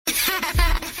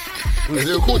Is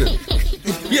it recording?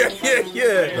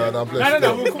 Yeah. Nah, bless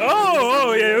No.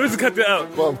 Oh, yeah, let's cut that out.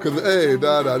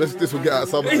 Because, this will get out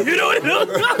somewhere. You know what?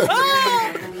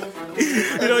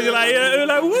 You know, you're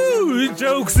like, woo,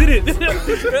 jokes, innit?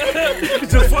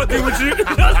 Just fucking with you.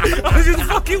 I was just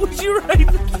fucking with you, right?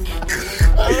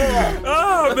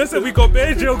 Oh, listen, we got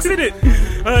bad jokes, innit?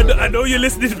 I know you're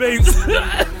listening, babes.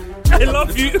 I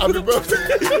love you. Happy birthday.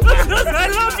 I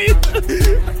love you.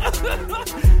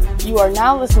 You are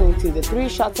now listening to the 3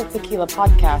 Shots of Tequila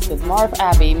podcast with Marv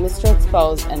Abbey, Mr.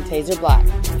 Exposed, and Taser Black.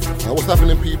 What's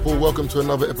happening, people? Welcome to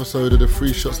another episode of the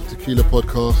 3 Shots of Tequila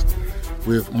podcast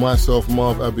with myself,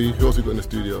 Marv Abbey. Who else we got in the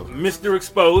studio? Mr.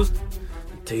 Exposed,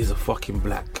 Taser fucking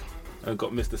Black. I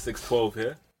got Mr. 6'12"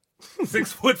 here.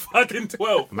 6 foot fucking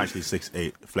 12. I'm actually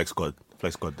 6'8". Flex God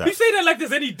that. You say that like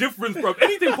there's any difference, bro.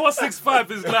 Anything past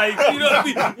 6'5" is like, you know what I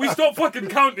mean? We stop fucking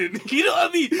counting. You know what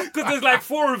I mean? Because there's like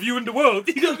 4 of you in the world.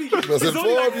 You know what I mean? There's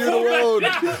 4 of you in the world.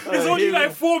 There's only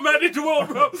like 4 men in the world,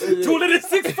 bro. Taller than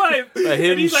 6'5".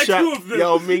 And he's like 2 of them.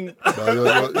 Yao Ming.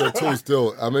 You're tall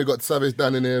still. I mean, we got Savage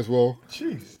Dan in here as well.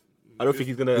 Jeez. I don't think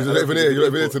he's gonna. He's not even here. You're not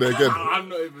even here today again. I'm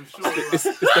not even sure.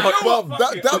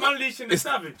 I'm unleashing the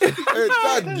savage. Hey,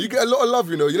 Dad, you get a lot of love,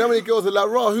 you know. You know how many girls are like,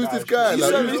 "Raw, who's this guy?"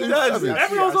 Like, who's Savage?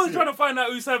 Everyone's always trying to find out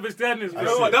who Savage Dan is. You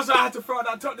know what? That's why I had to throw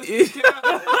that top. This kid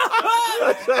out.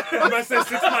 Man said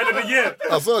 6 man of the year.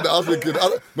 I saw that. I was thinking,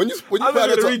 when you put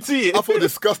that retweet. I felt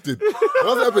disgusted. When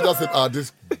I was epic, I said,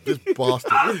 this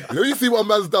bastard. You know, you see what a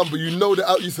man's done, but you know that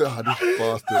out. You said, this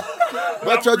bastard.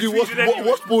 Man tried you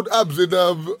washboard abs in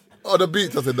on the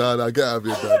beach. I said, nah, get out of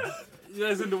here, Dad. You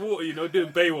guys in the water, you know,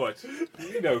 doing Baywatch.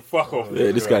 You know, fuck off.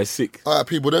 Yeah, this guy's sick. All right,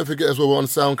 people, don't forget as well, we're on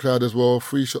SoundCloud as well,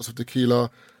 3 Shots of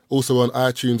Tequila, also on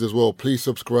iTunes as well. Please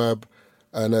subscribe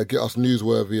and get us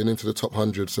newsworthy and into the top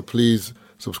 100. So please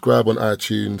subscribe on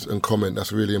iTunes and comment.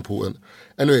 That's really important.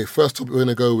 Anyway, first topic we're going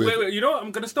to go with... Wait, you know what?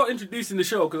 I'm going to start introducing the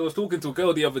show because I was talking to a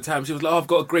girl the other time. She was like, I've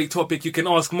got a great topic. You can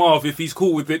ask Marv if he's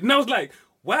cool with it. And I was like...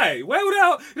 Why? Why would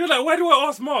I? You're like, why do I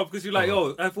ask Marv? Because you're like,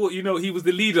 I thought he was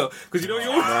the leader. Because you know you. Do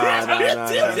you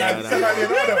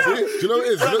know what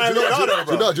it is? Do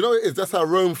you know what it is? That's how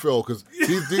Rome fell. Because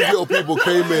these little people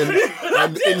came in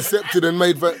and incepted and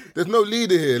made. There's no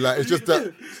leader here. Like it's just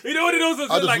that. You know what it is?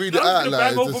 I just read it out.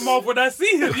 Like, over Marv when I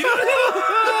see him. You know?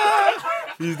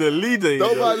 He's the leader.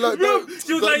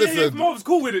 She was like, yeah, Marv's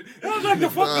cool with it. I was like, the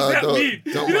fuck does that mean?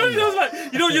 You know what I was like?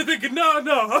 You know, you're thinking, no. I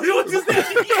know what you're saying.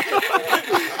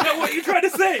 That's what you trying to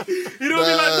say. You know what I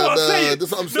mean? Like, no, say it.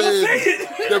 That's what I'm saying. Say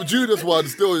it. Them Judas one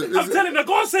still. I'm telling her,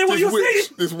 go on, say what you're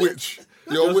saying. This witch.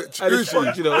 You're a witch. Who's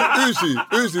she?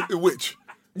 Who's the witch?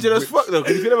 You know, it's fuck though,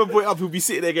 because if you never brought it up, he'll be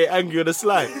sitting there getting angry on the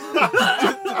slide. When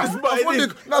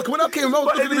I came, I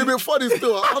was looking a bit funny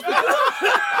still. I was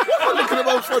looking at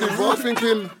my funny, but I was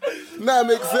thinking, it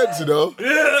makes sense, you know?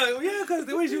 Yeah, because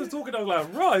the way she was talking, I was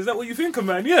like, right, is that what you think of,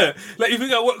 man? Yeah. Like, you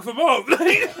think I work for Marv?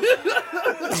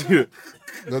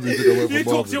 You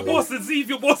talk to your boss and see if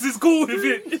your boss is cool with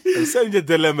it. Send your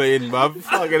dilemma in, man.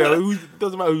 Fucking hell,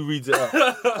 doesn't matter who reads it out.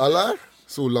 I lie?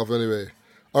 It's all love anyway.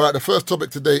 All right, the first topic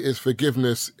today is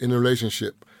forgiveness in a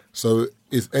relationship. So,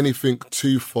 is anything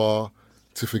too far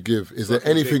to forgive? Is there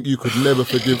anything you could never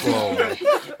forgive? Oh,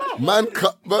 man,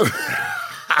 I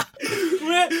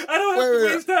don't have to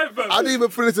waste time, bro. I didn't even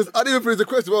finish the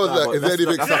question. What was that? Is there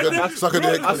anything suck a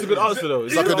dick? That's a good answer, though.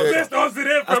 Suck a dick. That's the best answer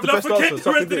there, bro. That's the best answer. Forget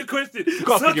the rest of the question. You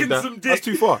can't forgive that. That's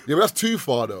too far. Yeah, but that's too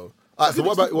far, though. All right, so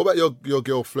what about your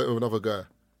girl flirting with another guy?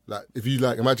 Like, if you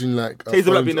imagine Taser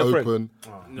Black being a open.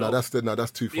 No, that's too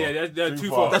far. Yeah, that's too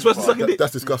far. That's what's sucking dick.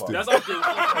 That's disgusting. That's up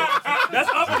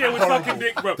there with sucking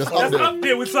dick, bro. That's up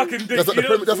there with sucking dick. That's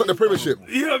like the premiership.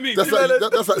 You know what I mean? That's like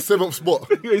 7th spot.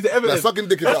 Like sucking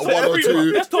dick is like 1 or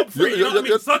 2. That's top 3. You know what I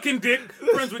mean? Sucking dick,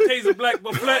 friends with Taser Black,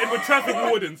 but flirting with traffic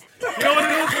wardens. You know what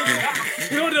it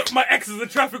is? You know what? My ex is a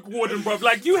traffic warden, bro.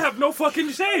 Like, you have no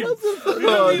fucking shame. You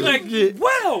know what I mean? Like,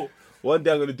 wow. One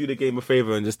day I'm going to do the game a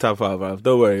favour and just tap out, bro.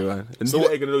 Don't worry, man. And so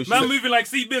what, gonna know man moving like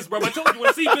C-Biz, bro. I told you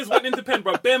when C-Biz went into pen,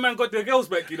 bro, Bear Man got their girls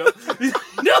back, you know? You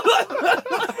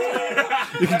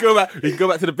can go back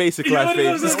to the basic life,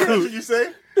 babes. It's cool. What did you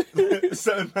say?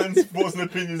 Certain man's thoughts and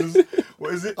opinions.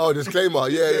 What is it? Oh, disclaimer.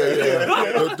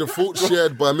 Yeah. The thoughts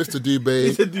shared by Mr.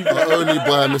 Dubé are only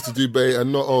by Mr. Dubé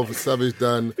and not of Savage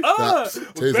Dan,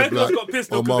 Taser Black, got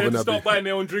pissed or off because they Marvin had to Abbey. start buying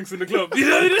their own drinks in the club. You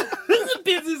know what I mean? The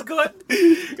business got.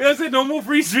 You know what I said? No more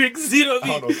free drinks. You know what I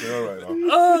mean? Okay, all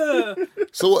right.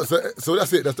 So what? So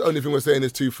that's it. That's the only thing we're saying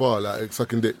is too far, like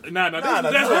sucking dick. Nah,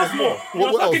 there's more.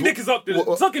 Sucking dick is up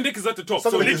there. Sucking dick is at the top. So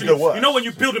literally, you know when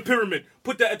you build a pyramid,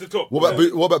 put that at the top.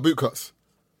 What about boot cuts?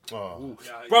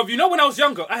 Bro, you know when I was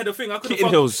younger, I had a thing. I couldn't Kitten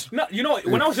fuck. Hills. No, you know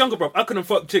when I was younger, bro, I couldn't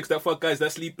fuck chicks that fuck guys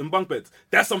that sleep in bunk beds.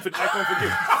 That's something I can't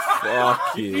forgive.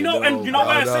 Fuck You know, and you know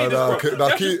why I say this, bro?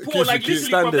 That's just poor, like, literally, bro,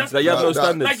 standards. that's- Like, you have no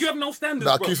standards. Like you have no standards,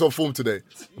 Nah, bro. keeps on form today.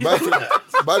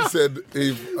 Man said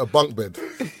a bunk bed.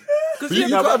 'Cause But you yeah,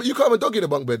 can't have a dog in a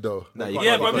bunk bed though. Nah, you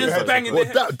yeah, can't but do man's that. banging Well,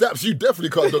 their head. Daps, you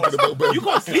definitely can't dog in a bunk bed. You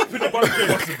can't sleep in a bunk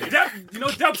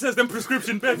bed. Dab says them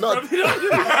prescription beds, No. bro. You know?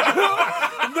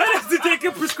 Man has to take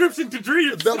a prescription to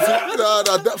dreams.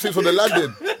 Dap sleeps on the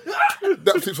landing.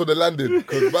 Dap sleeps on the landing.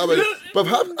 But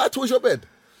how tall's your bed?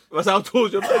 That's how tall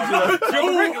your bed, you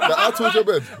know? Like, how tall's your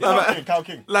bed? Cow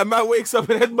King. Like, man wakes up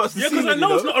and headbutts the Yeah, because I ceiling, know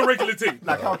you it's not a regular thing.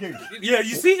 Like Cow King. Yeah,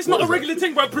 you see, it's not a regular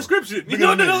thing, bro. Prescription. You Bigger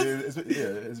know than what me. I mean? It's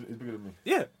bigger than me.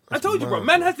 Yeah, I told you, bro.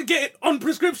 Man has to get it on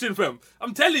prescription, fam.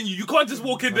 I'm telling you, you can't just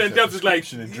walk in there and Dab's just like,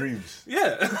 Prescription in dreams.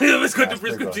 yeah, it's got the That's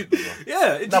bigger, prescription. bigger.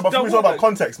 Yeah, it Nah, just but for me, don't it's all work about like-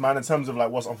 context, man, in terms of like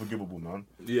what's unforgivable, man.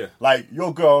 Yeah. Like,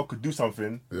 your girl could do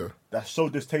something Yeah. that's so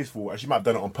distasteful, and she might have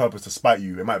done it on purpose to spite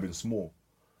you. It might have been small.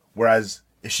 Whereas,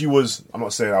 if she was, I'm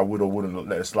not saying I would or wouldn't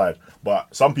let it slide, but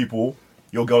some people,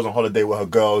 your girl's on holiday with her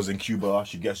girls in Cuba,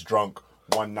 she gets drunk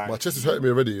one night. My chest is hurting me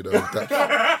already, you know.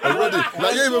 Already.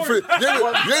 Like, you ain't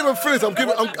even finished. I'm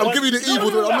giving you the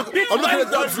evil. I'm looking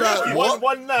at Dabs like, what?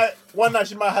 One night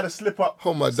she might have had a slip up.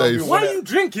 Oh, my Some days. people Why will are you let-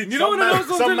 drinking? You know Some what I man,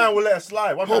 some man will let it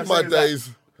slide. What I'm Oh, trying my to say is days.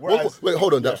 that, whereas Wait,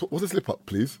 hold on, Dabs. What's the slip up,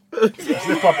 please?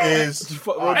 slip up is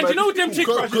And you know what them chicks,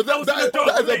 bro? Because I was in a that dark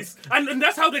is a- place. And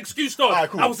that's how the excuse starts. Alright,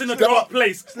 cool. I was in a Slip dark up-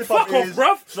 place. slip Fuck up off, is-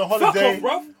 bruv. so Fuck holiday-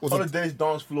 off, bruv. holidays,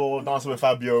 dance floor, dancing with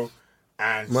Fabio,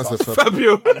 and Man says stuff.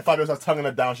 Fabio. And if Fabio starts tonguing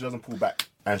her down, she doesn't pull back,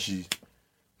 and she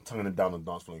tonguing her down on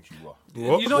the dance floor in Cuba.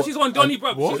 You know she's on Donny,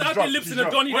 bruv. She's out there drunk, lips she's in a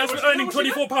drunk. Donny that's earning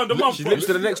 £24 a month. She bruv. lives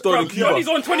to the next door in Bruv, Cuba. Donny's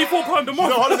on £24 a month. She's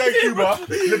on holiday in Cuba,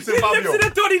 lives in He lives Fabio. in a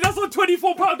Donny that's on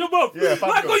 £24 a month. Yeah, Like,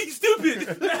 Fabio. are you stupid?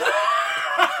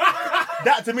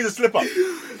 That to me is a slip up.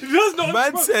 That's not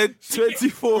Man said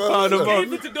 £24 a Gave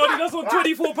month. it to Donny that's on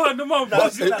 £24 a month.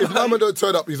 That's bruv. it. If Mama don't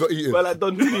turn up, he's not eating. Well, like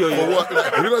Don Julio, For yeah. work,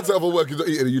 if you don't turn up for work, he's not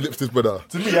eating, and you lips this brother.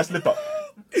 To me, that's slip up.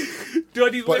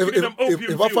 Donny's But working in them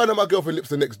opium if I find out my girlfriend lips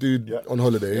the next dude Yeah. on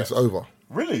holiday, it's over.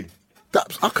 Really?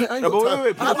 Daps, I ain't No, got but time.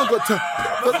 wait, I haven't got time.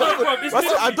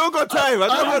 I don't got time. I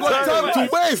I haven't don't got got time time.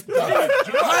 to waste.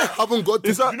 I haven't got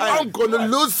time. I'm gonna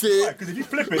lose it. Because if you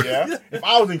flip it, yeah, if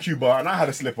I was in Cuba and I had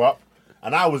a slip up,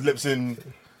 and I was lips in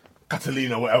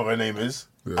Catalina, whatever her name is,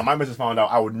 and my missus found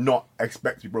out, I would not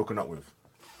expect to be broken up with.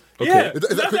 Yeah. Is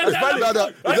that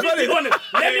valid? Let me be honest.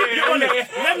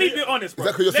 Let me be honest, bro.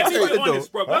 Is that 'cause you're Let me 6'8" be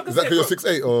honest, bro. Like I Is that said, because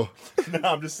you're bro, 6'8" or? No,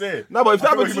 I'm just saying. No, but if that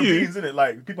I feel happened to human you- beings, innit?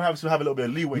 Like, people have to have a little bit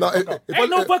of leeway. No, to fuck up. Ain't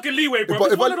no fucking leeway, bro. if I-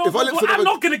 It's one if of those I ones live where to I'm another-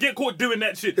 not gonna get caught doing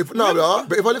that shit. But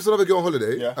if I live to another girl on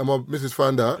holiday Yeah. and my missus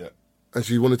found out Yeah. and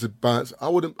she wanted to bounce, I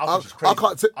wouldn't. I I think she's crazy.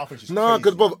 can't take. I think she's Nah,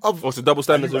 crazy. because What's the double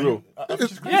standards are real?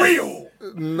 Real.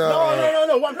 nah.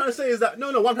 No. What I'm trying to say is that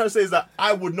What I'm trying to say is that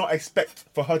I would not expect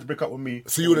for her to break up with me.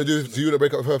 So you wanna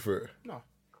break up with her for it? No.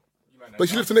 But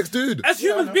she lives the next dude. As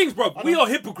human beings, bro, we are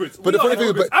hypocrites. But the funny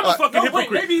thing is, I'm a but- fucking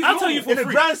hypocrite. I'll tell you for In the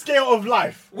free. grand scale of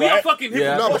life, We are right? fucking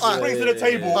Yeah. hypocrites. No, What but she brings to the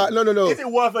table. No. Is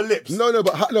it worth her lips? No,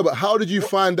 but how did you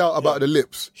find out about the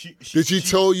lips? Did she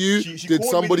tell you? she Did called me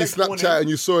somebody the next Snapchat morning. and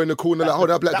you saw her in the corner like, oh,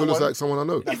 that black that girl looks one- like someone I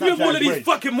know? If you have one of these rage.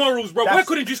 fucking morals, bro, why That's-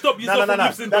 couldn't you stop yourself from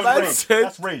lips and That's down, bro? rage. said-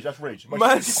 That's rage. But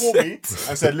Man she called me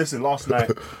and said, "Listen, last night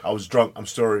I was drunk. I'm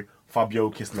sorry. Fabio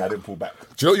kissed me. I didn't pull back."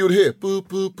 Do you know what you would hear? Boop,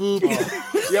 boop, boop.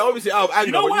 Yeah, obviously out of anger.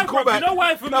 You know but why, you bro? call back. You know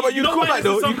why for me? No, but you know call why back this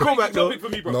though. is some You call crazy back though. topic for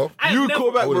me, bro. No. I've You never-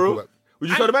 call back, I wouldn't bro. call back. Would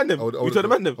you try to man them? I Would you try to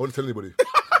man them? I wouldn't tell anybody.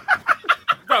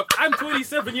 Bro, I'm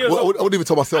 27 years I old. wouldn't even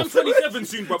tell I'm myself. 27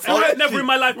 soon, bro. And I've never in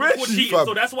my life been caught Reggie, cheating, fam.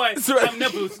 so that's why Reggie. I'm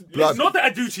never. Blood. It's not that I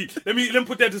do cheat. Let me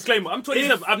put that disclaimer. I'm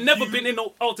 27. I've never been in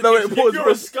no No, altercation. wait, pause, You're a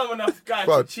pause. scum enough guy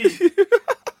Bro. to cheat.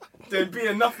 Then be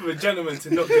enough of a gentleman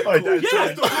to not get caught.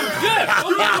 Yeah.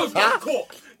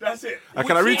 Caught. That's it.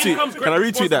 Can I retweet? Can I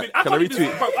retweet that? Can I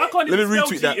retweet? I can't Let even me spell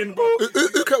retweet that. cheating, bro.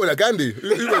 Who came with that? Gandhi? Who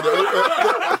made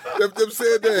that? Them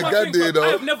saying there, My Gandhi, thing, you bro, I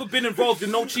know. have never been involved in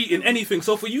no cheating, anything.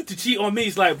 So for you to cheat on me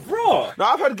is like, bro. No,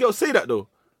 I've had girls say that though.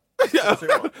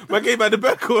 My game by the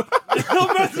back. No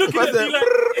man's looking at That's me like,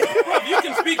 bro, you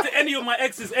can speak to any of my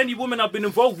exes, any woman I've been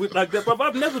involved with like that, bro.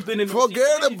 I've never been in.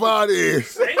 Forget about it.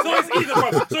 So it's either,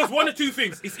 bro. So it's one of two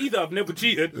things. It's either I've never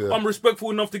cheated, or I'm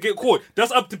respectful enough to get caught.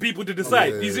 That's up to people to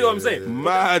decide. You see what I'm saying?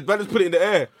 Mad, man, just put it in the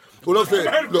air. All I'm saying,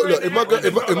 look, if my girl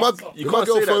You can't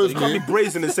girl say that. though. phones You can't me, be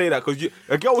brazen and say that because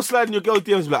a girl will slide in your girl's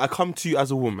DMs like, "I come to you as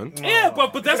a woman." Yeah,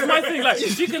 but that's my thing. Like,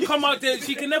 she can come out there,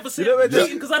 she can never say You know what I'm it is?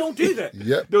 cheating because I don't do that.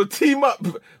 yep. They'll team up,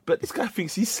 but this guy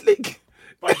thinks he's slick.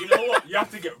 But you know what? You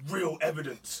have to get real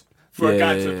evidence. for a guy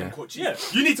Yeah, to yeah, have been yeah. caught cheating. Yeah.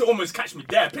 You need to almost catch me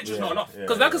there. Picture's not enough.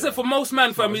 Because like I said, for most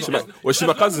men, fam, Yeah. as like I said, for most men, fam, Well, she's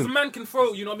my cousin. A man can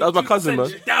throw, you know, That was my cousin,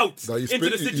 2% man. doubt Like, into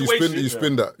the situation. you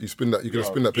spin that. You're gonna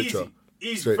spin that picture.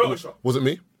 Easy. Straight. Photoshop. Was it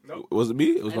me? Was it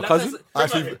me? It was my And cousin.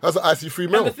 That's an IC3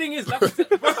 And male. the thing is, like I said,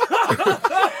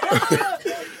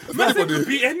 man said Anybody- could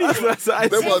be anyone. That's what I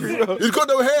Them said. ones- He's got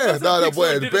no hair. Nah, that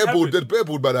boy, didn't bare bald, happen. dead bare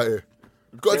bald by that hair.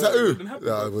 Got a tattoo. didn't happen.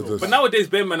 Nah, it was just. But nowadays,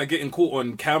 bare men are getting caught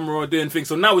on camera doing things.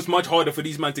 So now it's much harder for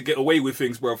these men to get away with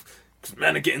things, bro.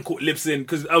 Men are getting caught lips in.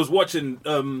 Because I was watching,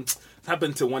 it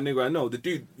happened to one nigga I know. The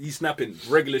dude, he's snapping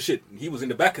regular shit. He was in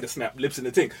the back of the snap, lips in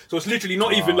the thing. So it's literally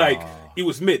not even like he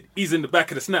was mid. He's in the back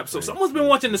of the snap. So someone's been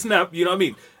watching the snap, you know what I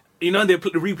mean? You know, and they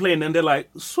put the replay in and they're like,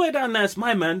 swear down, that's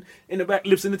my man in the back,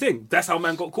 lips in the thing. That's how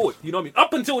man got caught. You know what I mean?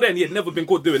 Up until then, he had never been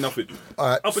caught doing nothing.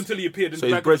 Alright. Up until he appeared in So the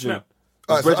he's back of the bridging. snap.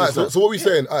 Alright, so what are we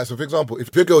saying? Alright, so for example,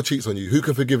 if your girl cheats on you, who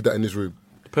can forgive that in this room?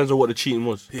 Depends on what the cheating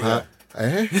was. Huh?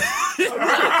 Eh? Depends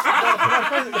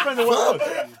on what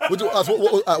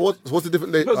it was. What's the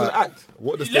different name? Depends on the act.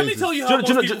 What the Let me stages? tell you Do how you most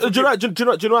know- people do you know- forgive. do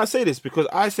you know why I say this? Because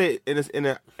I say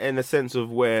it in a sense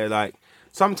of where, like,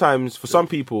 sometimes for some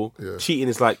people, Yeah. cheating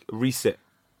is like reset.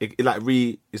 It's like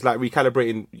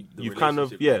recalibrating. You kind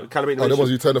of relationship, calibrating. Oh, the ones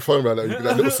The you turn the phone around, like, you get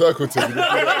that little circle thing. You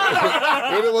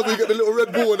know the ones you get the little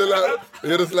red ball and they're like,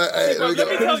 you're just like, hey, Let me let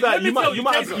me tell go. you, Because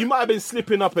like, Taser. you might have been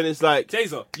slipping up, and it's like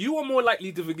Taser, you are more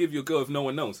likely to forgive your girl if no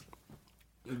one knows.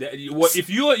 If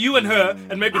you and her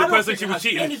and maybe the person she was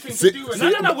cheating. Anything See, to do with No,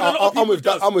 no, no, with a lot of I'm with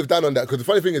people Dan. I'm with Dan on that because the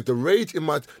funny thing is the rage in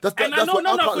my that's And I that's know, what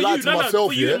no, I no, can't for lie you, to no, no, myself.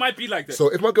 for you, Yeah, it might be like that. So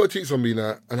if my girl cheats on me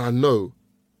now and I know,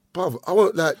 bruv, I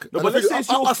won't like. No, and but the let's thing say is,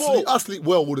 it's your fault. I sleep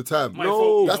well all the time. My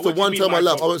fault. That's What the do you one mean time my I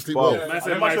love. I fault? won't sleep Well, well. Man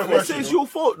said Am I my sure fault. let's say it's your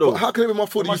fault though. But how can it be my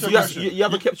fault? What's that your you, question? You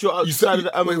haven't kept your you outside of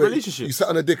sat, the wait, wait, relationship. you sat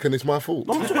on a dick and it's my fault.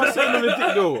 I'm not talking about saying on a dick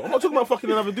though. I'm not talking about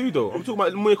fucking another dude though. I'm talking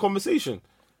about more conversation.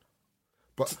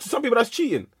 But To some people, that's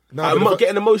cheating. No, Like, but if I-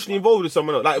 getting emotionally involved with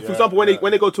someone else. Like, for example,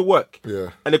 when they go to work,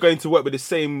 Yeah. and they're going to work with the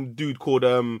same dude called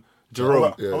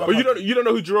Jerome. Yeah. But you don't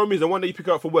know who Jerome is, and one day you pick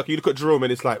her up from work, and you look at Jerome,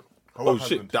 and it's like, oh what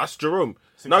shit, happened? that's Jerome.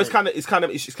 Now it's kind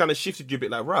of shifted you a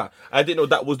bit like, rah. I didn't know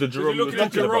that was the Jerome You're you were looking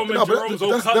at talking Jerome about. and No, but Jerome's all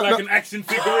that's- cut that- like that- an action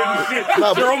figure and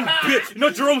shit. No,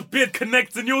 but- Jerome's beard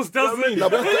connects and yours doesn't. No,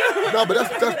 but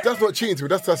that's not cheating to me.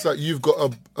 That's like you've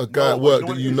got a guy at work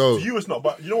that you know. For you, it's not.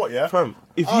 But you know what? Yeah. Fam,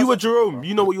 if you were Jerome,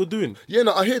 you know what you're doing. Yeah,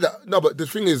 no, I hear that. No, but the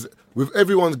thing is, with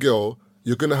everyone's girl,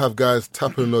 you're gonna have guys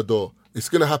tapping on the door. It's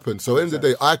gonna happen. So at the end of the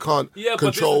day, I can't Yeah,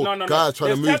 control but this is, no. guys trying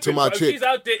to There's move to tapping, my but if chick. she's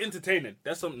out there entertaining.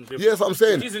 That's something different. Yeah, that's what I'm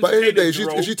saying. She's But at the end of the day,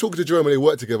 entertaining if she's talking to Jerome and they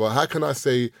work together, how can I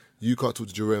say you can't talk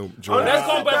to Jerome? Oh, that's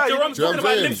gone, but Yeah, if you- Jerome's do you know talking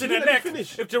what I'm about lips in saying? her neck.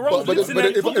 Finish. If Jerome's But lips in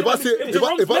if- her but if I see- if if I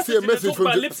Jerome's see a messaging message and talk from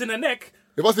about Je- lips in her neck,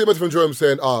 If I see a message from Jerome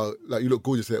saying, like you look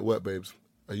gorgeous at work, babes.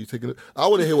 Are you taking it? I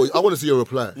want to hear I want to see your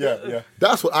reply. Yeah.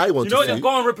 That's what I want you know to see. what? Go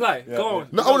on, reply. Go on.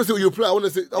 No, I want to see what you reply. I want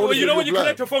to see. I want to see You know what when you reply.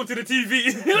 connect your phone to the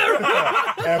TV,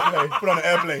 Airplay. Put on the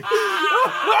airplane.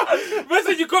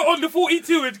 message you got on the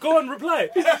 42 inch. Go on, reply.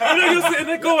 You know you're sitting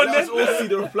there going, Let's all see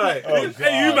the reply.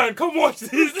 hey you man, come watch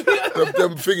this.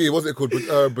 them thingy, what's it called? What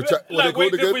they Like called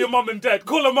wait there for again? your mum and dad.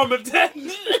 Call her mum and dad.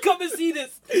 Come and see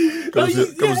this. Come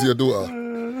and see your daughter.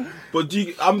 But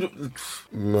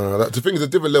No, the thing is, the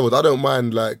different levels. I don't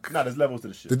mind like Nah, there's levels to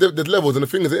the shit. there's levels, and the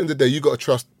thing is, at the end of the day, you got to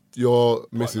trust your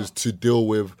missus to deal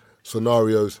with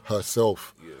scenarios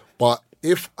herself. But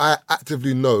if I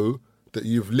actively know that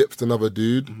you've lipped another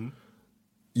dude,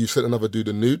 you've sent another dude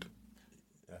a nude,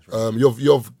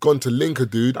 you've gone to link a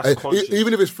dude, That's and conscious.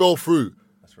 even if it's fell through,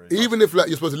 even if like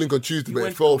you're supposed to link on Tuesday, but it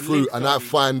went fell to through, link and on I it.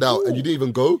 find out, and you didn't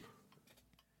even go,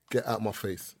 get out my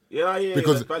face. yeah,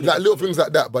 Because that's valid. like little things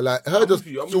like that, but like her just with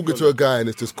you, I'm with talking you to on a guy and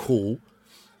it's just cool,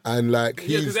 and like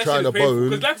Yeah, 'cause he's that trying shit to is painful. bone.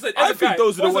 'Cause like I said, I as a think guy,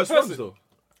 those are the as a worst ones person- though.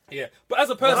 Yeah, but as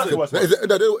a That's person, the worst one. Is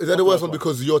that the worst one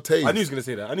because you're tased? I knew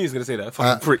he was gonna say that.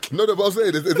 Fucking prick. No, but I'm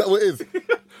saying, is that what it is? Do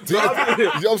you know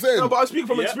what I'm saying? No, but I speak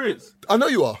from Yeah. experience. I know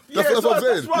you are. That's what I'm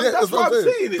saying. That's what I'm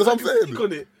saying. That's what I'm Speak saying.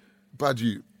 on it. Bad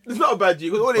you. It's not a bad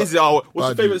deal. What is it? What's your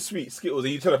Bad favourite deal. sweet? Skittles.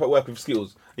 And you turn up at work with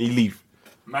Skittles and you leave.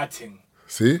 Matting.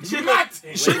 See? Wait,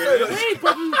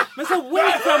 bro. Man said,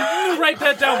 wait, fam. Let me write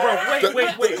that down, bro.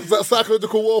 Wait. Is that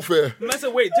psychological warfare? Man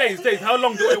said, wait, Taze, how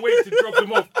long do I wait to drop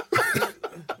them off?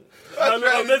 How long?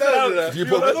 Do you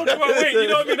put- How long do I wait? You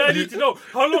know what I mean? I need to know.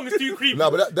 How long is too creepy? Nah,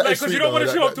 but that like, is because sweet you don't want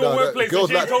to though. show up to a That- workplace and girls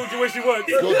she ain't like- told you where she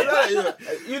works.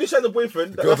 You just had a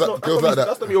boyfriend. Girls like that.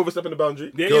 That's not me overstepping the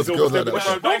boundary. There Girls- is girls like overstepping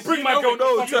that. the boundary. Don't bring my girl.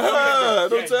 No, to her.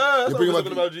 Don't to her. That's bring not him overstepping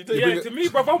the boundary. you Yeah, bring it- to me,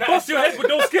 bro, I'll bust your head with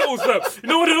those Skittles, fam. You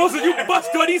know what it is? You bust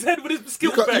Scotty's head with his You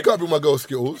Skittles can't, you bag. can't bring my girl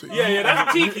Skittles. Yeah,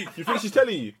 that's cheeky. You think she's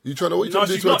telling you? You trying to what you No, trying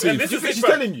to do she's to her not. And teeth? this is She's it, bro.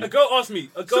 telling you. A girl asked me.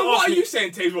 So what are you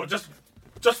saying, Taze? What, just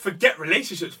just forget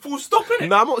relationships. Full stop, innit?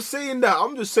 No, I'm not saying that.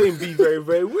 I'm just saying be very,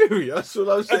 very wary. That's all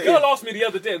I'm A saying. girl asked me the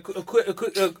other day a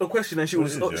question, and she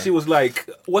was like,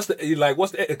 "What's the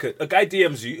etiquette? A guy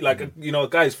DMs you, like a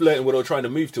guy is flirting with her, or trying to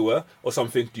move to her or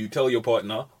something. Do you tell your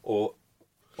partner or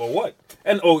what?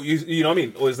 And you know what I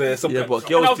mean? Or is there something? Yeah, but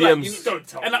girls DMs. Don't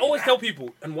tell And me I always that. tell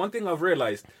people, and one thing I've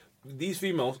realized, these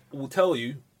females will tell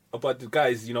you about the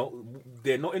guys,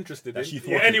 they're not interested That she in, or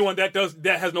thwarted. anyone that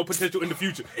has no potential in the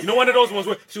future. One of those ones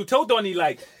where she'll tell Donnie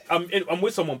like I'm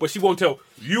with someone, but she won't tell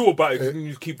you about it.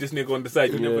 You keep this nigga on the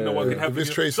side. You never know what can happen. If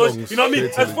it's Trey So, Songz, you know what I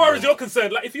mean? straight As to far the- as you're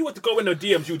concerned, like if you were to go in her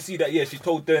DMs, you would see that she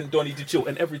told Donnie to chill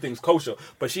and everything's kosher,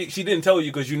 but she didn't tell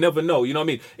you because you never know. You know what I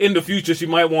mean? In the future, she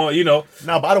might want No,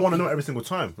 but I don't want to know every single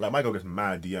time. Like my girl gets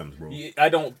mad DMs, bro. I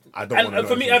don't. I don't And wanna know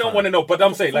for me, every I don't time. want to know. But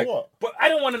I'm saying For like, what? but I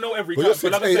don't want to know every But time.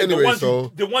 you're But like I 6'8" said, anyway,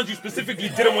 the ones you specifically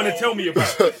didn't want to tell me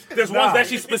about. There's ones that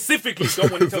she specifically don't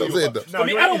want to tell I'm you saying about. that. For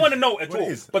me, No, I don't it want to is. know at What it all.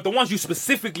 is. But the ones you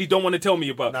specifically don't want to tell me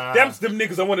about, Nah. them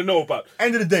niggas I want to know about.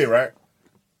 End of the day, right?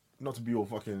 Not to be all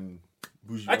fucking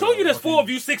bougie. I told you there's 4 of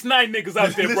you 6'9" niggas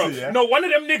out there, bro. Listen, yeah. No, one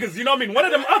of them niggas, you know what I mean? One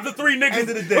of them other 3 niggas End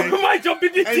of the day- might jump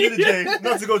in your End of the day, DM.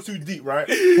 not to go too deep, right?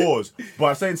 Pause. But at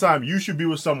the same time, you should be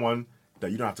with someone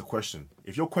that you don't have to question.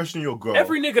 If you're questioning your girl,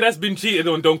 Every nigga that's been cheated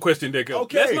on don't question their girl.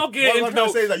 okay. Let's not get what into I'm trying no...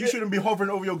 to say is that you shouldn't be hovering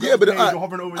over your girl's Yeah, but page or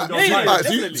hovering over your girl's yeah, life. Alright,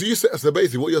 definitely. so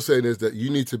basically, what you're saying is that you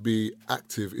need to be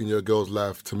active in your girl's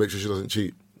life to make sure she doesn't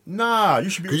cheat. Nah, you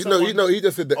should be. With 'Cause someone. he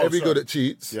just said that Oh, every girl sorry. that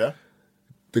cheats, Yeah,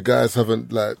 the guys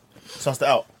haven't like. sussed it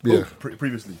out. Yeah.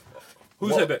 Previously. Who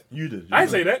What? said that? You did. I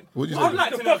didn't say that. What you I'd say? like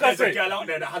The to know if fuck I there's a say? girl out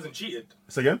there that hasn't cheated.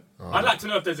 Say again. I'd like to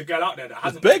know if there's a girl out there that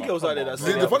hasn't Big cheated. girls out there that's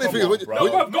The funny thing is, when you, bro.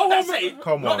 when you- Not that saying.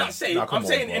 Come Not on. that saying. Nah, come I'm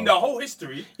saying on, in bro. the whole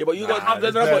history. Yeah, but you got Nah,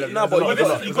 there's barely- you there's got a lot- you there's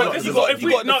got a you lot- got there's you a lot- got you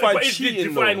got to define but if cheating.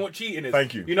 define though. what cheating is.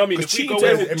 Thank you. You know what I mean? Because If we cheating go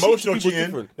is- into- Emotional Cheating cheating.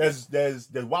 different.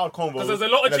 There's wild convos. Because there's a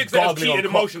lot of and chicks there's that have gargling on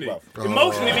cheated cock,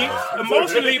 emotionally. bruv.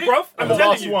 Emotionally, bruv. I'm And the telling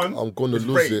last you. one, I'm gonna is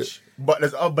lose rage. it. But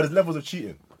there's levels of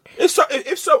cheating.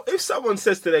 If someone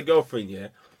says to their girlfriend, yeah,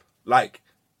 like,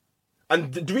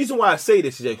 and the reason why I say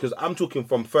this is because I'm talking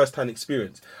from first-hand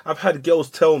experience. I've had girls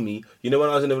tell me, when I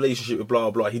was in a relationship with blah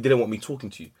blah blah, he didn't want me talking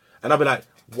to you, and I'd be like,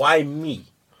 why me?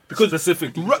 Because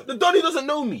Specifically. the Donnie doesn't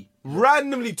know me.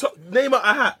 Randomly, name out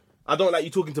a hat. I don't like you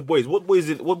talking to boys. What boys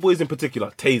in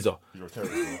particular? Taser. You're a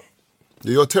terrorist.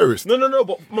 Bro. you're a terrorist.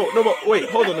 But wait,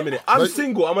 hold on a minute. I'm Like-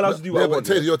 single. I'm allowed to do what Yeah, I but want.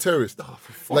 Taylor, you're a terrorist.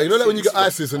 Like, like when you get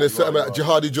ISIS and there's something like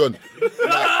Jihadi John.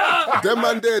 Like, them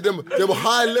man there, them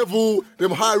high level,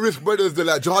 them high risk brothers, they're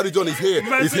like, Jihadi John is here.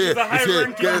 Man, He's this is here. a high He's here.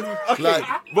 ranking- Get- Like,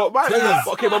 But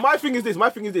Taser. my thing is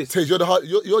this. Taze,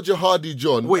 you're Jihadi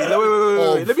John. Wait. Let me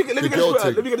of get the this girl point.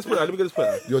 thing. Let me get this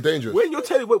point. You're dangerous.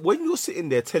 When you're sitting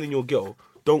there telling your girl,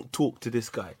 don't talk to this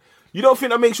guy. You don't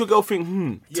think that makes your girl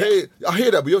think, Tay, I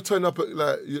hear that, but you're turning up at,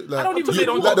 like, I don't even say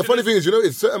don't like talk the to funny this- thing is,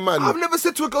 it's certain man. I've never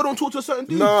said to a girl, don't talk to a certain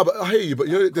dude. Nah, but I hear you, but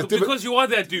there's different. Because you are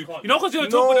that dude. Because you're No,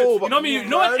 top of the, but- you know what I mean? You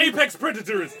know what man. Apex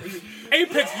Predator is?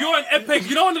 Apex, you're an Apex.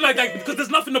 You don't want to like because there's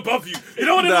nothing above you. You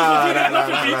know what Nah, I mean? There's nah,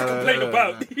 nothing for you to nah, complain nah,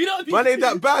 about. You know what I mean? Man ain't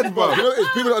that bad, bro. You know, it's,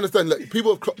 people don't understand. Like,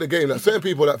 people have clocked the game. Like certain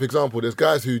people, like for example, there's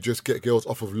guys who just get girls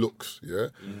off of looks. Yeah,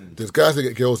 there's guys that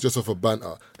get girls just off of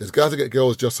banter. There's guys that get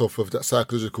girls just off of that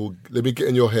psychological. Let me get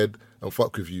in your head and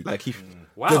fuck with you. Like,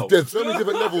 Wow. There's so many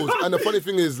different levels, and the funny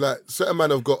thing is, like certain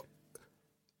men have got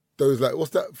those like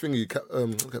what's that thingy?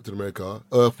 Captain America,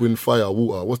 Earth, Wind, Fire,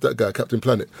 Water. What's that guy? Captain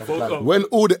Planet. When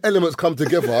all the elements come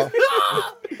together,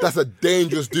 that's a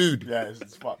dangerous dude. Yeah,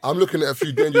 it's fucked. I'm looking at a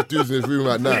few dangerous dudes in this room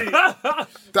right now.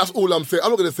 That's all I'm saying. I'm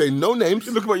not gonna say no names,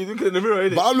 look at you looking in the mirror,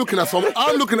 innit? but I'm looking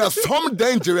at some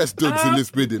dangerous dudes in this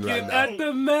building right Get now. at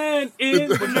the man in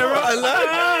the mirror.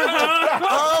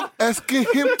 I'm asking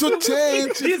him to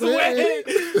change his He's way. way.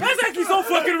 That's actually so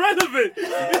fucking relevant.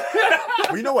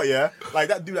 But you know what? Yeah, like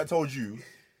that dude that told you.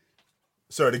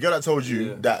 Sorry, the girl that told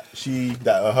you that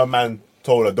her man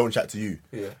told her don't chat to you.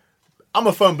 Yeah. I'm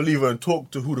a firm believer in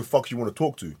talk to who the fuck you want to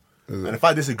talk to, and if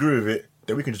I disagree with it,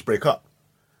 then we can just break up.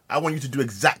 I want you to do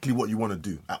exactly what you want to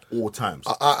do at all times.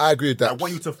 I agree with that. I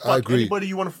want you to I fuck agree. anybody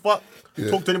you want to fuck, Yeah.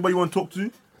 talk to anybody you want to talk to,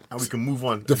 and we can move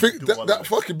on. The and thing do that, our that life.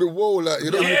 fucking bit whoa, like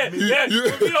you know, Yeah. You know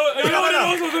what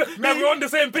it was? That we're on the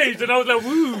same page, and I was like,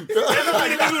 woo.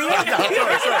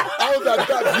 I was like,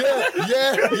 that,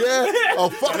 yeah. Oh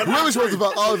fuck, whoever she was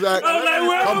about, I was like,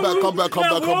 come back.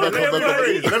 Let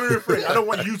me rephrase. I don't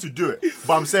want you to do it,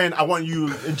 but I'm saying I want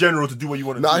you in general to do what you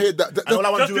want to do. Nah, I hear that. And all I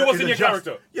want Just to do what's is in your adjust.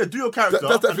 character. Yeah, do your character.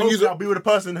 That's that and thing you hopefully said- I'll be with a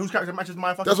person whose character matches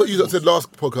my fucking. That's what you said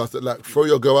last podcast. That like throw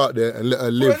your girl out there and let her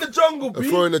Throw live. in the jungle, B.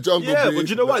 Throw in the jungle, Yeah, B. but do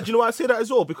you know what? Do you know why I say that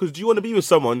as well? Because do you want to be with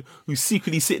someone who's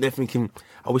secretly sitting there thinking,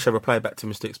 I wish I replied back to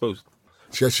Mr. Exposed?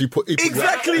 He put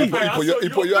Exactly. He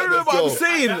put you out No, there. but I'm So,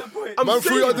 saying. man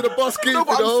threw you under the basket. No,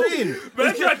 but you know? I'm saying.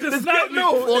 Man tried to snap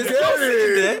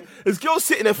me. There's girls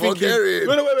sitting there thinking. Forget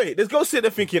it. Wait. There's girls sitting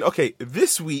there thinking, okay,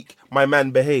 this week my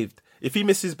man behaved. If he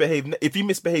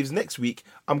misbehaves next week,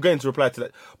 I'm going to reply to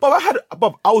that.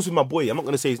 Bob, I was with my boy. I'm not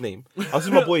going to say his name. I was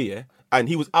with my boy, yeah, and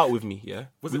he was out with me, yeah.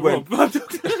 Was it went- Rob?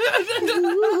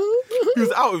 He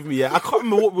was out with me, yeah. I can't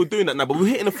remember what we were doing that night, but we were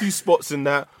hitting a few spots and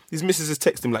that. His missus is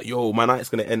texting him like, yo, my night's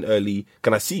going to end early.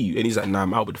 Can I see you? And he's like, nah,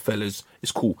 I'm out with the fellas.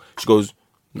 It's cool. She goes,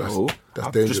 no, that's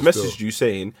I've dangerous just messaged still. you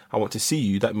saying, I want to see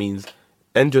you. That means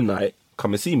end your night,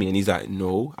 come and see me. And he's like,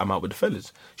 no, I'm out with the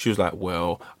fellas. She was like,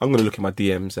 well, I'm going to look at my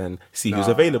DMs and see who's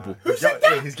available.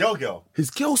 His girl.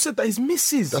 His girl said that his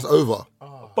missus. That's over.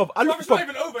 Bob, I looked, It's Bob, not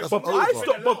even over. Bob,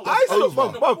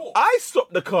 over. I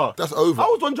stopped the car. That's over. I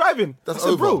was one driving. That's I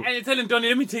said, bro. over. And you're telling Donnie,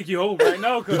 let me take you home right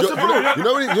now. Cause You know what?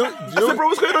 I said, bro,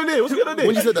 what's going on here? What's going on here?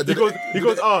 When you said that, he goes,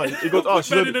 she's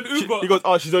better only, than Uber. he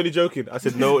goes, she's only joking. I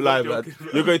said, no, lie, man.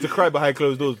 You're going to cry behind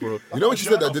closed doors, bro. You know when she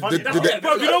said that?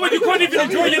 Bro, you know when you can't even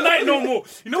enjoy your night no more.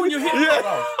 You know when you're hitting. You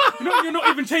know when you're not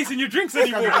even chasing your drinks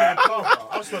anymore. Man.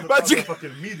 I'm spending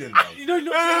fucking million. You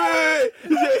know, I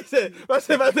said,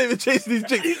 I'm not even chasing these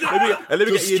chicks. Let me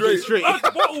get you straight. Out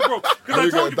the bottle, bro. Because I Let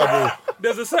me told get a you, double.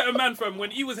 there's a certain man from when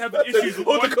he was having issues with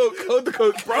Hold the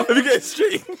coke, bro. Let me get it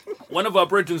straight. one of our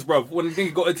brethren, bro. When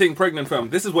he got a thing pregnant from,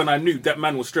 this is when I knew that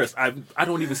man was stressed. I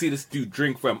don't even see this dude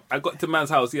drink from. I got to man's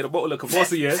house, he had a bottle of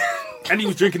Kvass, yeah, and he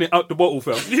was drinking it out the bottle,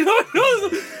 fam. You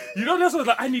know, that's what I was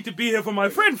like. I need to be here for my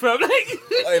friend, fam. Like,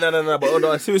 Hey, no. But on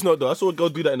a serious note, though, I saw a girl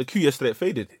do that in the queue yesterday. It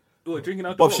faded. what, drinking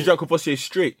out the Bob, bottle. she drank Kvass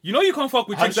straight. You know you can't fuck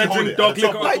with How'd chicks she that hold drink it? dog At the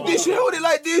liquor top? out the Like this, she bottle. held it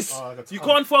like this. You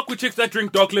can't fuck with chicks that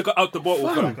drink dog liquor out the bottle,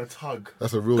 fam. Like a tug.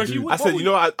 That's a real Because you dude. would- I said, you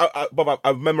know, Bob,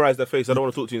 I've memorized that face. I don't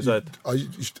want to talk to you inside.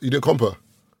 You didn't comp her.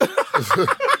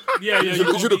 Yeah. You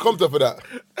should have comped her for that.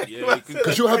 Yeah,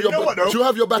 Because she'll have You know what, though? she'll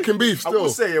have your back in beef I will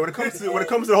still. say, when it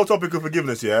comes to the whole topic of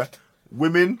forgiveness, yeah,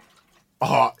 women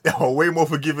are way more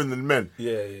forgiving than men.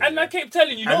 Yeah. And I kept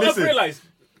telling you, And what I've listen, realized.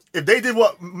 If they did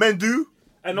what men do,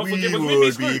 And not we forgive us, would we'd be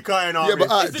be screwed. cutting our Yeah, but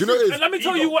wrists. do you know what it is? And let me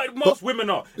tell you what most women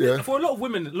are. Yeah. For a lot of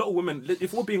women,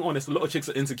 if we're being honest, a lot of chicks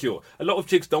are insecure. A lot of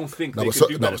chicks don't think they but can so-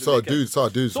 do no, better but than so they are can. dudes, so are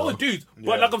dudes, So are though. dudes. Yeah.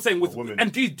 But like I'm saying, with Women.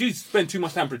 and dudes spend too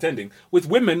much time pretending. With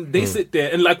women, they sit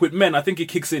there and like with men, I think it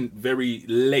kicks in very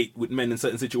late with men in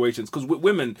certain situations. Because with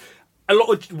women, a lot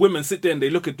of women sit there and they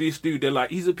look at this dude, they're like,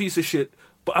 he's a piece of shit,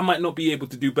 but I might not be able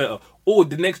to do better. Or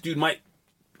the next dude might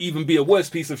even be a worse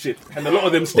piece of shit. And a lot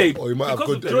of them stay. Or you might have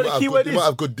because good. of You the- might have keyword good, you is- might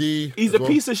have good D. He's as a well.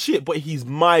 piece of shit, but he's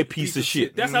my piece of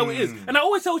shit. That's how it is. And I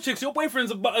always tell chicks, your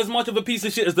boyfriend's about as much of a piece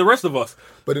of shit as the rest of us.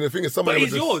 But then the thing is, some But of them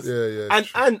he's are just, yours.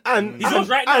 Yeah. And He's yours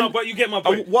right now, but you get my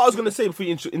point. What I was gonna say before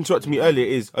you interrupted me earlier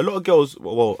is a lot of girls.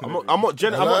 Well, I'm not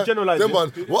generalizing. Then, man,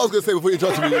 what I was gonna say before you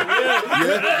interrupted me,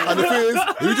 yeah. And the thing is,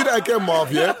 if you do that again,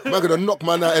 Marv, yeah, man, gonna knock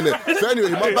man out in it. So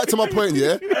anyway, back to my point,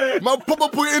 yeah. Man, proper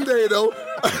point in there, though.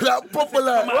 That proper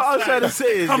like. What I was trying to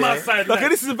say is, Come yeah, outside, like, like-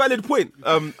 this is a valid point.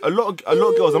 A lot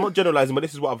of girls. I'm not generalizing, but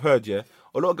this is what I've heard. Yeah,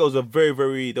 a lot of girls are very,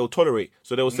 very. They'll tolerate.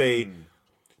 So they'll say,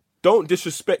 "Don't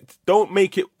disrespect. Don't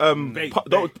make it. Don't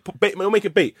make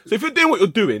it bait. So if you're doing what you're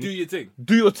doing, Do your thing.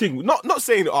 do your thing. Not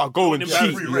saying, go and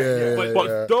embarrass cheat. me. Yeah, But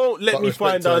yeah. don't let But me respect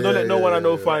find her, out. Don't yeah, let no one I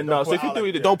know yeah, find out. So put if it you're out doing like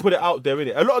it, that. don't put it out there,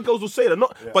 innit? A lot of girls will say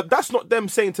that. But that's not them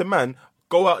saying to man,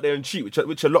 go out there and cheat,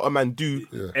 which a lot of men do.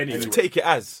 Anyway. To take it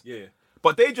as. Yeah.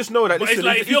 But they just know that. But Listen, it's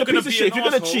like, he's if you're a piece gonna of be shit. an If you're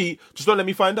gonna arsehole- cheat, just don't let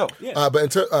me find out. Yeah.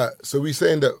 But so we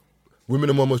saying that women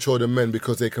are more mature than men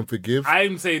because they can forgive.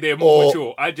 I'm saying they're more Or-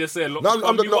 mature. I just say a lot. No,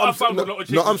 what I found with a lot of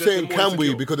chicks I'm is just saying they're more can we?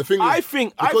 insecure. Because the thing is, I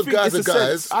think because guys are it's a guys.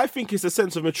 sense. I think it's a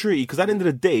sense of maturity because at the end of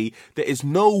the day, there is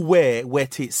nowhere where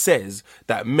it says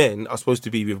that men are supposed to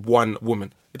be with one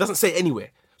woman. It doesn't say anywhere.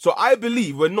 So I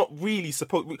believe we're not really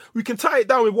supposed. We can tie it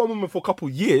down with one woman for a couple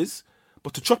of years,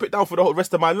 but to chop it down for the whole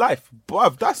rest of my life,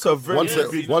 bruv, that's a very One sec.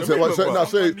 big No, commitment,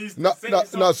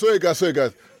 bruv. sorry,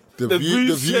 guys. The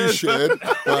views shared by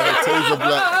Taser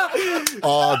Black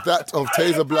are that of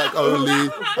Taser Black only,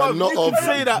 and not you of can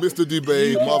say that- Mr. you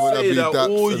Dubé, can Marvin say Abbey, that all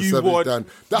Daps, and you Savage want. Dan.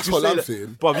 That's You can what say I'm that-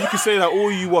 saying. Bruv, you can say that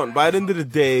all you want, but at the end of the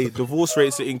day, divorce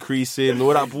rates are increasing,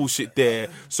 all that bullshit there.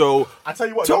 So I tell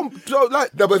you what, so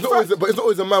like, No, but it's not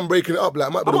always a man breaking it up. Like,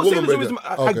 it might be I'm the not saying woman this breaking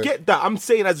always, it up. I get that. I'm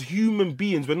saying as human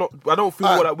beings, we're not. I don't feel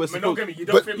Ah, that we're supposed. Monogamy, you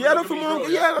don't But- think Yeah, I don't feel.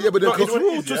 monogamy is wrong, Yeah, but then no, it's because-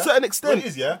 rule to a certain extent. What it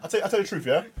is, yeah? I tell you the truth,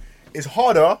 yeah? It's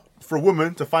harder for a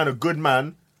woman to find a good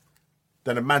man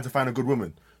than a man to find a good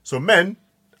woman. So men,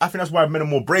 I think that's why men are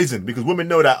more brazen, because women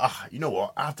know that, you know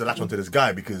what, I have to latch onto this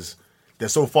guy because they're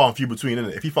so far and few between,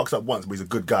 innit? If he fucks up once, but he's a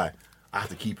good guy, I have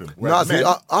to keep him. Nah, Whereas see,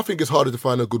 men, I think it's harder to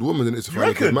find a good woman than it is to you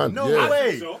find a good reckon? man. No yeah.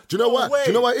 way. so. Do you know why? No way. Do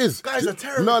you know what it is? Guys Do- are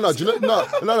terrorists. No. Do you know? Do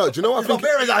you know what I There's think?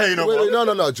 barbarians out here, you know, Wait, bro.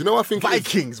 no. Do you know what I think? it is?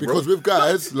 Vikings, bro. Because with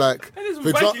guys, like, There's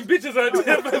for Viking example, bitches out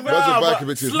there. Viking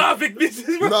bitches. Slavic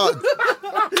bitches, bro. No,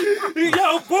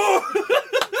 Yo, boy.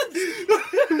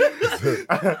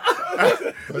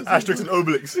 Asterix and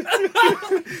Obelix.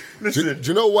 Listen. do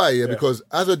you know why? Yeah, because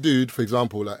as a dude, for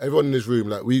example, like everyone in this room,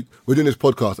 like we're doing this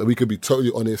podcast and we could be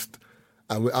totally honest,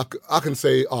 and I can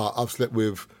say, I've slept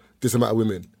with this amount of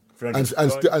women, and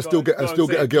still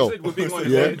get a girl. You said we're being honest,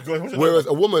 Yeah. right? Go on. Whereas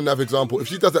a woman, for example, if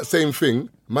she does that same thing,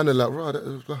 man are like, right,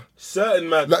 Certain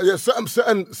man. like yeah,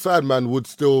 certain side man would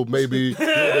still maybe do what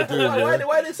they're doing. Yeah.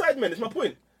 Why are they side men? It's my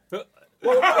point.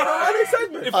 Why are they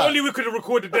side men? If only we could have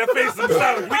recorded their face and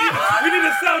sound. We need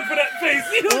a sound for that face.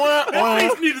 You know?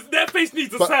 That face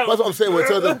needs a But sound. that's what I'm saying. In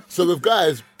terms of, so with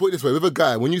guys, put it this way: with a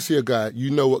guy, when you see a guy,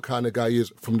 you know what kind of guy he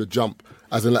is from the jump.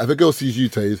 As in, like, if a girl sees you,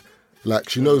 Taze, like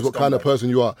she knows what kind of person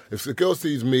you are. If a girl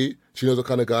sees me, she knows what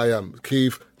kind of guy I am.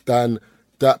 Keith, Dan,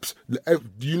 Daps,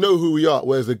 you know who we are.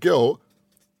 Whereas a girl,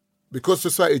 because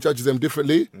society judges them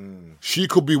differently, she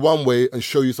could be one way and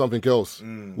show you something else.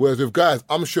 Whereas with guys,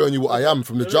 I'm showing you what I am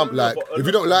from the jump. Like, but if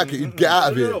you don't like it, you get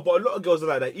out of here. No, but a lot of girls are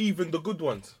like that, even the good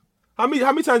ones. How many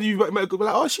times have you met a girl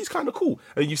like, oh, she's kind of cool,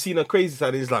 and you've seen her crazy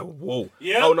side, and it's like, whoa,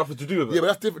 Yeah. oh, nothing to do with it. Yeah, but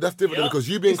that's different. That's different because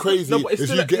you being crazy but it's is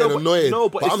still you getting annoyed. No,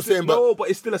 but I'm saying, but no, but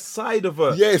it's still a side of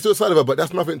her. yeah, it's still a side of her, but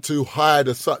that's nothing to hide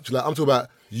as such. Like, I'm talking about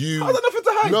you. How's that nothing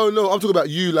to hide? No, I'm talking about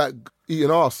you like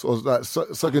eating ass or like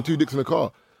sucking two dicks in the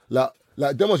car.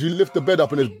 Like them ones, you lift the bed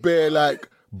up and it's bare like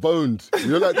bones. You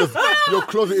know, like your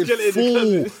closet is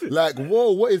Gelatin full. Like,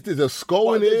 whoa, what is this? There's a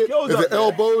skull in there's here. girls There's out an there.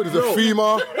 elbow. There's a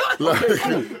femur.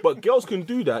 Like, But girls can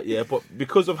do that, yeah. But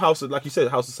because of how, like you said,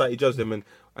 how society judges them, and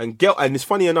it's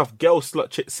funny enough, girls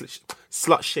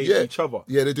slut shame Yeah. each other.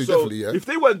 Yeah, they do, So definitely, yeah. If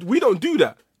they weren't, we don't do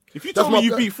that. If you told me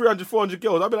you my- beat 300, 400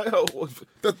 girls, I'd be like, oh,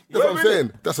 that's what I'm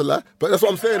saying. That's a lie. But that's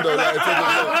what I'm saying though. Like,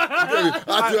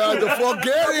 I had to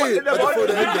forget it. I had to throw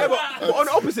the end there. But on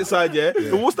the opposite side, yeah.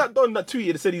 And what's that Don that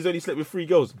tweeted that said he's only slept with 3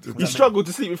 girls? He struggled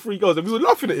to sleep with 3 girls, and we were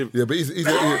laughing at him. Yeah, but he's yeah,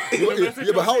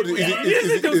 but how old is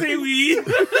he? Don't say we.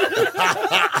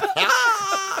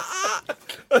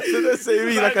 So don't say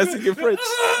me like I speak in French.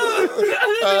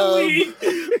 We.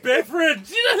 Best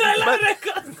friends. You know that like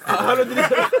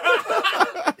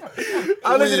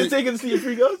How long did it take him to sleep with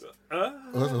 3 girls?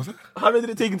 What's that? How long did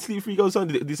it take him to sleep with 3 girls? Son?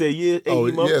 Did he say a year, 18 Oh,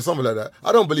 months? yeah, something like that.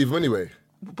 I don't believe him anyway.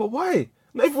 But why?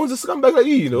 Not everyone's a scumbag like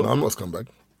you know. No, I'm not a scumbag.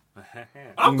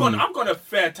 I've gone a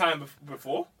fair time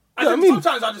before. Yeah, I And mean-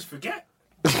 sometimes I just forget.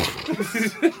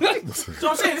 So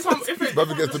I'm saying, if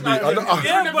Nothing gets to be- like, I know-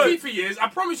 during but- the FIFA years, I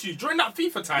promise you, during that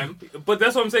FIFA time, But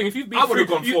that's what I'm saying. If you beat I would've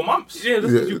gone 4 months. Yeah,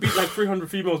 that's Yeah. you beat like 300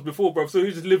 females before, bro. So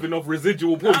you're just living off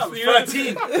residual pumps. I'm You know?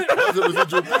 13. That's a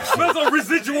residual. That's on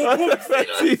residual pumps.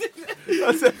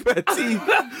 I said 13.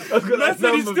 Man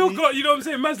said he's still got, you know what I'm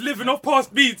saying? Man's living off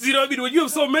past beats. You know what I mean? When you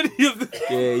have so many of them,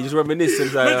 Yeah, you just reminisce.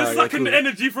 And like, man just sucking the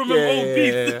energy from them old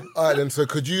beats. All right, then. So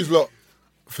could you lot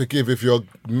forgive if your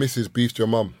missus beefed your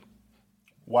mum?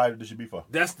 Why did she beef her?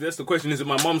 That's the question. Is it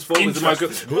my mum's fault? Is it my girl?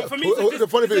 Well, for me, The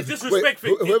funny thing it's a is, disrespect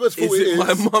thing. whoever's fault Is it it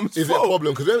is, my mum's is it a fault?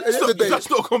 problem? Because at the end of the day, That's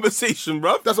not a conversation,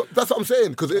 bro. that's what I'm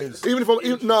saying. Because even if I'm, no. If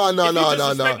you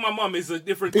disrespect my mum, is a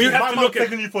different. We If my have to mum's look at.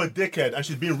 taking you for a dickhead and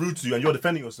she's being rude to you and you're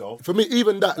defending yourself, For me,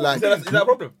 even that, like, Is that a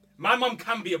problem? My mum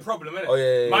can be a problem, innit? Oh,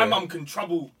 yeah, My yeah. mum can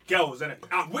trouble girls, innit?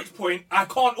 At which point, I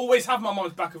can't always have my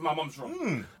mum's back if my mum's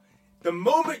wrong. The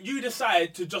moment you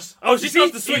decide to just... Oh, she You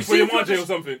starts see- to swing you for your see if margin you're or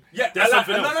something. Yeah, That's like,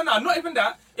 something else. no, not even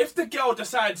that. If the girl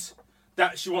decides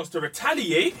that she wants to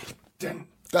retaliate, then...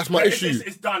 That's my it's- issue.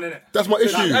 It's done, innit? That's my issue.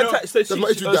 So That's my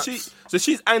issue. So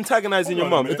she's antagonizing your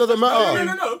mum. It doesn't matter.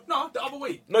 No, the other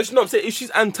way. No, I'm saying if she's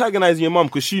antagonizing your mum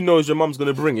because she knows your mum's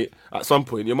gonna bring it at some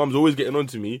point. Your mum's always getting on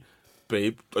to me,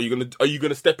 babe. Are you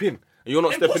gonna step in? And you're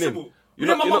not stepping in. Impossible. You're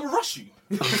Then not. my You're mum will not rush you.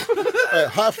 Hey,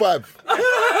 high five.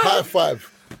 High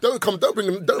five. Don't bring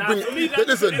them. Don't Nah, bring. for me, that's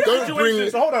Listen, the don't bring.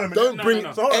 situation. So hold on a minute. Don't No, bring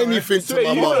no. So hold on a minute. anything to Wait,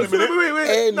 my you- mum.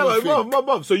 wait. No, Anything.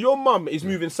 mum. So your mum is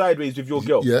moving sideways with your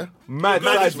girl. Yeah. Mad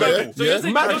Mad sideways. disrespectful. So you're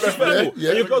saying Mad that's disrespectful. Yeah.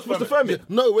 And your girl's supposed to firm it.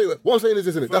 No, wait. What I'm saying is,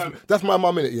 isn't it? That's my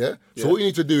mum in it. Yeah. So what you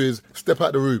need to do is step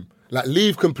out the room, like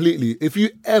leave completely. If you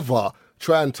ever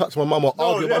try and touch my mum or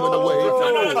argue with my mum in a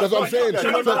way, that's what I'm saying.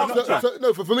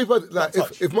 No, for me, like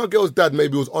if my girl's dad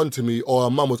maybe was onto me or her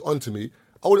mum was onto me,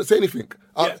 I wouldn't say anything.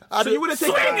 So you wouldn't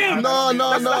take Swing him! No.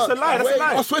 That's a lie. That's Wait, a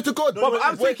lie. I swear to God. But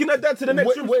I'm taking her dad to the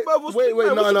next room. Wait,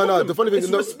 no. The funny thing is is,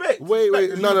 no. respect. Wait,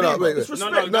 Respect. no. Wait. It's No,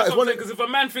 respect. that's it's what I'm one- saying, because if a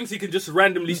man thinks he can just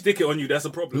randomly stick it on you, that's a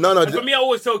problem. No. And for me, I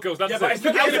always tell girls, that's Yeah, it. but it's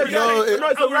Forget because it's No,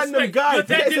 a random guy. Your dad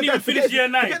Forget it's didn't a even dad. finish year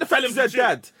 9. Forget the fact it's their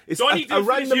dad. It's Donnie didn't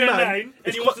finish year 9,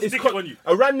 and he wants to stick it on you.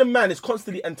 A random man is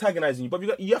constantly antagonizing you, but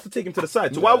you have to take him to the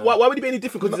side. So why would he be any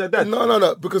different because he's their dad?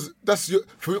 No, because that's your.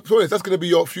 For honest, that's going to be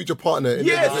your future partner. in the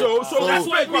Yeah, end of it. so That's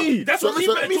why me. That's what he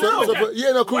better so- talk so- about.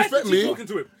 yeah, no, cool, Why respect isn't she me. talking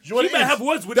to him? know what She it better is? have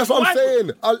words with That's him. what I'm Why?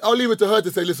 saying. I'll leave it to her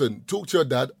to say, listen, talk to your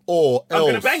dad or else. I'm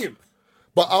going to bang him.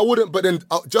 But I wouldn't. But then,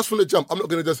 just from the jump, I'm not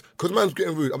gonna just because man's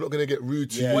getting rude. I'm not gonna get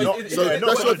rude to Yeah, you. no, So yeah, no,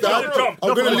 that's no, your no, dad. no, no, I'm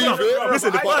no, gonna no, leave no, it. no,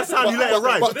 listen, the first time you let it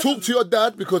ride. But talk to your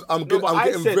dad because I'm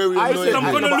getting very I annoyed. said,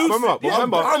 I'm gonna lose it.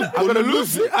 Remember, I'm I'm gonna gonna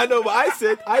lose it. I know, but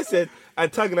I said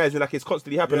antagonizing like it's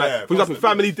constantly happening. Yeah, Like, for example,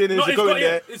 family dinners, No, you go in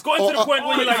there. it's gotten to the point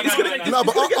where you're like, It's gonna No,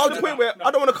 but get to I'll the point where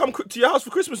I don't want to come to your house for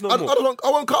Christmas no I more.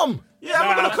 won't come. Yeah,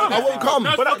 I'm not gonna come. I won't come.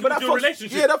 That's But fucking that with your fucks,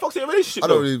 relationship. yeah, that fucks your relationship. I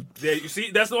don't though. really. Yeah, you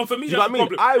see, that's the one for me. You know what I mean?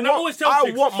 Problem. And always tell I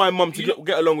chicks, want my mum to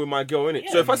get along with my girl, innit?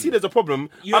 So if I see there's a problem,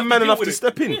 You have I'm to man deal enough with to it.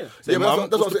 step in. Yeah. Say, Yeah, "Mum,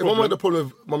 but that's what I'm what's the saying. If I'm problem?" had a problem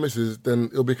with my missus, then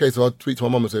it'll be a case of I'll tweet to my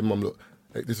mum and say, "Mum, look,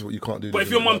 hey, this is what you can't do." But this,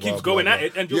 if your blah, mum blah, keeps blah, going blah. at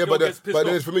it and your yeah, girl but gets pissed then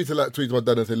off. it's for me to like tweet to my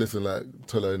dad and say, "Listen, like,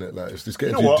 tell her innit, like, it's just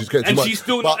getting You know what? just getting too And much." she's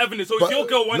still not having it. So if your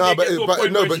girl one nah, day gets to a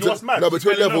point where she wants mad. no, but to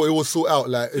a She's level enough. it will sort out.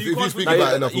 Like, if you can't speak speak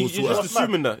about it Nah, enough, it will you're sort just out.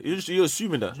 assuming that. You're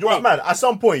assuming that. You know what's mad? At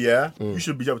some point, you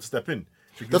should be able to step in.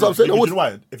 That's what I'm saying. You know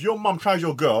why? If your mum tries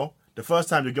your girl, the first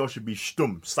time your girl should be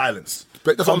stum, silence.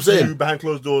 But that's what I'm Come to saying. you behind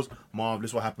closed doors, Mom, this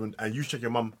is what happened, and you check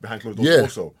your mum behind closed doors Yeah.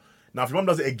 also. Now, if your mum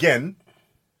does it again,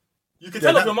 You can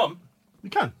tell that- off your mum. you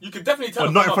can. You can definitely tell But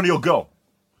off not your in front of your girl.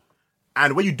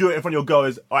 And when you do it in front of your girl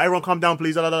is, oh, everyone calm down,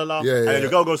 please, la, la, la, la. Yeah, And yeah. then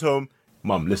your girl goes home,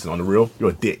 Mum, listen, on the real, you're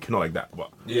a dick. Not like that, but...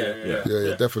 Yeah.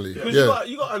 Yeah, definitely. Because Yeah.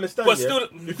 you got to understand, But yeah, still-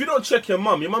 if you don't check your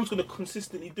mum's going to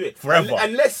consistently do it. Forever.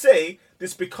 And let's say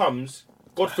this becomes,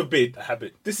 God forbid, A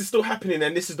habit. this is still happening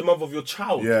and this is the mother of your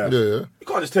child. Yeah. Yeah. You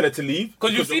can't just tell her to leave.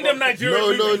 Because you've seen them Nigerian No,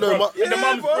 movies, no, bro, my- and the Yeah,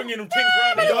 mum's bro. bringing them things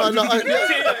around. No, no, I hear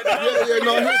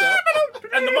that.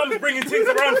 And the mum's bringing things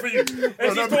around for you.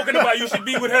 And she's talking about you should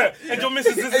be with her. And your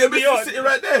missus is And your in the missus yard. sitting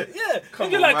right there. Yeah. Come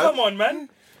And you're on, like, man. come on, man.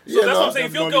 So Yeah, that's no, what I'm saying.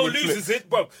 If your don't girl even loses it,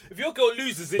 bro, if your girl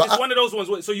loses it, But it's I- one of those ones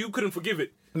where, so you couldn't forgive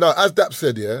it. No, as Dap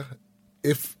said, yeah,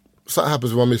 if something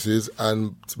happens with my missus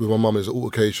and with my mum, there's an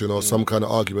altercation or some kind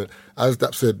of argument, as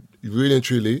Dap said, really and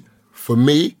truly, for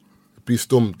me, be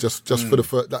stum. Just for the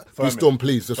first, be it. stum,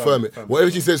 please. Just firm it. Firm it. Whatever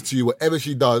she says to you, whatever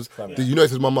she does, you know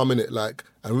it's my mum in it. Like,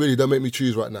 and really, don't make me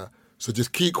choose right now. So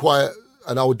just keep quiet,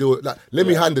 and I will do it. Like, let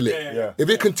me handle it. yeah. If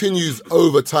it continues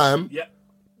over time, Yeah.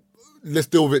 let's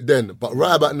deal with it then. But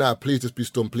right about now, please just be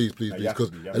stum, please. you have to 'Cause-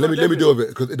 be, yeah. and let me deal with it.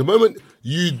 Because at the moment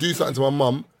you do something to my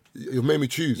mum, you've made me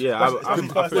choose. Yeah, But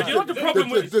But you know what the problem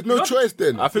with... There's no choice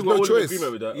then. I think There's we're no all in choice.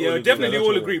 agreement with that. Yeah, definitely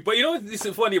all agree. But you know what's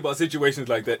funny about situations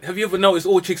like that? Have you ever noticed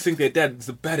all chicks think their dad is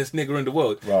the baddest nigger in the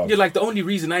world? Wow. You're like, the only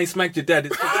reason I ain't smacked your dad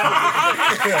is...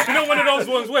 You know, one of those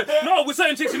ones where... No, with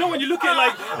certain chicks, you know when you look at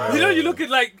like... You know, you look at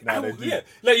like... Nah, they do. yeah.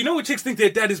 Like, you know when chicks think their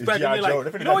dad is bad and G.I. you're Joe. like...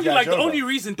 They think You know when that's you're like, G.I. the Joe, only bro.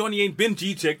 reason Donnie ain't been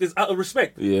G-checked is out of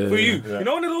respect Yeah. for you. You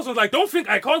know one of those ones like, don't think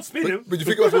I can't spin him. But you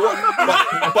think it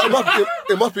must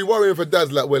be it must be worrying for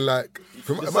dads like when like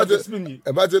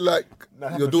imagine like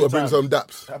That your happened a daughter few brings times. home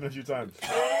daps. Happened a few times.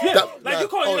 Yeah, That- like you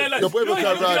can't... oh, like, your boyfriend you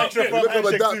know, comes round, you you look at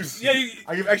my Handshake daps. too. Yeah, you...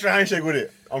 I give extra handshake with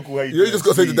it. Uncle, how you You just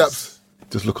got to say to Please. daps.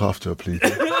 Just look after her, please.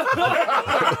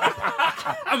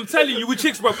 I'm telling you, with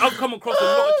chicks, bro, I've come across a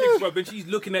lot of chicks, bro, and she's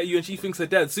looking at you and she thinks her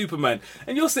dad's Superman.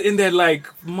 And you're sitting there like,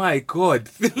 my God.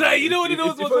 Like, you know what it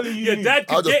is? If only you Your knew. dad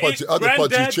I'll could just get punch it, it- I'll just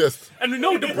punch his granddad. chest. And we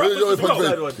know the You brothers know as well.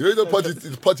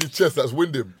 the punch his chest, that's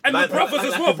wind him. And the brothers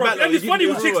as well, bro. And it's funny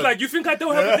with chicks, like, you think I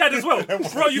don't have a dad as well?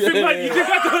 Bro, you think I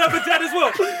don't have a dad as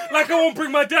well? Like, I won't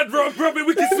bring my dad, bro, but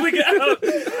we can swing it out.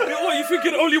 Oh, you think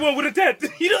you're the only one with a dad?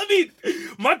 You know what I mean?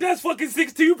 My dad's fucking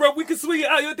 6'2", bro. We can swing it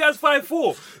out. Your dad's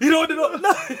 5'4". You know what I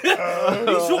mean?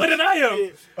 He's shorter than I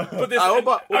am. But there's,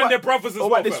 and their brothers as well.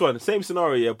 What about this fam. one? Same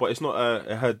scenario, yeah, but it's not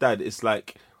her dad. It's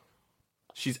like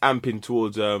she's amping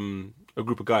towards a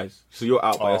group of guys. So you're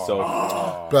out by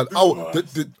yourself. But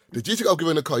the G-Chick I'll give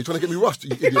her in the car, you trying to get me rushed,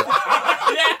 you idiot.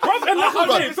 Bruv, and like I'm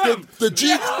saying, fam. The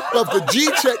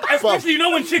G-Check, Especially, you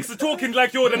know, when chicks are talking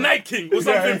like you're the Night King or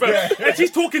something, fam. And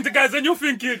she's talking to guys and you're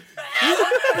thinking,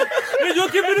 and you're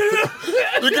giving it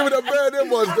you're giving a bear them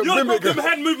ones, the you're mimic. them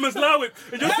hand movements loud,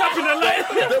 and you're tapping her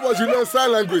like, Them ones you learn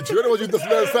sign language. You're the ones you just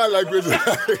learn sign language.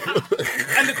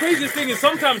 And the craziest thing is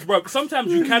sometimes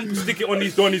you can stick it on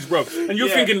these Donnies, bro. And you're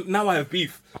thinking, now I have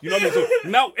beef. You know what I mean? So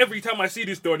now every time I see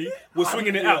this Donnie, we're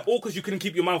swinging it out, all because you couldn't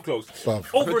keep your mouth closed. Bruv.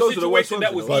 Over a Those are the worst situation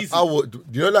that ones, was But easy. I would,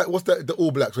 you know, like what's that? The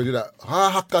All Blacks when you do that.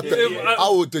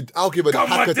 I'll give it a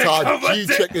Come on, Dick, come Hakata on, G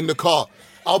Dick. check in the car.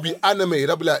 I'll be animated.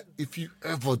 I'll be like, if you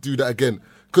ever do that again,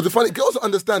 because the funny girls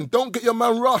understand. Don't get your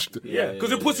man rushed. Yeah,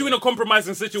 because it puts you in a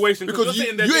compromising situation. Because you're you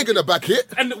sitting there ain't gonna back it.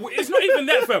 And it's not even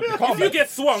that, fam. If you get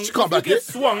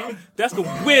swung, that's the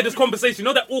weirdest conversation. You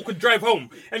know that awkward drive home,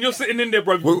 and you're sitting in there,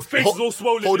 bro, your face is all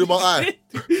swollen. Holding my eye.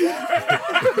 You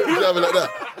know, like that.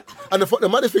 And the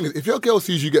maddest thing is, if your girl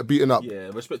sees you get beaten up, Yeah,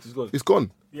 respect is gone. it's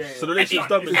gone. So the relationship's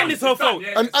done. And it's her fault.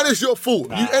 And it's your fault.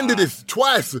 You ended this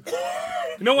twice.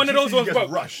 You know, one of those She ones, gets bro.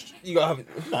 rushed. You gotta have it.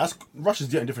 Nah, rush is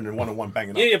getting different than one-on-one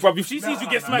banging up. Yeah, bro. If she sees you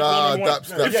get smacked Nah, one-on-one,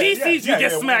 that's- if she sees you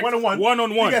get smacked one-on-one,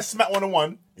 You get smacked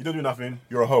one-on-one, you don't do nothing,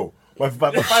 you're a hoe. But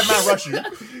if 5 man rush you,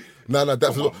 No,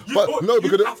 that's but no,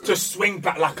 because you have to swing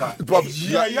back like a. bruv,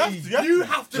 yeah, you have to. Yeah. You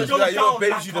have to go Like, down you're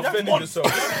like you a defending mon-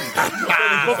 yourself. for me, like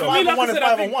I 5-on-1 and said,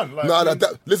 I think- 5-on-1. Like, no,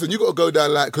 listen, you got to go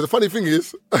down like, because the funny thing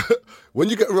is, when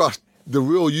you get rushed, the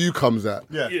real you comes out.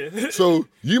 Yeah. So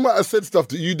you might have said stuff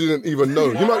that you didn't even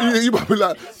know. You might be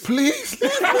like, please,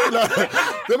 leave me. Like,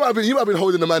 you might have been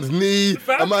holding a man's knee,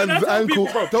 Fam, a man's that's how ankle.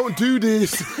 people- Don't do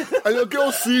this. And your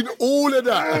girl's seen all of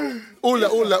that. All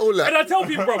that. And I tell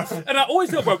people, bro, and I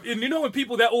always tell, bro, and you know when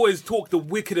people that always talk the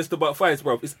wickedest about fights,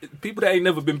 bro, it's people that ain't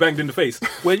never been banged in the face.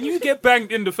 When you get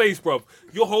banged in the face, bro,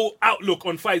 your whole outlook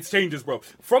on fights changes, bro.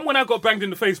 From when I got banged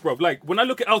in the face, bro, like when I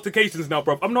look at altercations now,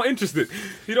 bro, I'm not interested.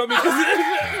 You know what I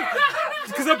mean?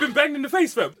 Because I've been banged in the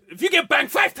face, fam. If you get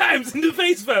banged 5 times in the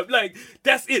face, fam, like,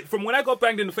 that's it. From when I got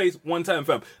banged in the face one time,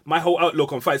 fam, my whole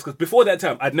outlook on fights, because before that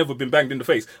time, I'd never been banged in the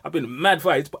face. I've been in mad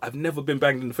fights, but I've never been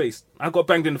banged in the face. I got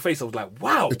banged in the face, I was like,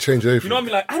 wow. It changed everything. You know what I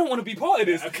mean? Like, I don't want to be part of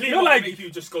this. A clean You know, one like, make you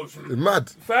just go through. It's mad.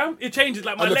 fam, it changes.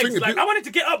 Like, my And the legs, thing is, like, I wanted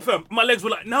to get up, fam. My legs were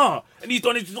like, nah. And he's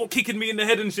done it, just all kicking me in the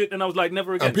head and shit. And I was like,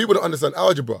 never again. And people don't understand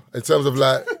algebra in terms of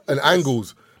like, and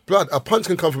angles. Blood, a punch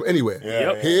can come from anywhere.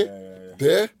 Yep.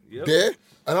 Here, there.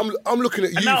 And I'm looking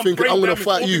at you now I'm thinking brain I'm gonna damaged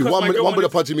fight all you. because One my minute, girl one brother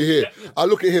wanted- punching me here. I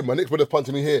look at him. My next brother's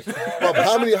punching me here. But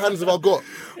how many hands have I got?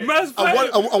 Man's And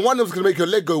fighting. one of them's gonna make your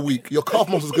leg go weak. Your calf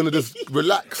muscle's gonna just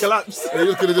relax, Collapse. And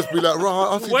you're just gonna just be like, right,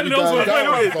 I see One you of those down ones,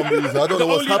 down wait, for some reason. I don't know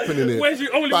what's happening here.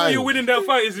 Only way Bang. you're winning that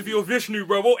fight is if you're Vishnu,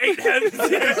 bro. All 8 hands.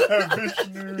 That's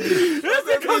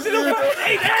it, comes in the fight,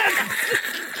 8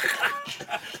 hands.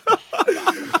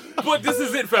 But this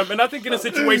is it, fam. And I think in a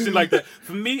situation like that,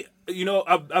 for me, you know,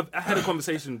 I had a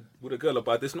conversation with a girl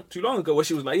about this not too long ago where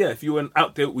she was like, yeah, if you were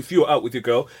out with your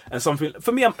girl and something,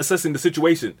 for me, I'm assessing the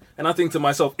situation. And I think to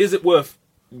myself, is it worth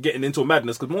getting into a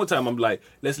madness? Because more time I'm like,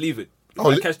 let's leave it.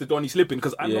 I catch the Donnie slipping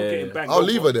because I'm not Yeah. getting banged I'll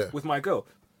leave her there. with my girl.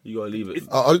 You gotta leave it.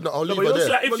 I'll leave her there.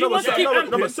 Like, if she wants to keep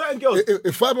No, but certain girls.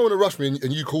 If 5 men want to rush me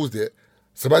and you caused it,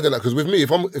 so imagine that, because with me, if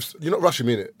you're not rushing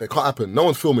me in it, that can't happen. No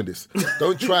one's filming this.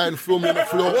 Don't try and film me on the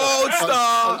floor. And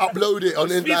upload it on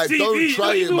it. Like, TV, don't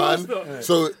try it, man. World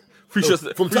So Free shots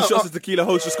of tequila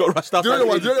host just got rushed up. do you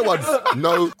know what?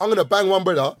 No, I'm gonna bang one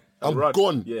brother. I'm Run.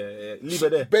 gone. Yeah. Leave it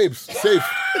there. Babes, safe.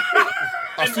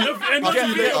 I'll see you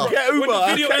later. Get When Uber. the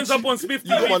video ends up on Spiff TV, You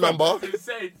got my fam, number.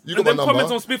 You got and my then comments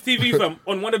number. on Spiff TV, fam,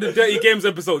 on one of the Dirty Games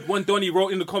episodes, one Donnie wrote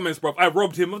in the comments, bro, I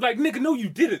robbed him. I was like, nigga, no, you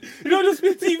didn't. You know, the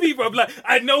Spiff TV, bro, I'm like,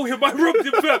 I know him, I robbed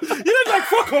him, fam. You're like,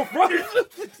 fuck off, bro.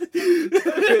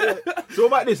 So what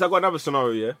about this? I got another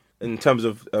scenario, yeah, in terms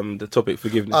of the topic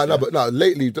forgiveness. No, but no,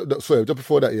 lately, sorry, just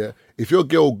before that, yeah, if your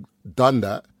girl done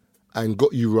that and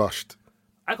got you rushed,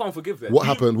 I can't forgive that. what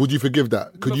happened? Would you forgive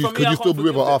that? Could But you for me, I still can't be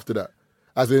with her forgive that. after that?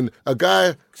 As in, a guy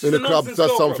in a the club nonsense does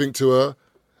girl, bro. something to her,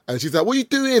 and she's like, "What are you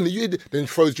doing?" Then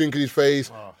throws drink in his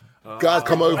face. Guys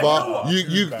come over.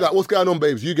 You like, what's going on,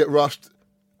 babes? You get rushed,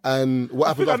 and what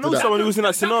happens I after know that? someone who was in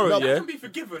that scenario, That yeah. can be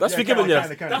forgiven. That's forgiven, yeah.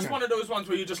 That's one of those ones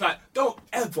where you're just like, don't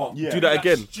ever Yeah. Do that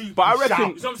again. stupid But I shout. reckon. You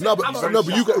know what I'm saying? No, I'm but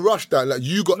sorry, you got shout. rushed. That like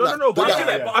you got No, like, no, but I that-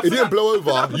 get it, but I it feel didn't like blow that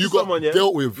over. happened You to got someone, yeah.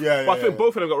 dealt with. Yeah, But I think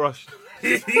both of them got rushed.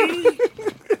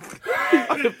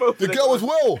 The girl was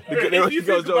well. If you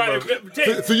think about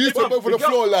it, So you stood both on the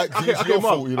floor like Okay, it's your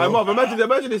Marv, fault, you know. Marv,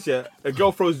 imagine this, yeah. A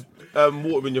girl throws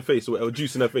water in your face or whatever,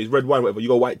 juice in her face, red wine, whatever. You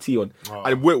got white tea on,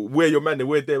 and we're your man. And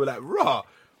we're there. We're like, rah,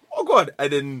 oh god.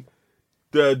 And then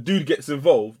the dude gets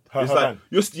involved. Her It's like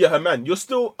man. her man. You're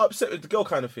still upset with the girl,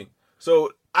 kind of thing.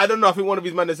 So I don't know. I think one of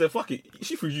his men said, "Fuck it."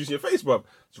 She threw juice in your face, bro.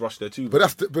 Just rush there too. But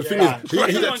that's the thing is,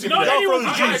 anyone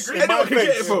can juice get in my Anyone can get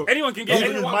it, face. bro. Anyone can Even get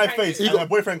in it. my face, and her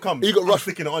boyfriend comes. he got I'm rushed.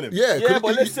 sticking it on him. Yeah, Yeah,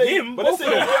 but let's say him, but let's say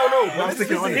both the of girl, no, I'm but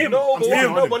sticking it on him. him. no, I'm sticking it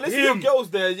on no, him. but let's say your girl's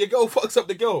there. Your girl fucks up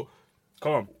the girl.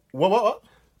 Come on. What?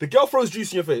 The girl throws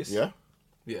juice in your face. Yeah.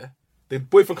 Yeah. The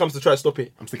boyfriend comes to try to stop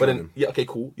it. I'm sticking but on then, him. Yeah, okay,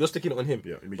 cool. You're sticking it on him.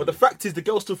 Yeah, immediately. But the fact is, the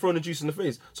girl's still throwing the juice in the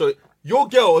face. So your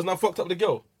girl has now fucked up the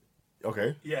girl.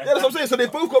 Okay. Yeah, that's what I'm saying. So they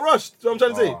both got rushed. That's what I'm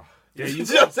trying to say. Yeah, you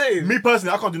see what I'm saying? Me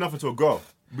personally, I can't do nothing to a girl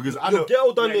because I Your know.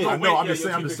 girl done it. I know. I'm just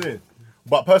saying.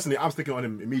 But personally, I'm sticking on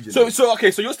him immediately. So okay,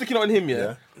 so you're sticking it on him,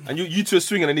 yeah? And you two are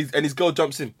swinging, and his girl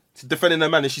jumps in, she's defending her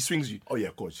man, and she swings you. Oh yeah,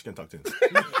 of course, she can tuck in.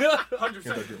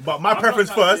 100%. But my preference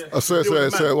first.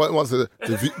 Sorry. Once the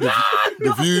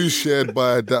views shared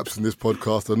by Daps in this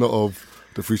podcast are not of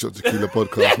the Free Shot Tequila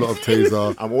podcast, not of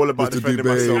Taser. I'm all about Mr. defending Dubé.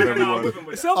 myself,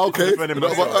 everyone. Okay. Defending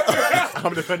myself.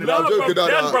 I'm defending No, I'm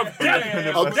myself.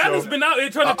 joking. Dan has been out here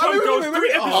trying to tum girls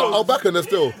 3 I'll episodes. back on there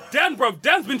still.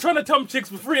 Dan's been trying to tum chicks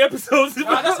for 3 episodes.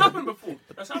 That's happened before.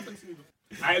 That's happened to me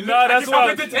before. No, that's wild.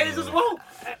 happened to Taze as well.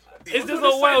 It's just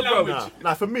a wild, bro.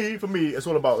 Nah, for me, it's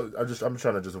all about. I'm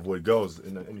trying to just avoid girls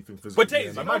in anything physical. But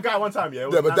Taze, like my guy one time, yeah.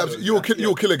 Yeah, but Daps, you'll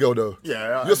kill a girl though.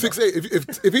 Yeah, You're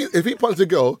 6'8". If he punches a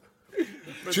girl,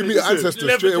 she'll be your ancestor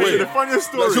straight away. The funniest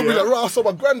story. She'll be yeah? like, "Right, I saw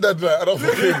my granddad there," and I'm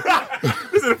thinking,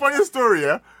 This is the funniest story,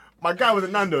 yeah. My guy was at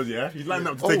Nando's, yeah. He's lining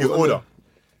up to take his Oh, order.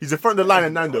 He's in front of the line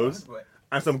at Nando's,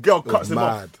 and some girl cuts him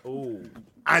off. mad.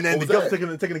 And then the was girl's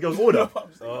that? taking the girl's order.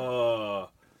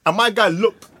 And my guy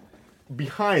looked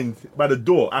behind by the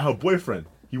door at her boyfriend.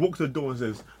 He walks to the door and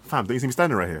says, "Fam, don't you see me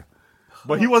standing right here?"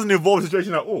 But he wasn't involved in the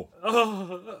situation at all.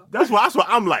 That's what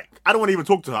I'm like. I don't want to even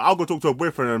talk to her. I'll go talk to her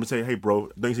boyfriend and say, "Hey, bro,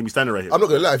 don't you see me standing right here?" I'm not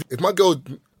gonna lie. If my girl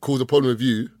caused a problem with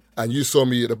you and you saw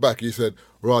me at the back, you said,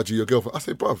 "Raji, your girlfriend," I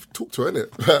say, "Bruv, talk to her,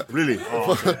 innit?" Really?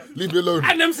 Oh. Leave me alone.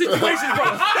 And them situations,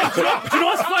 bro. Do you know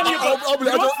what's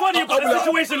funny about a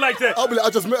situation like that? I'll be like, "I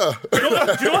just met her." Do you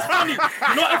know what's funny?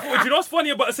 Do you know what's funny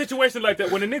about a situation like that?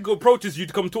 When a nigga approaches you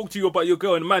to come talk to you about your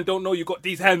girl and the man don't know you got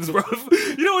these hands, bro.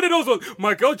 You know what it was?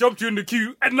 My girl jumped you in the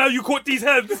queue and now you caught these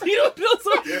hands. You know what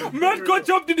it was? Man got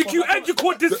jumped in the queue and you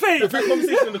caught this face. The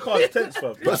conversation in the car is tense,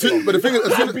 fam. But the thing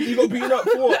is, You got beaten up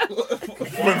for what?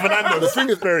 the thing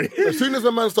is, as soon as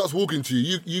a man starts walking to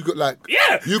you, you got like,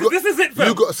 Yeah, you got, this is it, fam.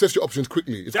 You got to assess your options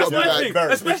quickly. It's That's got to be my like, thing.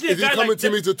 very- Especially is a he guy coming like to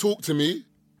me to talk to me,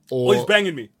 or he's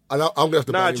banging me. And I'm gonna have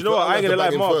to Nah, bang do him you know what? I ain't gonna lie,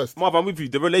 him Marv. first. Marv, I'm with you.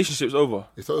 The relationship's over.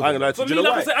 It's over. I ain't gonna lie to For you. Do me, you know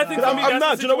like I why? said, I think for me, I'm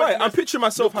that's do you know why? situation I'm picturing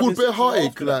myself Called having bare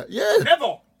heartache, like, yeah.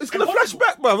 Never. It's gonna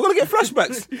flashback, bro. We're gonna get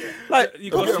flashbacks. Like,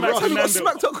 You got Okay, smacked right. in we got Nando.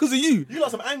 smacked up because of you. You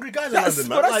got some angry guys in That's- London,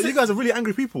 but man. that's Like, it. you guys are really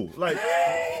angry people. Like,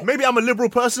 maybe I'm a liberal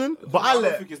person, but I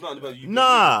let. it's not about you.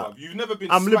 Nah. You've never been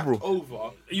I'm smacked liberal.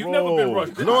 over. You've never been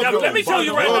rushed. No, Now, no, let me tell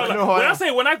you right no, now. no, When I- I say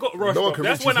when I got rushed, No one bro, can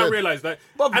that's reach when his I head. realized that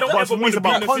But I don't But ever for me, want it's to be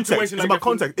in about a context. situation It's like about that.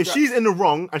 context. If she's in the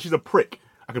wrong and she's a prick,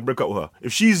 I can break up with her.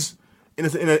 If she's in a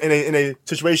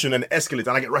situation and it escalates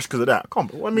and I get rushed because of that,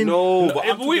 come on. I mean, No, but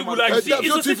If we were like, Hey, see, Daps, it's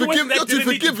you're a too situation that you're too didn't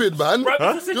need to- forgiving, man. Bro,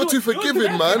 it's a You're too situation-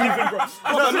 forgiving, man.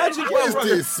 What is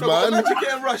this, man? Imagine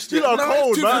getting rushed. you are Nah,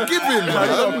 cold, too man. forgiving,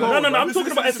 man. No, I'm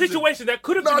talking about a situation that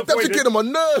could have Nah, been Daps, you're avoided. getting on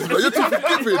my nerves, man. You're too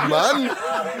forgiving, man.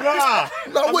 Nah,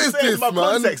 Nah, I'm what is saying this, it's about man?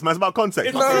 Context, man. It's about context.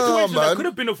 It's a Nah, situation man. that could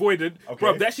have been avoided,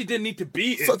 bro. That she didn't need to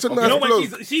be in. Such a You nice know when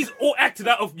bloke. she's all acted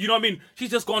out of, you know what I mean?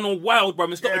 She's just gone on wild, bro,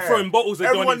 and started Yeah. throwing bottles at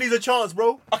Everyone Donny. needs a chance,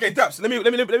 bro. Okay, Daps, let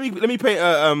me paint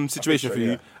a situation for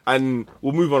you, and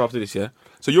we'll move on after this. Yeah.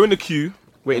 So you're in the queue,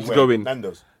 waiting to go in.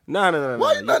 Nando's. No.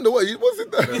 Why, Nando? What? What's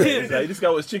it there? Like, this guy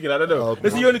was chicken. I don't know. Oh,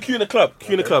 Listen, you're in the queue in the club.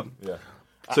 Yeah.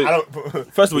 So- I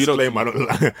don't. First of all, you don't-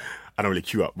 disclaimer, I don't really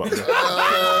queue up, but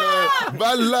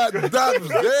Man like that,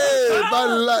 hey,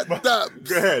 man like that.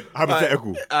 go ahead.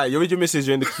 Hypothetical. You're with your missus,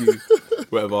 you're in the queue,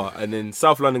 whatever, and then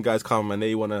South London guys come and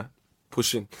they wanna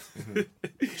push in.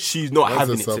 She's not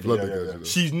having it South today. London guys, you know.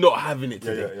 She's not having it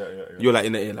today. Yeah. You're like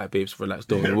in the ear, like, babes, relax,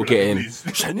 don't worry, we'll get in.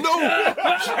 She's like, no.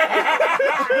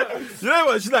 You know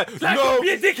what? She's like, no. Don't be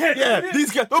a dickhead. Yeah,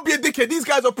 these guys, don't be a dickhead. These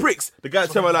guys are pricks. The guys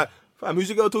tell me like, fam, who's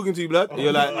your girl talking to, blood? And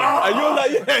you're like, yeah. And you're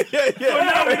like,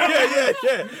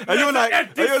 yeah. And you're like, and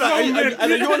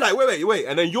then you're like, wait.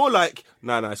 And then you're like,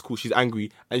 nah, it's cool. She's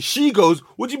angry. And she goes,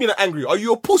 what do you mean I'm angry? Are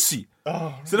you a pussy?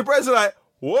 So the parents are like,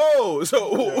 whoa.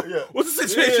 So what's the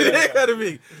situation here, kind of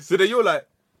thing? So then you're like,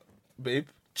 babe,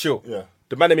 chill. Yeah.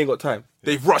 The man ain't got time.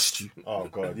 They've rushed you. Oh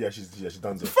god, yeah, she's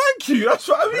done it. Thank you. That's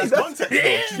what I mean. That's context, though.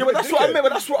 Yeah, but that's what I meant. But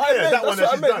that's what I meant. that one That's what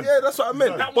I she's meant. done. Yeah, that's what I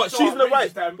meant. That But was she's in the outrageous,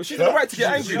 right. Dan. But she's in the right to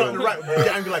get angry. She's not in the though. right to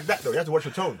get angry like that though. You have to watch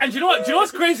your tone. And you know what? Do you know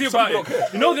what's crazy about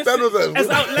it? You know this That was as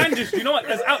outlandish. You know what?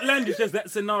 As outlandish as that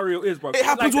scenario is, bro. It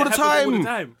happens all the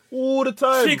time. All the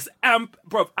time. Chicks amp,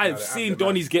 bro. I've seen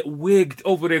Donnies get wigged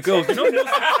over their girls. You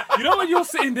know when you're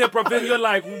sitting there, bro, and you're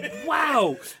like,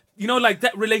 wow. You know, like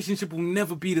that relationship will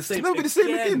never be the same. It'll never be the same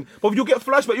again. But you'll get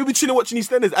flashback. You'll be chilling watching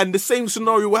EastEnders, and the same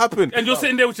scenario will happen. And you're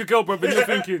sitting there with your girl, bro, and you're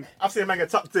thinking, I've seen a man get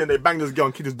tucked in, they bang this girl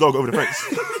and kick his dog over the fence.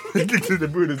 They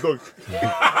booed his dog.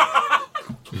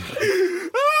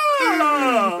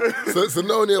 So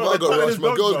not only have I got rushed,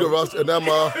 my girls got rushed, and now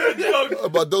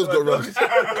my dogs got rushed.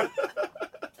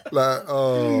 Like,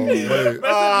 oh, wait.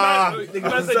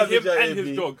 Man said him and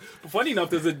his dog. But funny enough,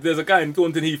 there's a guy in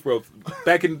Thornton Heath, bro.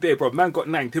 Back in the day, bro. Man got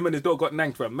nanked. Him and his dog got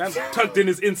nanked, bro. Man tugged in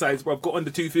his insides, bro. Got on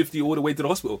the 250 all the way to the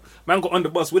hospital. Man got on the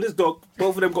bus with his dog.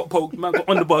 Both of them got poked. Man got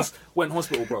on the bus, went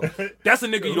hospital, bro. That's a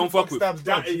nigga you don't fuck with. That's a.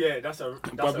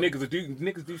 Bruv,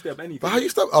 niggas do stab anything. But how you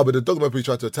stab? Oh, but the dog might be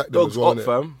trying to attack them Dogs as well, up, innit?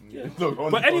 fam.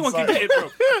 But anyone can get it, bro.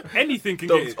 Anything can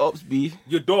get Dogs it. ups, B.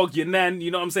 Your dog, your nan,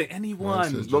 you know what I'm saying?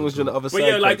 Anyone. As long as you're on the other But side.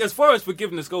 yeah, like as far as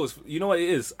forgiveness goes, you know what it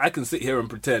is? I can sit here and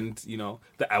pretend, you know,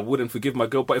 that I wouldn't forgive my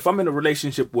girl. But if I'm in a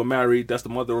relationship, we're married, that's the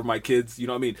mother of my kids, you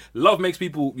know what I mean? Love makes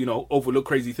people, you know, overlook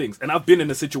crazy things. And I've been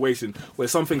in a situation where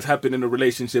some things happen in a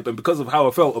relationship, and because of how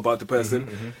I felt about the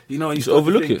person, you know, you just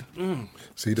overlook think, it.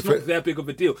 See, it's not that big of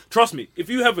a deal. Trust me, if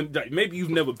you haven't, like, maybe you've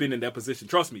never been in that position.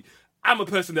 Trust me, I'm a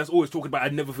person that's always talking about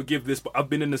I'd never forgive this, but I've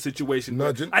been in a situation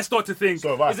where I start to think, So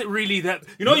have I. is it really that?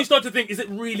 You know, you start to think, is it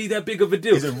really that big of a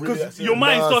deal? Is it really that your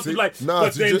mind starts to see, like,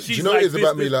 but do then you she's know like what it is this,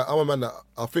 about me? this. Like, I'm a man that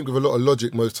I think with a lot of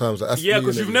logic most times. Like, that's Yeah, me,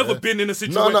 because innit, you've never yeah? been in a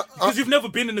situation. Because you've never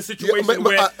been in a situation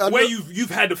but I where know- you've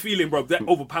had a feeling, bro, that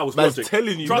overpowers Man's logic.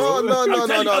 telling you, Trust bro. me. No, I'm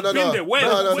telling you, I've no, been no. there. Where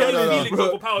No, feelings bro.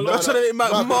 overpower I'm logic. trying to make my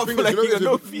Nah, mouth the thing feel is, like you know you what got it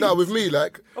no is? Nah, feelings. with me,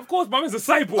 like, Of course, my man's a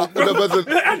cyborg, no, bro.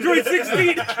 but Android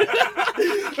 16.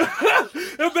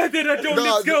 I bet they don't nah,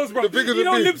 lip skills, bro. the thing is You with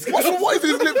know me- lip skills. What is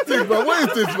this lip thing, man? What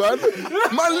is this, man?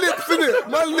 My lips, innit?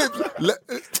 My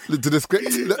lips. To the script.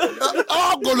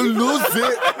 I'm gonna lose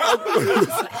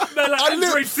it. Man, like My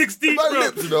Android lips. 16, My bro.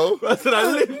 lips, you know? That's what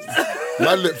I live.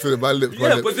 My lips, innit? My lips. my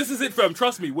Yeah, lips. but this is it, fam.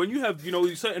 Trust me. When you have, you know,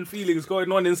 certain feelings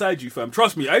going on inside you, fam.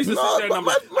 Trust me. I used to sit there and I'm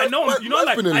like, I know, you know,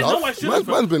 like, I know I shouldn't.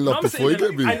 Man's been in love I'm before, you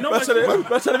saying get that, me? I know I That's trying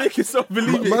shouldn't. to make yourself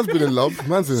believe it. Man's been in love.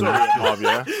 Man's in love. Marv,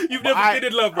 yeah? You've never been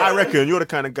in love, bro. I reckon you're the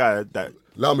kind of guy that.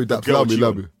 Allow me, Daps. Girl Allow me, cheat allow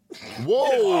on. me.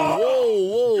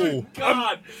 Whoa.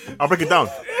 God. I'll break it down.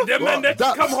 Them man that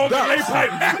Daps, come home and lay pipe.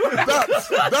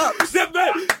 Daps.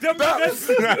 Them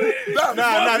man.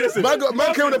 Nah, listen. Man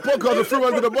came with a podcast and threw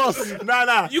under the bus.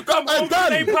 Nah. You come Hey, home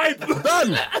Dan. and lay pipe. Done.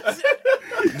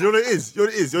 You know what it is? You know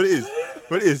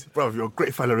what it is? Bro, you're a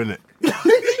great fella, innit?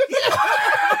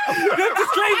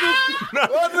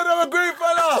 What's another great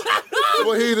fella?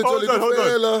 Well, he's a jolly good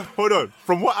fella. Hold on.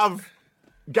 From what I've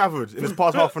gathered in this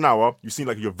past half an hour, you seem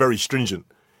like you're very stringent.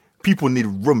 People need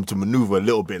room to maneuver a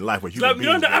little bit in life. Where human Like, you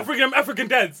know beings, the bro. African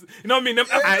dads. You know what I mean? Them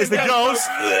And African it's the dads, girls,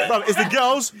 bro. bro, it's the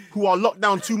girls who are locked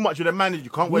down too much with their man. You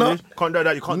can't wear No. this, can't do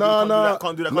that, you can't do that,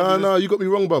 can't do that, can't do No, this. you got me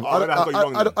wrong, bruv. Oh, maybe I got you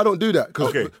wrong then. I don't do that. Cause,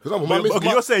 Okay. For example, my But, miss, okay,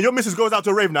 you're saying your missus goes out to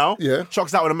a rave now, Yeah.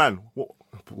 shocks out with a man. What,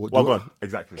 Well do you- gone.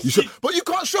 Exactly. You should, but you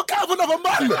can't shock out of another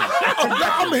man.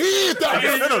 I'm here, Dad.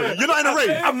 No, you're not in a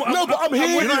rave. No, but I'm here.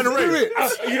 You're not in a rave.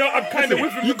 You know, I'm kind of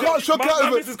with him. You can't shock out My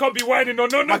of it. missus can't be whining. No.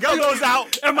 My girl goes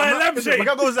out. Am I a lampshade? My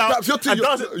girl goes out. That's your thing. and You're-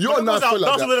 dances- you're my a girl nice goes out, fella,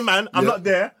 dances that. with a man. I'm Yeah. not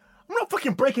there. I'm not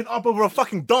fucking breaking up over a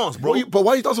fucking dance, bro. But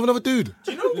why you dancing with another dude?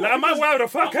 Like, am I wild the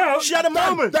fuck out? She had a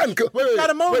moment. Dan, wait, She had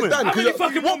a moment. Dan, How many 'cause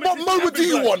fucking what moments moment do is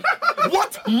you happening, want?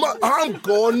 What? I'm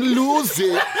gonna lose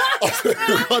it.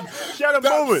 She had a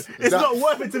moment. It's not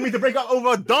worth it to me to break up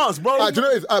over a dance, bro. Do you know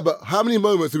what it is? But how many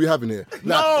moments do we have in here?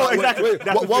 No, exactly.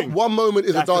 That's the thing. One moment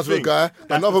is That's a the dance with a thing. guy.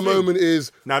 That's Another the thing. moment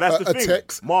is Now, that's the a thing.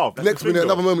 text. Marv, that's Next the thing, minute,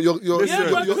 though. another moment, you're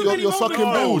Listen. but too many sucking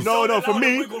moments. balls. No, for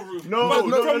me, Wiggle room. no, But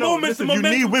no, from no. moments to Listen, you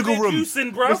need momentum, wiggle they're room.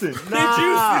 juicing, bro. Listen, They're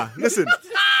juicing.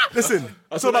 listen.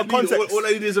 It's all about context. All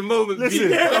I need is a moment. Listen,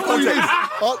 Man,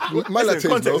 Listen, that takes,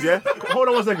 context, bro. yeah? Hold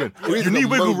on one second. need You need a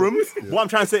wiggle room. moment. Yeah. What I'm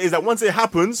trying to say is that once it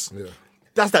happens,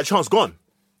 that's that chance gone.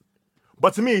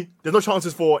 But to me, there's no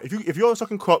chances for if you're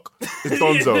sucking cock, it's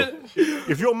donzo.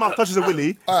 If your mouth touches a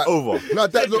willy, it's over. No,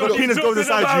 that, If your look, penis goes Talking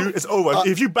inside about- you, it's over.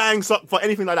 If you bang suck for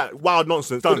anything like that, wild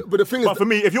nonsense, done. But the thing is for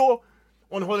me, if you're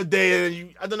on holiday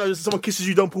and I don't know, someone kisses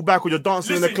you, don't pull back, or you're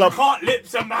dancing in the club. Can't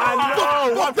lips a man.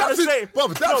 No, what I'm trying to say,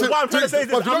 Bruv, that's it. what I'm trying to say is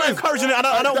Bruv, this, you know I'm not what? encouraging it.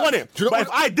 I don't want it. Do you know But if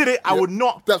what? I did it, I would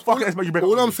not fucking expect you to break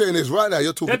All up I'm with me. saying is right now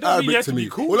you're talking That doesn't mean you Arabic have to to me. be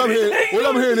cool. All I'm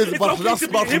hearing is It's okay to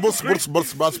be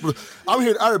hypocrite. I'm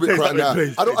hearing Arabic Please, right now.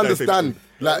 please, I don't please, understand.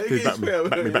 Like, Please back me.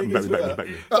 Back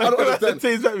me. I don't understand.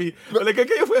 Taste at me. Like, get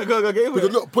your foot, go. Because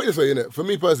look, put it this way, innit? For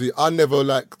me personally, I never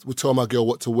would tell my girl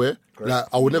what to wear. Like,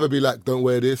 I would never be like, don't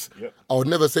wear this. Yep. I would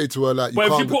never say to her like, you But if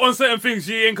can't. she put on certain things,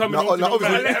 she ain't coming home to no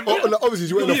man. Obviously,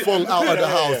 she wearing a thong out of the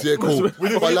house. Yeah, cool.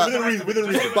 Within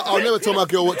reason. But I'll never tell my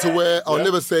girl what to wear. I'll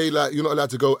never say like you're not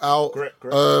allowed to go out. Correct.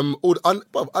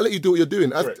 Bruv, I'll let you do what you're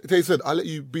doing. As Correct. Tay said, I'll let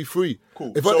you be free.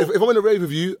 Cool. If So- I'm in a rave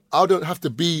with you, I don't have to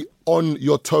be on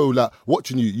your toe, like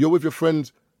watching you. You're with your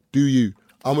friends, do you?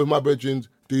 I'm with my brethren,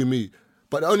 do me.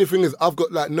 But the only thing is, I've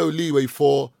got like no leeway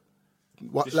for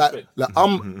like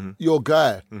I'm your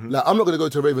guy. Like I'm not gonna go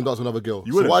to a rave and dance with another girl.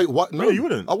 You wouldn't? So why? What? No, Really, you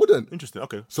wouldn't? I wouldn't. Interesting.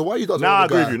 Okay. So why are you dancing Now I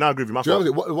with agree another with you. guy? Now I agree with you. My Do you know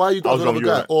fault. what I mean? Why are you I was dancing with wrong,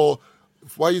 another guy? you're Or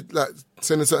why are you like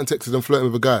sending certain texts and flirting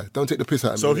with a guy? Don't take the piss out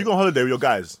of me. So if you go on holiday with your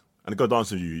guys and they go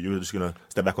dance with you, you're just gonna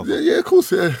step back off. yeah, of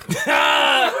course, yeah.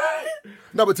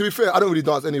 No, but to be fair, I don't really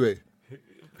dance anyway.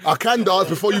 I can dance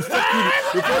before you fucking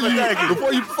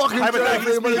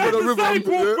Hypothetically everybody got a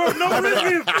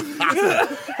rhythm.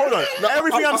 Hold on.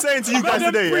 Everything I'm saying to you guys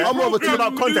today, yeah, I'm more of a it's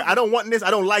about content. I don't want this.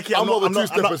 I don't like it. I'm more of a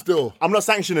two-stepper still. I'm not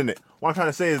sanctioning it. What I'm trying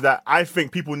to say is that I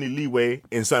think people need leeway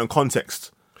in certain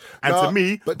contexts. And No, to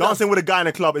me, but dancing with a guy in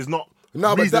a club is not.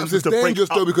 No, but reason that's just to break dangerous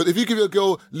up. though, because if you give your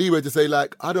girl leeway to say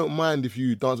like, I don't mind if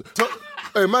you dance.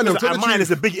 Hey man, I'm Listen, telling at mine, you.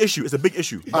 it's a big issue. It's a big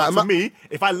issue. But Alright, to me,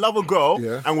 if I love a girl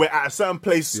Yeah. and we're at a certain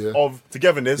place Yeah. of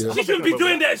togetherness, Yeah. I'm She not shouldn't be taking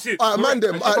doing her that shit. Man,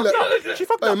 them. She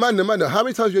fucked Hey, up. man, how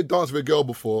many times you danced with a girl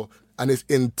before and it's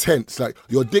intense? Like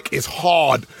your dick is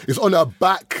hard. It's on her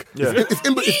back. Yeah.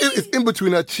 It's in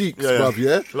between her cheeks, Yeah, yeah. bruv.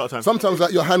 Yeah. A lot of times. Sometimes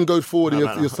like your hand goes forward and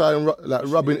Nah, your side like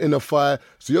rubbing in the fire.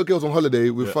 So your girl's on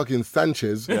holiday with fucking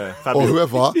Sanchez Yeah, or Fabio.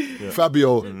 whoever,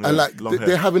 Fabio, and like long hair.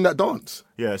 they're having that dance.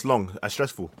 Yeah, it's long, it's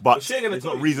stressful, but she ain't gonna it's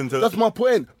tell not you. reason to. That's my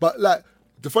point. But like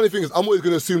the funny thing is, I'm always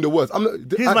going to assume the worst. I'm not.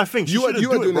 Here's my thing, she You are shouldn't do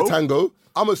doing it, the bro. tango.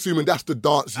 I'm assuming that's the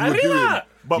dance you were Arriba! doing.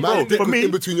 But Man, bro, dick for was me, in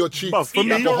between your cheeks. but for Eat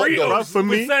me, like a Doritos bro, for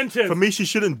with Sanchez. me, she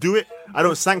shouldn't do it. I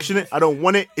don't sanction it. I don't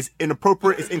want it. It's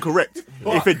inappropriate. It's incorrect.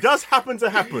 If it does happen to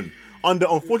happen under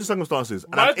unfortunate circumstances,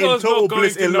 and My I'm in girl's total not going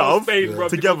bliss to in no love Spain, bro,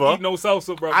 together, because eat no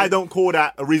salsa, bro. I don't call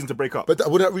that a reason to break up. But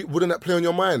wouldn't that play on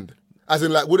your mind? As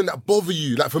in, like, wouldn't that bother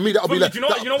you? Like, for me, that would be like. Do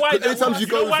you know why? Anytime you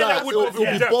go that, it'll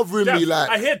be bothering me. Like,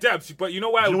 I hear dabs, but you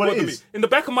know why it know would what it bother me? is? In the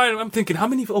back of my mind, I'm thinking, how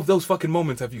many of those fucking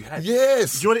moments have you had?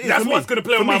 yes. Do you know what it is? That's for what's me? gonna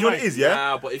play for on me, my do you know what mind. it is, yeah?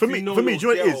 Nah, but if for you me, know for me, your do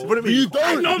you know what it is? girl- What do you mean? You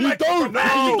don't. know You my- don't. No, You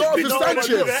don't no, for no, no,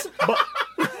 Sanchez. But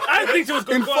I think she was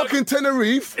going In to go fucking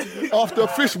Tenerife after a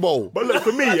fishbowl. but look,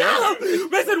 for me, yeah.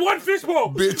 Man said one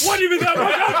fishbowl. Bitch. Wasn't even that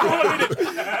much alcohol in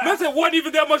it. Man said wasn't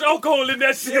even that much alcohol in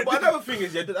that shit. But another thing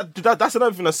is, that's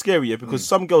another thing that's scary, yeah, because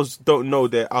some girls don't know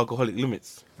their alcoholic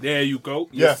limits. There you go.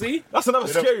 You Yeah. see? That's another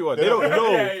They don't- scary one. they They don't don't-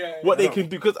 know Yeah, what they can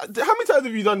do. Because how many times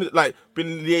have you done like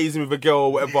been liaising with a girl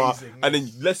or whatever, and then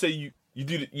let's say you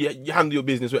do you handle your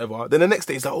business whatever. Then the next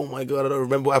day it's like, oh my god, I don't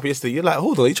remember what happened yesterday. You're like,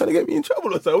 hold on, you trying to get me in trouble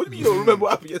or something? What do you mean you don't remember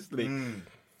what happened yesterday? And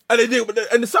they do,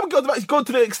 and some girls have actually gone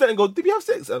to the extent and go, did we have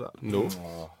sex? And I'm like,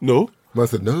 no. Man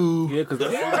said, no, Yeah, because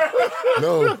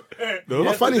no.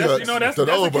 My funny hurts. you know, that's Don't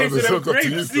know, a but case of it's them up to you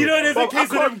grapes. still. You know, there's a But case of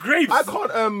them grapes. I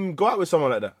can't go out with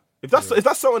someone like that.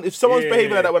 If someone's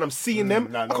behaving like that when I'm seeing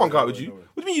them, nah, I no can't way, go out no with way, you. no way.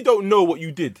 What do you mean you don't know what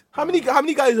you did? How many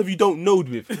guys have you don't knowed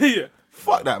with? Yeah.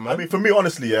 Fuck that, man. I mean, for me,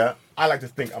 honestly, yeah, I like to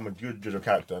think I'm a good judge of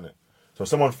character, innit? So if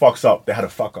someone fucks up, they had a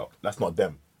fuck up. That's not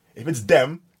them. If it's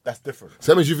them, that's different.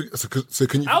 So that means you. So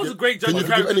can you? I was a great judge can you of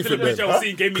forgive character until anything the bitch I then? was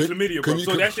seeing gave me Can- chlamydia, can bro. you-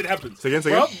 So can- that shit happens. Say again, say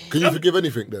Bro, again. Can you forgive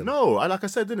anything then? No, like I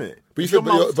said, didn't it? But you If said, your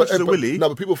but mouth touches a willy, no,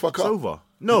 but people fuck it's up. over.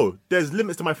 No, there's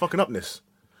limits to my fucking upness.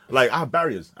 Like I have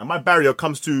barriers, and my barrier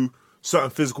comes to certain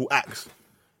physical acts.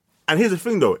 And here's the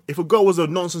thing, though: if a girl was a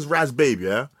nonsense Raz babe,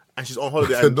 yeah, and she's on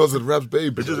holiday, Said and doesn't Rab's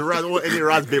baby. just a Raz or any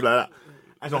Raz babe like that,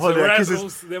 and she's on So holiday, and Raz kisses,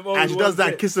 knows them all and she ones does that,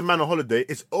 there. and kisses a man on holiday,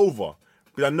 it's over.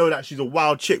 Because I know that she's a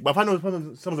wild chick. But if I know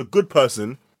someone's a good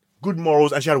person, good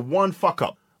morals, and she had one fuck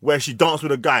up where she danced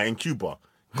with a guy in Cuba,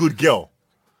 good girl.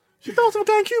 She danced with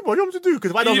a guy in Cuba. What do you want me to do?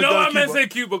 Because if I dance You with a know guy what in man Cuba, say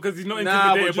Cuba because he's not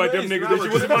Nah, intimidated but by you them know niggas. She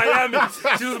was in Miami.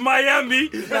 She was in Miami.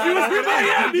 She was in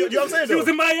Miami. You know what I'm saying, She was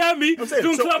though? in Miami. She saying,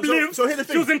 was in so- Club so- Live. so here's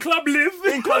the She was thing. in Club Live.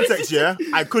 in context, yeah,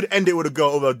 I could end it with a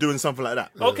girl over doing something like that.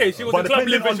 Okay, she was But in Club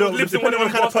depending Live and she on was the lips in one of depending them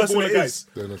on the kind of person basketball it guys. is,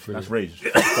 Then that's that's finished.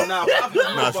 rage. Nah,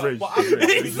 Nah, it's rage.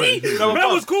 See,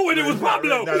 man was cool when it was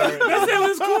Pablo. no. Man said it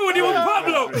was cool when he was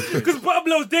Pablo. Because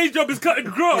Pablo's day job is cutting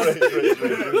grass.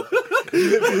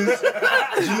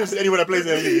 She lives anyone that plays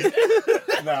in the league.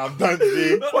 Nah, I'm done,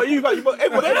 dude.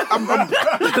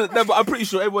 but I'm pretty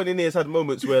sure everyone in here has had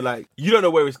moments where like you don't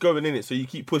know where it's going in it, so you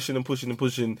keep pushing and pushing and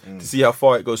pushing to see how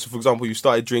far it goes. So for example, you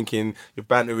started drinking, you're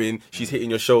bantering, she's hitting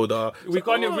your shoulder. We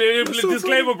can't even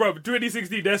disclaimer, bro.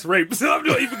 2016, that's rape. So I'm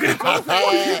not even gonna go for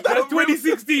it. That's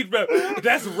 2016, bro.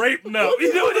 That's rape now.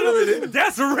 You know what I mean?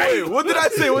 That's rape. What did I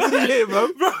say? What did he hear,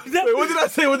 man? Bro, Wait, what did I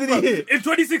say? What did he hear? In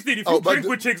 2016, if you Oh, but drink the-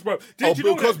 with chicks, bro, Oh, did you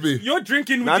Bill know that Cosby. you're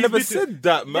drinking with Nah, I these never bitches? said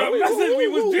that, man. Bro, I said we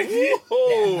was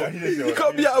drinking. You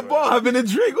can't be at a bar having a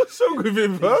drink. What's wrong with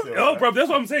him, bro? Oh, bro, that's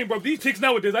what I'm saying, bro. These chicks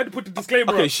nowadays, I had to put the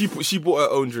disclaimer Okay, up. she bought her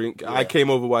own drink. I came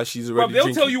over while she's already they'll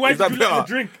drinking. tell you why Is that did you like better? to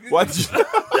drink. Why did you...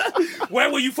 Why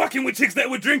were you fucking with chicks that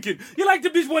were drinking? You like the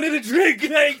bitch wanted a drink,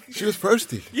 like She was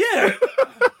thirsty. yeah.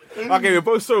 Okay, we're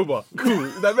both sober. Cool.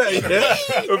 Is that better? Yeah?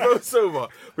 We're both sober.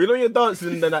 But you know, you're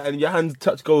dancing and your hands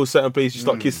touch go a certain place, you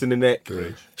start kissing the neck.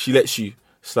 She lets you.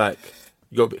 It's like,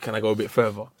 can I go a bit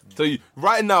further? So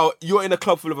right now, you're in a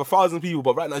club full of 1,000 people,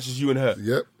 but right now it's just you and her.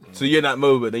 Yep. So you're in that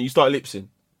moment, and you start lipsing.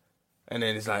 And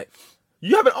then it's like,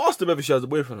 you haven't asked her whether she has a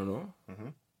boyfriend or not. Mm-hmm.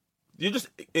 You're just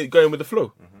going with the flow.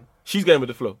 Mm-hmm. She's going with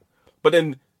the flow. But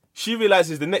then she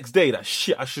realizes the next day that,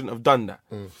 shit, I shouldn't have done that.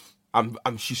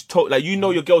 She's told, like, you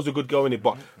know your girl's a good girl in it,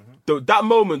 but that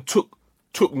moment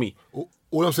took me.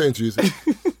 All I'm saying to you is...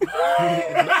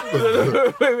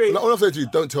 Wait. All I'm saying to you,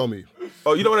 don't tell me.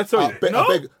 Oh, you don't want to tell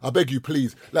me? I beg you,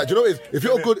 please. Like, do you know what it is?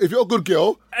 If you're a good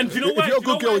girl, and do you know if why? you're a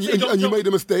good girl and you made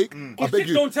a mistake, I beg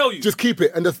you, don't tell you. just keep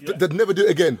it and just never do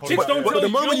it again. Chicks don't tell But the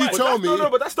you. moment you tell me, No,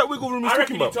 but that's that wiggle room he's I talking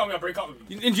reckon you about. tell me I break up with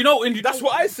you. And you know, That's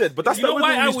what I said, but that's you that know wiggle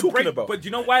why room I he's would talking break. about. But you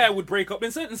know why I would break up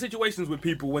in certain situations with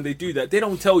people when they do that? They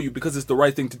don't tell you because it's the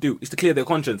right thing to do. It's to clear their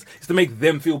conscience. It's to make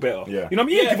them feel better. Yeah. You know what I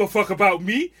mean? You don't give a fuck about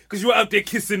me because you're out there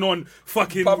kissing on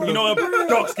fucking, you know, a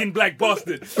dark-skinned black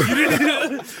bastard. You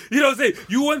know what I'm saying?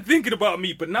 You weren't thinking about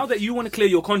me, but now that you want to clear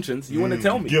your conscience, you want to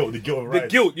tell me. The guilt overrides. The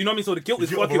guilt, you know what I mean? So the guilt is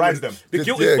guilt fucking overrides with them. the Just-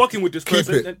 guilt yeah, is fucking with this keep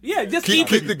person. it. Yeah, just Keep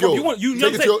keep it. the guilt. You want, you know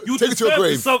Take what it I'm to saying? You your deserve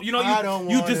grave. yourself, you know, I don't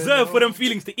you wanna deserve for know. them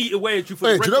feelings to eat away at you for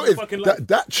hey, the do rest you know of your what fucking it life. is?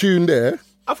 That tune there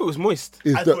I thought it was moist.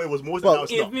 is I the... thought it was more than now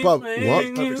it's not. But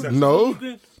what? No.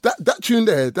 That tune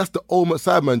there, that's the Omar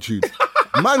Sideman tune.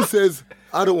 Man says,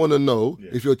 I don't want to know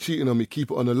if you're cheating on me,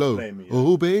 keep it on the low. Blame me, yeah.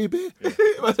 Oh, baby.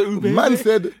 Man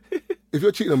said, if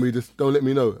you're cheating on me, just don't let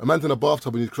me know. A man's in a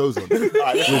bathtub with his clothes on.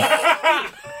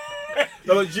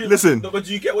 No, but do you, Listen. No, but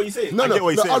do you get what you're saying? No, I get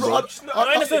what he's saying, bro.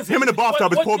 Him in the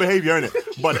bathtub is poor behaviour,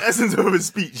 innit? But the essence of his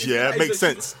speech, yeah, makes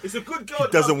sense. It's a good girl. He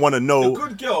doesn't want to know. The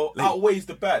good girl outweighs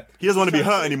the bad. He doesn't want to be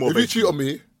hurt anymore. If you cheat on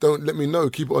me, don't let me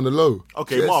know. Keep it on the low.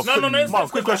 Okay, Yes. Marv. No,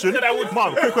 Marv, quick question. I would-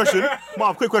 Marv, quick question.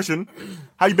 Marv, quick question.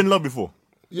 Have you been in love before?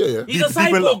 Yeah. He's a Deep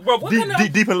in cyborg, love. bro. What kind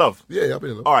of... Deep in love. Yeah, I've been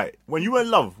in love. All right. When you were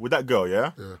in love with that girl,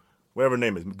 yeah? Yeah. Whatever her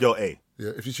name is, girl A. Yeah,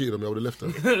 if you cheated on me, I would have left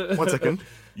her. 1 second.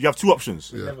 You have two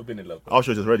options. Never been in love. I'll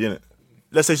show you just ready, innit?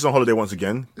 Let's say she's on holiday once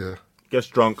again. Yeah. Gets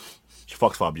drunk. She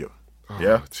fucks Fabio.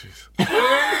 Yeah? Oh, jeez.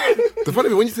 The funny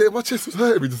thing, when you say my chest was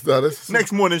hurting me just now, that's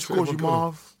Next morning, she calls you,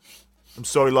 Marv. I'm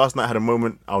sorry, last night I had a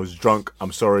moment. I was drunk.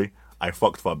 I'm sorry. I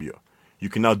fucked Fabio. You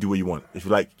can now do what you want. If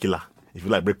you like, killer. If you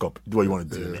like, break up. Do what you want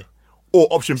to do. innit? Or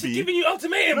option B. giving you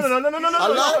ultimatums. No.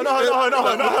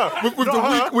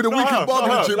 With the weekend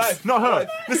bargaining chips. Not her.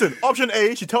 Listen, option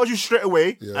A, she tells you straight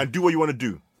away Yeah. and do what you want to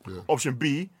do. Yeah. Option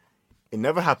B, it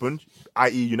never happened, i.e.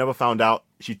 you never found out,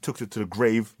 she took it to the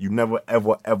grave, you never,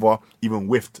 ever even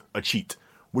whiffed a cheat.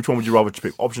 Which one would you rather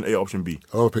pick? Option A or option B?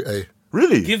 I would pick A.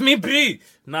 Really? Give me B.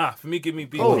 Nah, for me, give me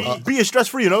B. B is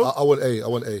stress-free, you know? I want A. I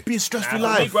want A. B is stress-free Nah,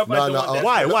 life. for me, bruv, I don't want that.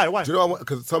 Why? Do you know what?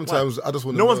 Because sometimes I just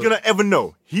want to No know. one's gonna ever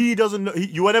know. He doesn't know.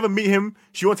 You won't ever meet him.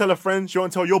 She won't tell her friends. She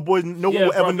won't tell your boys. No one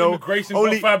will ever know. Immigration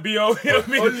Only, got Fabio. You know what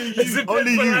I mean? He's a only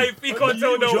different you. life. He can't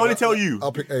tell no She'll one. only tell you.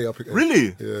 I'll pick A.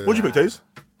 Really? Yeah. What'd you pick, Taze?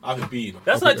 I could be.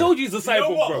 That's what I told you. He's a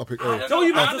cyborg, what? bro. I'll pick A. I told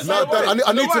you, man. He's a No, cyborg.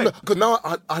 I need to know. Because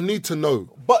now I need to know.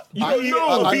 But you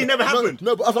don't know. B never happened.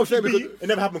 No, but that's what I'm saying. B, Because it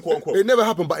never happened, quote unquote. it never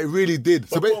happened, but it really did.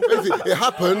 So basically, it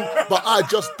happened, but I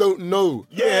just don't know.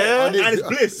 Yeah, I need- and it's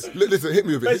bliss. Listen, hit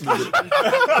me with it.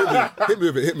 Hit me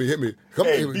with it. Hit me. Come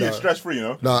Hey, on, B is stress-free, you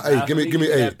know? Nah, hey, give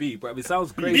me A. that B, bro. It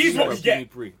sounds great. B's what we Give get. me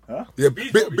three. Yeah,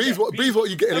 B's what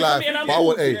you get in life. And I'm But I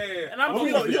want cool. A. And I'm You cool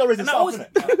know, with you it. know, raising And I South, always-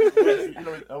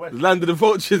 innit? Land of the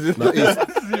vultures. Nah, East.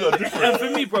 And for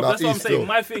me, bro, Nah, that's what I'm East saying. still.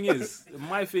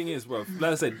 My thing is, bro.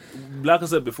 Like I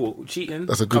said before, cheating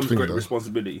That's a good comes thing, with great though.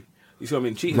 responsibility. You see what I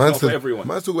mean? Cheating's Man not for said, everyone.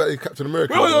 man's talking about Captain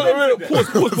America. Wait,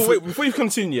 pause, wait, before you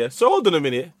continue, yeah. So hold on a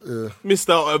minute,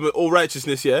 Mr. All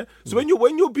Righteousness, yeah. So when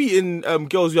you're beating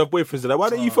girls who have boyfriends, like, why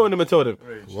don't you phone them and tell them?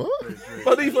 What?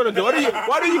 Why don't you phone them? Why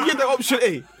don't you give them option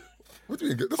A? What do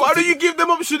you get? Why don't you give them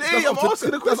option A? That's I'm up to-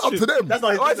 asking the That's question. up to them. That's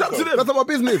not his Why it's up business, to them? That's not my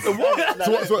business.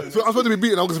 So I'm supposed to be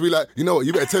beaten. I'm going to be like, you know what?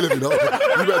 You better tell him, you know. You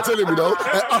better tell him, you know.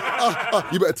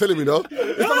 You better tell him, you know.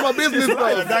 It's not my business, bro.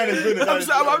 I'm saying That's it's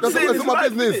not my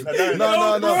right, business. innit?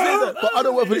 No. But I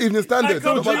don't work for the Evening Standard. It's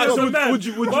not my job. Would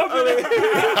you?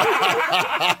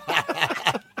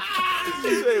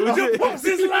 Pops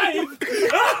his life.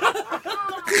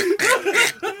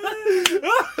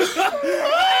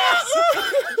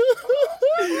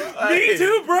 Me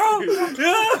too, bro.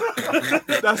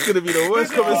 That's gonna be the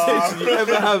worst conversation you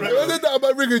ever have. I did that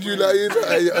about ringing you like,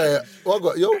 well, I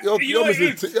got you're You know,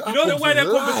 missing. you know why that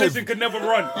conversation could never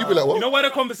run? You be like, what? You know why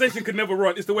that conversation could never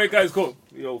run? It's the way guys go,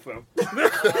 yo, fam.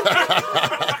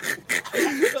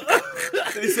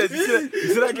 He said,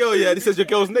 you see that girl, yeah? He says your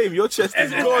girl's name. Your chest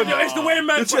is gone. It's the way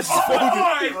man's Your chest is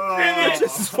folded. Your chest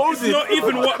is It's folded. not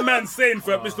even what man's saying,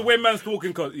 fam. It's the way man's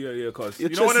talking. Cause cause Your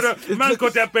you know, one of chest the is- man's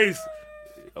got that bass.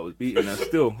 I was beating her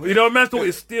still. You know, man's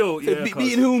talking still. Yeah,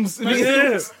 Beating whom's.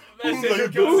 Yeah. Your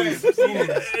girl's name.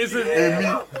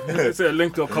 It's a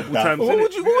link to a couple times. What innit?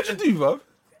 would you do, bro?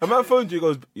 A man phoned you, he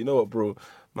goes, you know what, bro?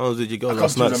 Man was with your girl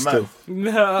last come night to the man. still.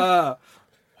 Nah.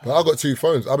 But I got 2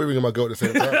 phones. I'll be ringing my girl at the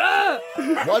same time.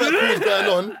 While that call's going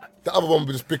on, the other one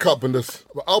will just pick up and just.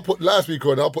 I'll put last week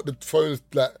on. I'll put the phones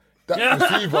like that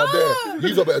receiver there.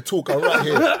 You got better talk. I'm right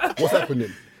here. What's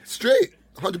happening? Straight,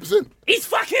 100%. He's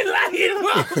fucking lying,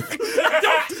 bro.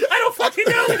 I don't fucking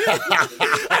know.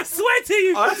 I swear to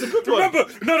you. Oh, that's a good one.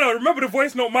 Remember the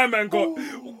voice note my man got,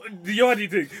 the Yardy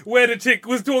thing, where the chick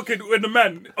was talking when the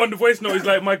man on the voice note is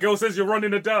like, my girl says you're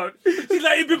running her down. She's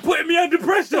like, you've been putting me under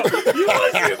pressure. You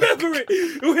must remember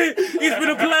it. He's been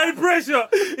applying pressure.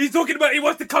 He's talking about he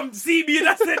wants to come see me, and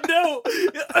I said no.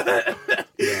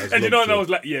 And you know, and I was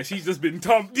like, yeah, she's just been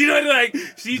thumped. You know, like,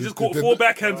 she just caught 4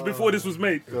 backhands before this was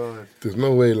made. There's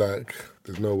no way, like,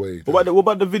 there's no way. What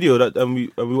about the video that we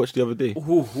watched the other day?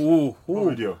 What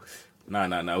video?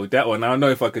 Nah. With that one, I don't know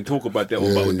if I can talk about that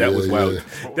one, but that was wild. Yeah.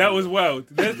 That was wild.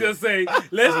 Let's just say,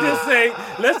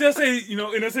 you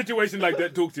know, in a situation like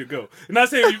that, talk to your girl. And I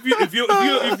say,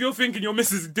 if you're thinking your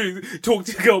missus doing, talk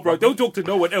to your girl, bro. Don't talk to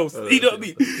no one else. You know what I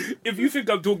mean? If you think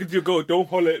I'm talking to your girl, don't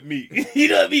holler at me. You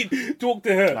know what I mean? Talk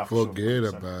to her. Forget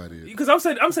about it. Because I'm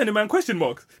sending man question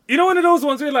marks. You know, one of those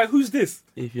ones where you're like, who's this?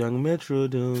 If Young Metro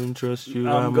don't trust you,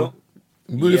 I'm go.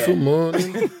 Beautiful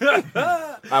morning. Give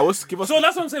us. So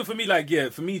that's what I'm saying. For me, like, yeah,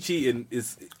 for me, cheating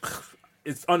is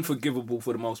it's unforgivable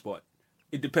for the most part.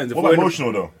 It depends. If What we're about in a-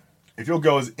 emotional though? If your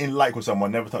girl is in like with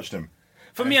someone, never touched them.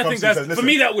 For And me, I comes think to you that's and says, for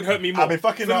me "Listen, that would hurt me more. I've been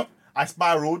fucking For- up. I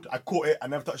spiraled. I caught it. I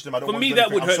never touched them. I don't For want me, to do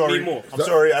that anything. would I'm hurt me sorry. more. I'm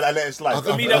sorry. I let it slide.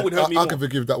 For me, that would hurt me I more. can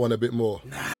forgive that one a bit more.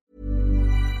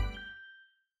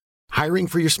 Hiring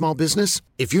for your small business?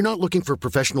 If you're not looking for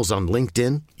professionals on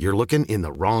LinkedIn, you're looking in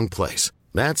the wrong place.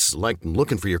 That's like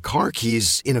looking for your car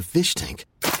keys in a fish tank.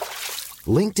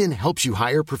 LinkedIn helps you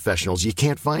hire professionals you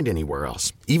can't find anywhere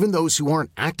else, even those who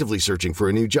aren't actively searching for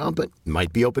a new job but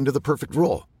might be open to the perfect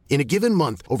role. In a given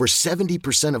month, over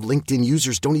 70% of LinkedIn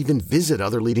users don't even visit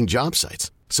other leading job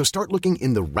sites. So start looking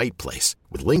in the right place.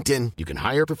 With LinkedIn, you can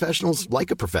hire professionals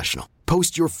like a professional.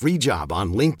 Post your free job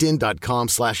on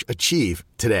linkedin.com/achieve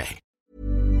today.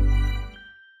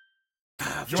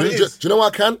 Do you know why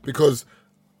I can? Because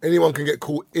anyone can get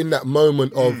caught in that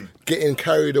moment of getting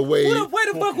carried away.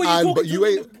 Where the fuck were you and- talking but you to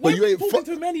ain't, him? but you ain't talking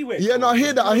to him anyway. Yeah, no, I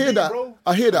hear that. bro.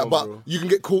 I hear that. But you can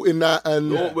get caught in that,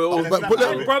 and we'll- but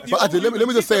actually, let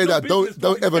me just say that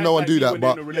don't ever no one do that.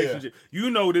 But you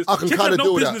know this. I can Chicks kinda have no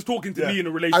do that. business talking to me in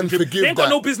a relationship. forgive They ain't got that.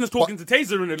 no business talking to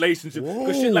Taser in a relationship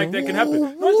because shit like that can happen.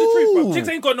 No, it's the truth, bro. Chicks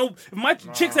ain't got no. My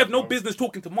chicks have no business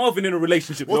talking to Marvin in a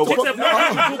relationship. What's the Chicks have no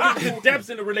problem? business talking to Dabs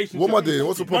in a relationship. what am I doing?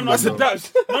 What's the problem? No, bro?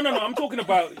 Dabs. No. I'm talking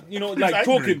about like angry.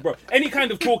 talking, bro. Any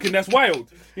kind of talking that's wild.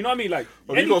 You know what I mean? Like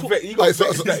any You got talk- vexed Like,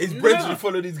 so- that his brethren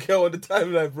followed his girl on the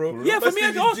timeline, bro. Yeah, for me, I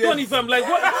asked Donnie fam, like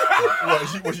what?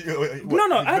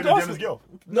 No, I had to ask him. girl.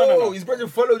 No, his brethren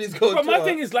followed his girl. But my too,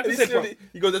 thing is, like and I said, bro.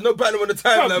 he goes, "There's no banner on the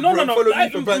Bro, timeline, no. bro. Follow me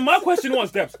for banner." My question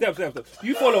was, Debs.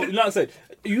 You follow, like I said,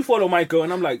 you follow my girl,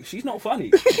 and I'm like, she's not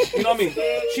funny. You know what I mean?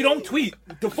 She don't tweet.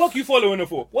 The fuck you following her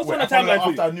for? What's on the timeline for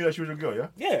After I you? knew that she was your girl, yeah?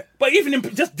 Yeah, but even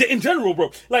in general,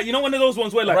 bro. Like, you know, one of those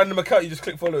ones where like, Random account, you just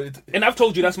click follow it. and I've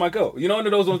told you that's my girl. You know, one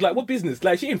of those ones like, what business?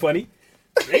 Like, she ain't funny.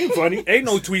 Ain't funny. Ain't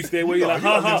no tweets there where you're like,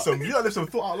 ha ha. You gotta live some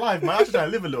thought out live, man. I should try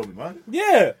to live a little bit, man.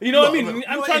 Yeah, you know what I No, mean. but-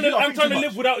 I'm you trying know, to I think too live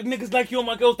much. without niggas like you on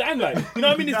my girl's timeline. You know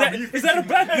what I mean? Is Nah, that but you is that a think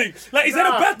bad too thing? much. Like, is that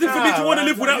a bad thing for me to want to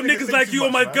live without Niggas niggas think like too you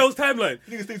on much, my man. girl's timeline?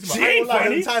 Niggas think too She much. I ain't ain't like,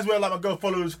 funny. there's times where like my girl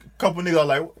follows a couple niggas, I'm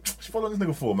like, she following this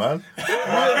nigga for, man.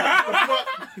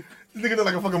 This nigga look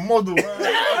like a fucking model, man. You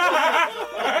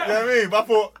know what I mean? But I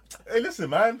thought, hey, listen,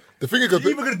 man. The thing is, She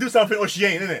either gonna do something or she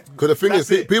ain't, innit? because the thing That's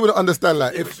is, it. people don't understand.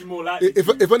 Like, she's more likely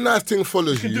if a nice thing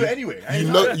follows You you, can do it anyway. I ain't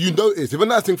you like know, that. you notice. If a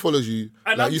nice thing follows you,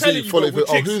 And like I'm you telling see, you, follow. bro, with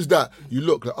Oh, chicks- who's that? You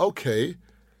look like okay.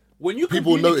 When you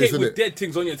People communicate notice, with innit? dead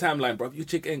things on your timeline, bro, your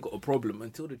chick ain't got a problem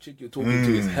until the chick you're talking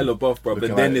to is hella buff, bro. But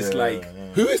Looking then like- it's yeah, like,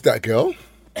 yeah. Who is that girl?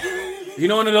 you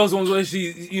know, one of those ones where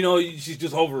she's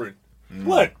just hovering.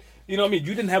 What? You know what I mean?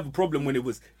 You didn't have a problem when it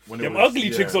was them ugly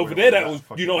chicks over there that was,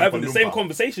 you know, having the same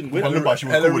conversation with. Oompa Loompa, she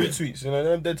was Hella cool with it. retweets, you know,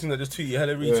 them dead things that just tweet you,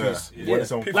 hella retweets. Yeah. What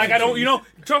is on- Like, I don't, you know,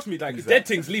 trust me, like, dead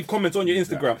things leave comments on your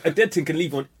Instagram. A dead thing can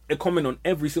leave on comment on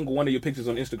every single one of your pictures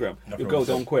on Instagram. Nothing your girl wrong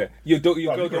don't care. Your girl you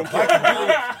don't can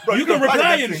care. Bro, You can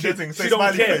reply to and next shit. thing, say She don't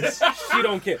smiley care. face. She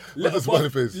don't care. Let What's a smiley a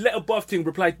face? let a buff thing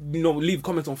reply. Leave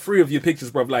comments on 3 of your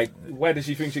pictures, bruv. Like, why does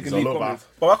she think she can It's a leave lot, comments?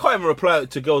 But I can't even reply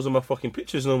to girls on my fucking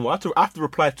pictures no more. I have to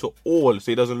reply to all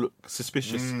so it doesn't look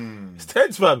suspicious. It's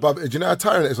tense, man. But do you know how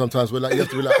tiring it is sometimes when like you have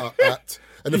to be like at.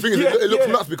 And the thing is, it looks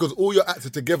nuts because all your acts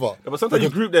are together. But sometimes you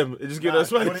group them and just give them a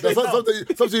smiley. That's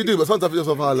something you do, but sometimes you're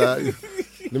just like,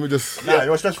 let me just. Nah,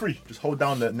 you're stress free. Just hold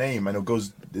down the name and it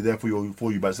goes there for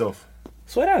you by itself.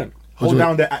 Swear down. Hold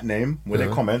down their at name when they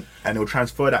comment, and it'll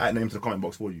transfer that at name to the comment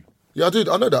box for you. Yeah, dude,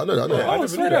 I know that. Oh,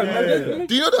 swear down.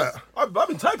 Do you know that? I've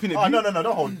been typing it. Oh, no, don't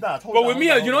hold that. But with me,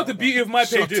 you know what the beauty of my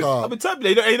page is? Shut up. I've been typing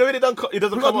it. You know when it doesn't come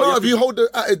No, out. if you hold the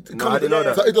at it, I didn't know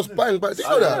that. it just bang back. Do you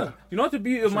know that? You know what the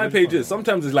beauty of my page is?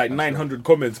 Sometimes it's like 900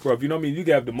 comments, bruv. You know what I mean? You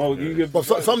can have the most. But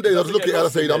some days I just look at it and I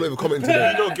say, I'm not even commenting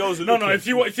today. You know, girls are No, looking.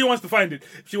 if she wants to find it,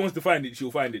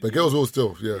 she'll find it. But girls will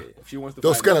still, yeah. If she wants to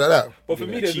They'll find scan it. it like that. But for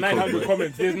me, there's 900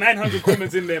 comments. There's 900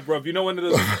 comments in there, bruv. You know one of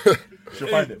those. She'll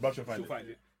find it. She'll find She'll it. find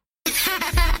it.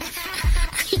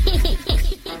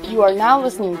 You are now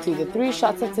listening to the 3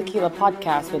 Shots of Tequila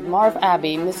podcast with Marv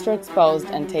Abbey, Mr. Exposed,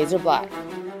 and Taser Black.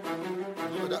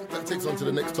 That takes on to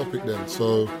the next topic then.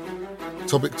 So,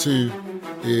 topic 2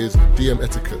 is DM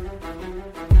etiquette.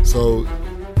 So,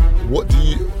 what do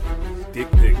you...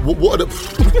 Dick pic. What are the...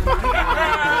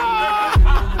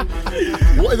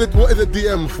 What is a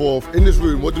DM for? In this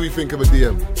room, what do we think of a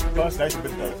DM? Personally, I should have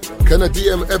been there. Can a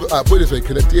DM ever... put it this way,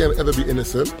 can a DM ever be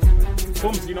innocent?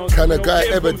 Pumps, you know, Can a you know, guy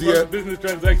getting ever pumps on DM business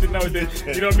transaction nowadays?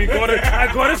 You know what I mean?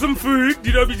 I got her some food.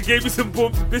 You know what I mean? She gave me some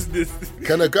pumps business.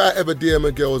 Can a guy ever DM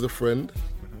a girl as a friend?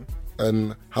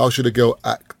 And how should a girl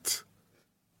act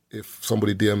if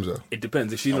somebody DMs her? It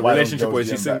depends. If she's in a Why don't relationship or girls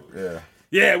if she's DM single. back?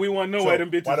 Yeah, we want to know why them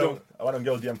bitches why don't. don't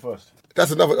girls DM first?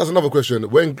 That's another question.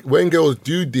 When girls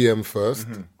do DM first,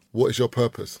 what is your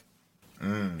purpose?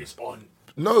 It's on.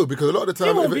 No, because a lot of the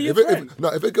time, They won't be your friend.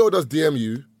 if a girl does DM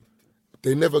you,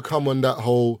 they never come on that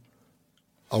whole,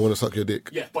 I want to suck your dick.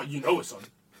 Yeah, but you know it's on.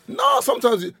 No,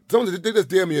 sometimes they just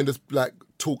DM you and just like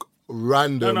talk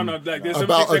random. No. Like there's some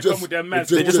about chicks that come with their man.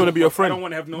 They just wanna be your friend. I don't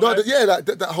want to have no. No,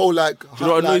 that whole like. You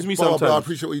know what annoys me blah, blah, blah, I sometimes?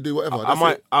 appreciate what you do, whatever.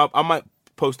 I might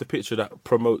post a picture that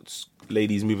promotes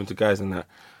ladies moving to guys and that,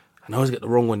 and I always get the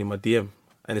wrong one in my DM,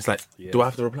 and it's like, do I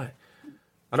have to reply?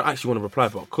 I don't actually want to reply,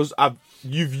 but because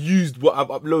you've used what I've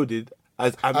uploaded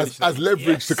as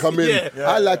leverage to come in. Yeah.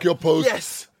 I like your post.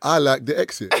 Yes. I like the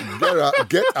exit.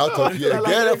 Get out of here.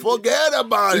 Forget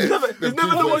about it. It's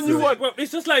never the one you want. Well,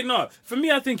 it's just like, no. For me,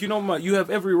 I think, you know, man, you have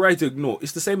every right to ignore.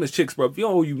 It's the same as chicks, bro. You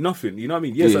owe you nothing. You know what I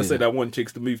mean? Yes, I said I want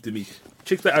chicks to move to me.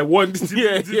 Chicks that I want.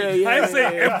 Yeah. I didn't say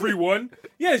everyone.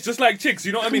 Yeah, it's just like chicks.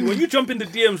 You know what I mean? When you jump into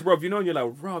DMs, bro, you know, and you're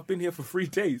like, bro, I've been here for 3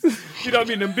 days. You know what I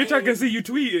mean? And bitch, I can see you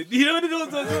tweeting. You know what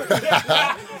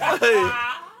I mean?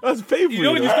 That's painful. You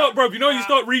know when you start, bro. You know when you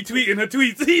start retweeting her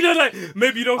tweets. You know, like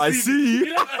maybe you don't. I see see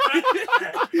you.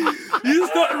 You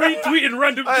just start retweeting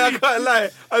random I tweets. can't lie.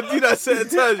 I do that certain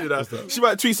times, you know. She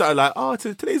might tweet something like, "Oh,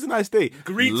 today's a nice day."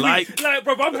 Retweet. Like,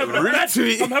 bro, I'm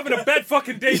having a bad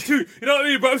fucking day too. You know what I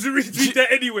mean? But I'm just retweet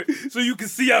that anyway, so you can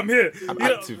see I'm here. I'm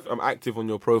active on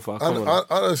your profile. Come on.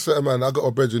 I know a certain man. I got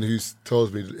a brethren who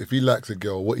tells me if he likes a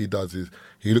girl, what he does is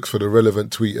he looks for the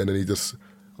relevant tweet and then he just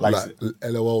Likes like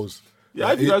LOLs. Yeah,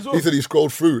 I do that as well. He said he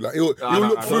scrolled through. Like he'll look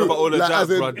I through. know about all of like, that, as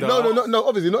in, brother. no.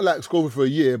 Obviously not like scrolling for a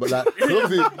year, but like 'cause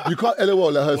obviously you can't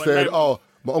LOL like her saying, "Oh,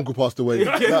 my uncle passed away."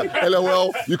 Like,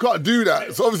 LOL, you can't do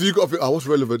that. So obviously you got to think, "Oh, what's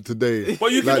relevant today?"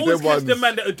 But you can Like, always them catch ones- the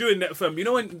man that are doing that, fam. You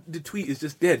know when the tweet is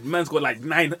just dead, man's got like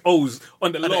 9 O's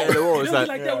on the low. the LOL, You it's know,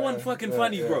 like- that wasn't fucking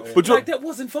funny, bro. But you're- Like that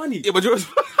wasn't funny. Yeah, but you're.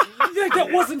 Like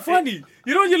that wasn't funny.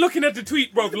 You know, you're looking at the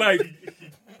tweet, bro,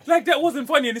 like that wasn't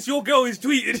funny, and it's your girl is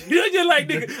tweeting. You know, you're like,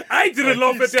 nigga, I didn't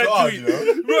laugh at that scarred, tweet.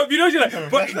 you know? Bro, you know, you're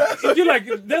like, but if you're like,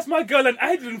 that's my girl, and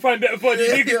I didn't find that funny,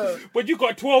 nigga. But you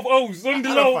got 12 O's on the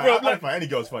low, I bro. don't Like, find any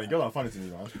girls funny. Girls aren't funny to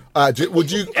me, man.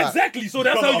 Would you? exactly, so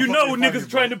that's Because how you I'm know fucking niggas funny,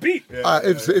 trying to beat.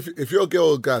 If your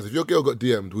girl, guys, if your girl got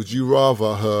DM'd, would you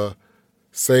rather her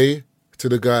say to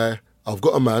the guy, "I've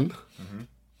got a man,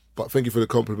 but thank you for the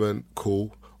compliment,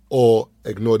 cool," or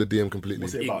ignore the DM completely?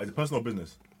 What's it about? Is it personal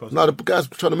business? No, the guy's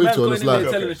trying to move Man's to her. going It's in there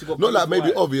like telling her she got not like beautiful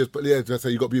maybe eyes. obvious, but yeah, just say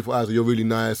you got beautiful eyes, or you're really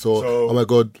nice, or So- oh my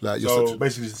god, like you're So such.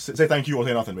 basically, say thank you or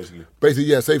say nothing, basically. Basically,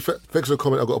 yeah, say thanks for the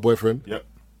comment. I got a boyfriend, Yep.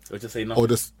 Or just say nothing. or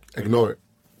just ignore it.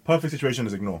 Perfect situation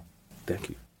is ignore. Thank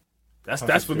you.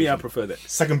 That's for me. I prefer that.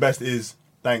 Second best is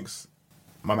thanks.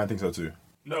 My man thinks so too.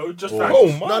 No, just Oh,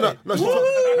 Frank. No,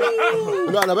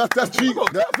 that's cheap.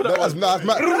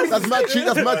 That's mad cheap.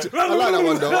 That's mad cheap. I like that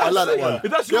one though. I like that one.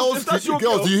 If that's your Girls,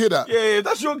 girl, do you hear that? Yeah, if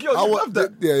that's your girl, you love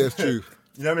that. Yeah, it's true. You know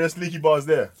what I mean? There's sneaky bars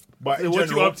there. But in What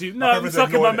general, you up to? my No, I'm preference is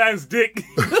sucking my ignoring man's dick.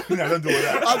 it. No, don't do all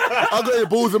that. I got your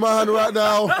balls in my hand right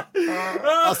now.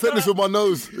 I said this with my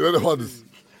nose. You know the ones.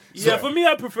 Yeah, for me,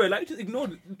 I prefer like just ignore.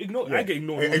 I get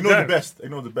ignored. Ignore the best.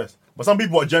 Ignore the best. But some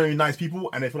people are genuinely nice people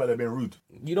and they feel like they're being rude.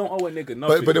 You don't owe a nigga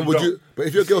nothing. But then would you? But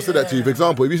if your girl said that to you, for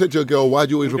example, if you said to your girl, "Why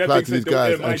do you always That reply being to these said, don't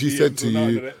guys?" air my and she DMs said to or none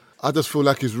you, of that. "I just feel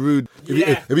like it's rude."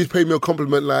 If he's paid me a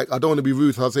compliment, like I don't want to be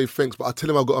rude, so I'll say thanks, but I tell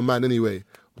him I've got a man anyway.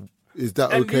 Is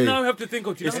that And okay? you now have to think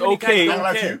of It's how many okay. guys I don't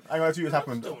ain't care. gonna lie to you. It's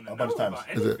happened a bunch of times.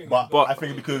 Is it? But I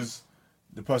think because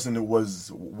the person that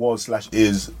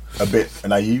was/is a bit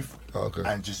naive Okay.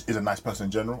 and just is a nice person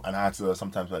in general, and I had to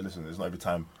sometimes like listen. It's not every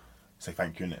time say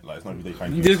thank you, innit? Like it's not every day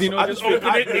thank you. Just, you know, I just just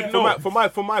open it, ignore.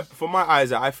 for my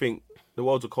eyes, I think the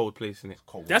world's a cold place,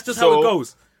 innit? That's just how it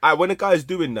goes. When a guy's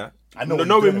doing that, I know what he's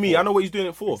knowing doing it me, for. I know what he's doing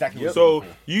it for. Exactly what he's So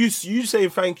doing it you saying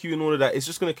thank you and all of that, it's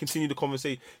just going to continue the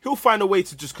conversation. He'll find a way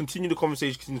to just continue the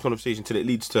conversation till it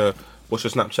leads to what's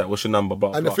your Snapchat, what's your number,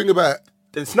 blah, And blah. the thing about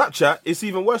Then Snapchat, it's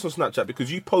even worse on Snapchat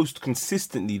because you post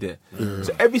consistently there.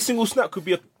 So every single snap could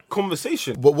be a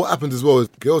conversation. But what happens as well is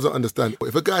girls don't understand.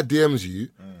 If a guy DMs you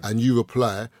and you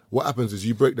reply, what happens is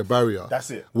you break the barrier. That's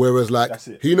it. Whereas like That's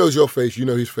it. he knows your face, you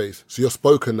know his face, so you're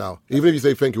spoken now. Even if you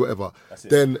say thank you, whatever, That's it.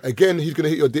 then again he's gonna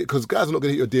hit your DM because guys are not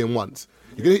gonna hit your DM once.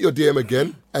 You're gonna hit your DM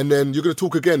again, and then you're gonna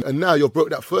talk again, and now you've broke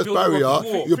that first Build a barrier.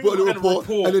 rapport. You've built a Build a rapport,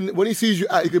 rapport. and then when he sees you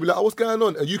out, he's gonna be like, "Oh, what's going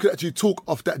on?" And you can actually talk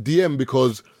off that DM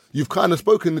because you've kind of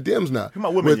spoken the DMs now.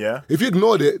 about women, But yeah? If you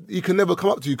ignored it, he can never come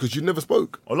up to you because you never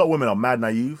spoke. A lot of women are mad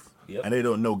naive and they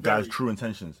don't know guys' true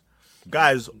intentions.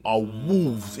 Guys are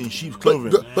wolves in sheep's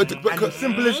clothing. but and the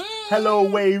simplest hello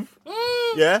wave.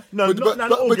 Yeah? No,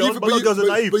 not all girls, but all girls are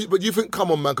naive. But you think,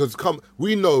 come on, man, because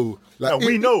we know. Like, No,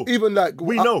 we know. Even like,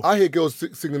 We know. I hear girls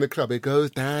sing in the club, it goes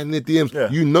down the DMs. Yeah.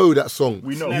 You know that song.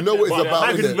 We know. You know what it's But about.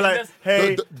 man can just be innit? like,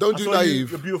 hey, Don't I do saw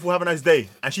naive. You're beautiful, have a nice day.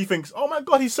 And she thinks, oh my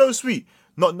God, he's so sweet.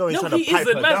 Not knowing he's No, trying to he pipe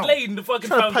isn't. her Man's down. laying the fucking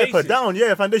Trying to pipe her foundation. down,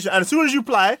 yeah, foundation. And as soon as you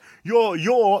apply,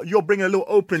 you're bringing a little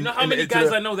open. You know how in- many to guys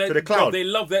the- I know to the that cloud. they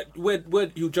love that where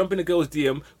you jump in a girl's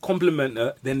DM, compliment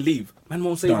her, then leave. Man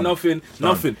won't say Done. nothing.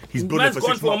 He's building Man's for gone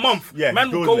 6 for a months. month. Yeah, Man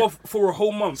he's will building go it. off for a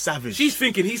whole month. Savage. She's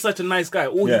thinking he's such a nice guy.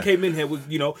 All Yeah. he came in here with,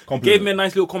 Compliment. gave me a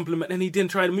nice little compliment, and he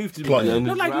didn't try to move to me. Plotting.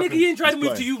 I'm like, nigga, he ain't trying to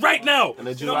move to you right now. then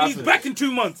do You you know know, what he's happens? back in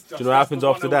 2 months. Do you know what happens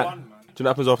after that? 101, man. Do you know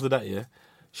what happens after that, yeah?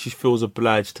 She feels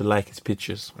obliged to like his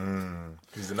pictures.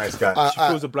 He's a nice guy. She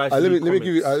feels obliged to let me leave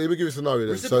give you comments. let me give you a scenario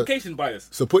then. Reciprocation bias.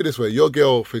 So put it this way: your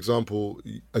girl, for example,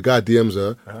 a guy DMs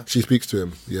her, she speaks to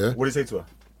him, yeah, What do you say to her?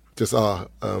 just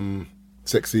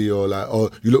sexy or like, oh,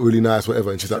 you look really nice,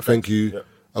 whatever, and she's like, thank you, Yep.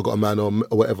 I got a man or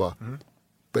whatever.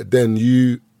 But then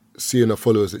you see in her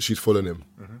followers that she's following him.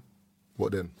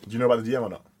 What then? Do you know about the DM or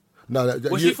not? No,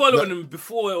 Was she following him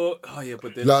before? Or, oh yeah,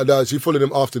 but then No, she followed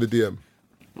him after the DM.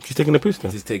 She's taking a piss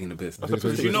then. he's taking the piss. taking the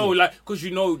Because piss. you know, because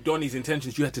you know Donnie's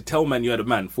intentions. You had to tell man you had a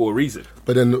man for a reason.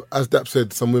 But then, as Dap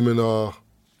said, some women are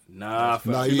Nah,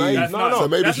 fam. naive. That's not, So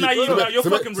maybe that's she- naive. so now ma- you're so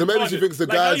ma- fucking so maybe she retarded. thinks the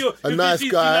Like, now guy's you're- a you're nice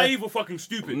either guy. naive or fucking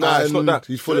stupid. Nah, it's not and that.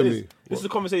 he's following me. This is a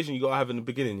conversation you gotta have in the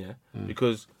beginning, yeah.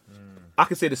 Because I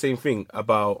could say the same thing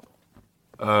about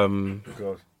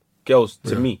girls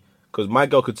to me. Because my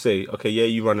girl could say, okay, yeah,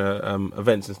 you run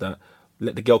events and that.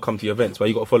 Let the girl come to your events. Why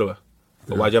you got to follow her?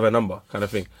 Or why do you have a number? Kind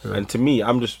of thing. And to me,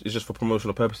 it's just for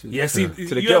promotional purposes. Yeah, see, To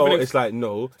the you girl, have an it's like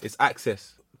no, it's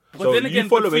access. But So then you again,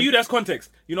 follow for it- you, that's context.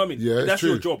 You know what I mean? Yeah, it's that's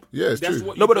true. your job. Yeah, it's that's true.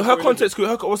 What No, you but put her for context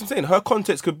could. What's I'm saying? Her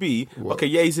context could be okay.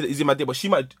 Yeah, he's in my day, but she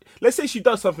might. Let's say she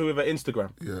does something with her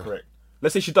Instagram. Yeah. Correct.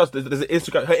 Let's say she does. There's an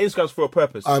Instagram. Her Instagram's for a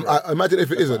purpose. I imagine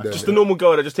if it isn't there. Just a normal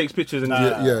girl that just takes pictures and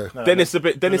yeah. Then it's a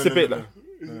bit. Then it's a bit like.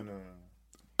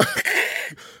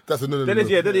 That's a no. Then it's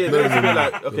a bit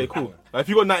like okay, cool. Like, if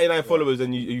you got 99 followers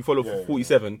and you follow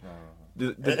 47,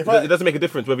 it doesn't make a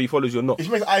difference whether he follows you or not. It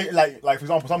makes like for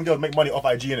example, some girls make money off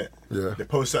IG innit? Yeah. They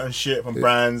post certain shit from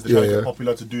brands. They try to Yeah. get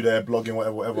popular to do their blogging,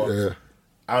 whatever. Yeah.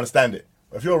 I understand it.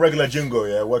 But if you're a regular jingo,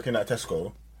 yeah, working at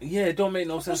Tesco, Yeah, it don't make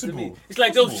no sense to me. Possible. It's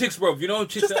like those chicks, bro. You know,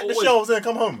 chicks just that take the always. shelves and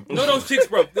come home. You know those chicks,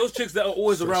 bro. Those chicks that are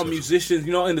always around musicians.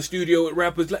 You know, in the studio with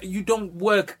rappers. Like you don't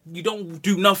work. You don't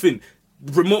do nothing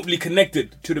remotely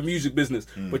connected to the music business,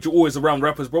 but you're always around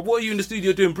rappers, bro. What are you in the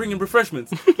studio doing? Bringing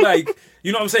refreshments, like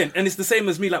you know what I'm saying. And it's the same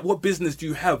as me. Like, what business do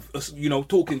you have? You know,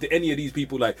 talking to any of these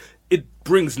people, like it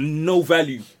brings no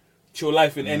value to your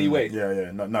life in any way. Yeah,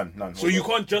 none. So you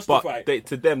can't justify. But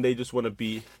to them, they just want to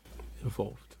be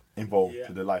involved. involved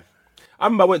to their life. I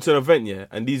remember I went to an event, yeah,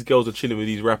 and these girls are chilling with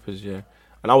these rappers, yeah.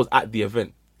 and I was at the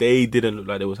event. They didn't look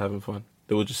like they was having fun.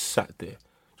 They were just sat there,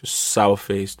 just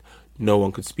sour-faced. No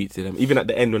one could speak to them. Even at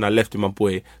the end when I left with my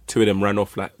boy, 2 of them ran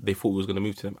off like they thought we was going to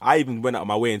move to them. I even went out of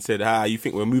my way and said, you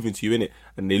think we're moving to you, innit?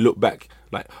 And they looked back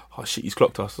like, oh shit, he's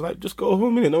clocked us. I was like, just go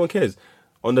home, innit? No one cares.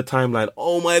 On the timeline,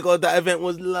 oh my God, that event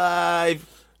was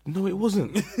live. No, it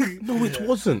wasn't. No, it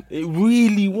wasn't. It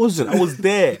really wasn't. I was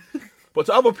there. But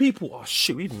to other people, oh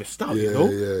shit, we've missed out, you know?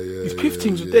 These Piff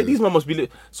teams were there. These man must be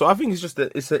lit. So I think it's just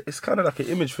that it's kind of like an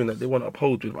image thing that they want to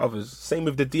uphold with others. Same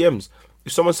with the DMs.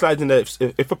 If someone slides in there,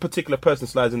 if a particular person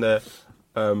slides in there,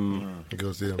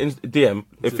 DM.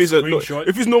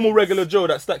 If he's normal regular Joe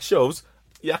that stacks shelves,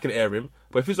 yeah, I can air him.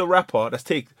 But if he's a rapper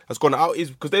that's gone out,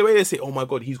 because the way they say, oh my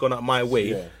God, he's gone out my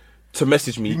way to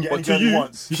message me. But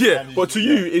to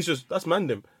you, it's just that's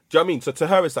mandem. Do you know what I mean? So to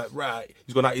her, it's like, right,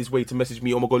 he's gone out his way to message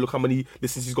me. Oh my God, look how many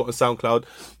listens he's got on SoundCloud.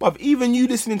 But even you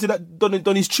listening to that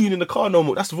Donny's tune in the car no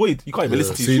more, that's void. You can't even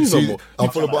listen to his tunes no more. I'm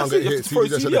full of buttons. You throw a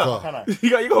CD out. You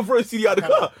got to throw a CD out of the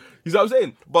car. You know what I'm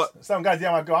saying? But some guys,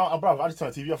 bro, I just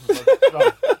turn the TV off.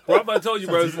 Bro, I told you,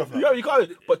 bro. You can't.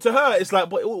 But to her, it's like,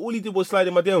 but all he did was slide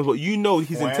in my DMs. But you know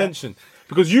his intention.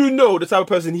 Because you know the type of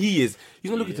person he is.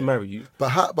 He's not looking to marry you. But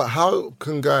how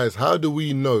do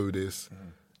we know this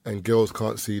and girls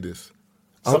can't see this?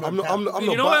 I'm not buying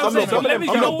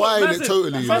it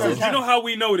totally. You know how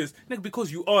we know this? Nigga,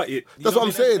 because you are it. That's what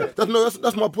I'm saying.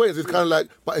 That's my point. It's kind of like,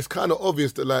 but it's kind of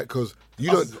obvious that like, because you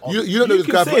don't know this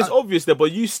guy. You can say it's obvious there,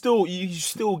 but you still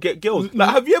get girls. Like,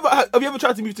 have you ever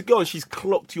tried to move to a girl and she's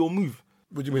clocked your move?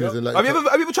 What do you mean? As in, like, have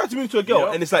you ever tried to move to a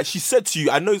girl and it's like she said to you,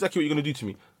 I know exactly what you're gonna do to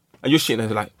me, and you're shitting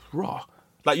and like, raw.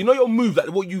 Like, you know your move,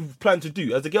 like what you've planned to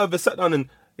do. Has the girl ever sat down and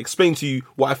explain to you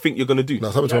what I think you're gonna do? No,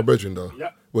 something to my brethren though.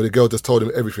 Yeah. Where the girl just told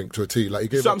him everything to a T. Like he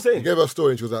gave her a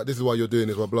story and she was like, "This is why you're doing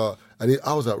this, blah blah." And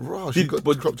I was like, "Raw." She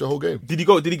clocked your whole game. Did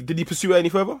he pursue her any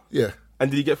further? Yeah. And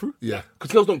did he get through? Yeah.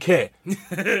 Because girls don't care. You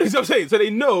know what I'm saying? So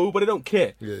they know, but they don't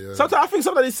care. Yeah. Sometimes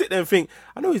they sit there and think,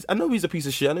 I know he's a piece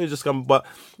of shit. I know he's a scum, but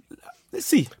let's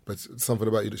see. But something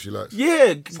about you that she likes.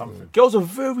 Yeah. Girls are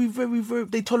very, very, very.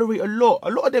 They tolerate a lot. A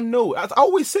lot of them know. I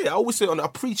always say it. I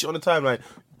preach it on the timeline.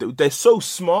 They're so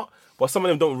smart. But some of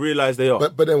them don't realise they are.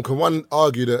 But then can one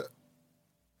argue that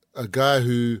a guy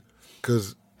who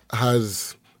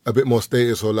has a bit more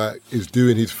status or like is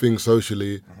doing his thing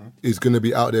socially is going to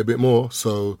be out there a bit more,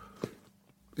 so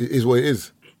it is what it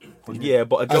is. Yeah,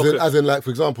 but as in like, for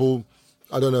example,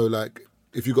 I don't know, like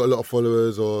if you've got a lot of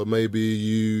followers or maybe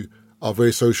you are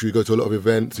very social, you go to a lot of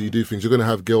events, you do things, you're going to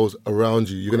have girls around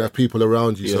you, you're going to have people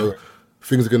around you, so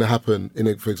things are going to happen in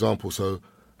it, for example. So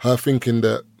her thinking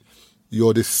that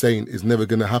you're this saint is never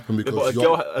going to happen because a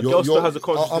girl still has a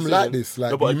conscious decision. I'm like this.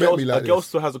 Like, you met me like this. A girl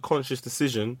still has a conscious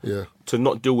decision to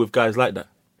not deal with guys like that.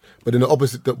 But then the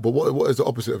opposite. But what is the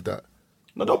opposite of that?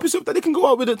 No, the opposite of that, they can go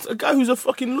out with a guy who's a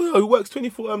fucking lawyer who works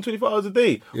 24 hours a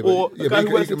day. Or a guy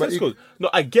who works in Tesco. No,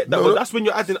 I get that, but that's when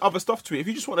you're adding other stuff to it. If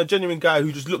you just want a genuine guy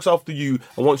who just looks after you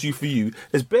and wants you for you,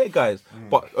 there's bare guys.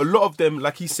 But a lot of them,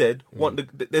 like he said, want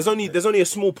there's only a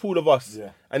small pool of us. Yeah.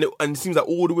 And it seems like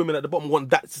all the women at the bottom want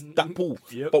that pool.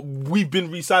 Yep. But we've been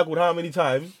recycled how many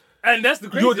times? And that's the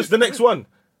crazy. You're just the next one.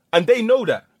 And they know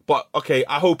that. But, okay,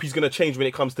 I hope he's going to change when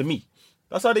it comes to me.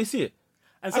 That's how they see it.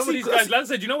 And some of these guys, like I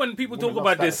said, you know when people talk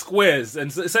about their squares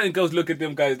and certain girls look at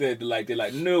them guys there, they're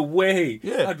like, no way.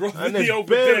 Yeah. I'd rather be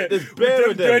over there with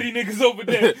them dirty niggas over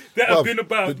there that have been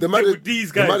about with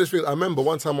these guys. The maddest thing, I remember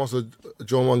one time I was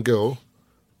drawing one girl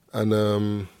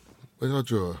and where did I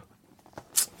draw her?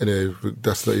 Anyway,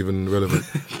 that's not even relevant.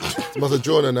 Must have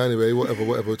drawn her anyway,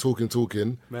 whatever,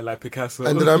 talking. Man, like Picasso.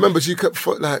 And then I remember she kept,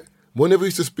 like, whenever we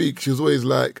used to speak, she was always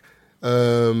like,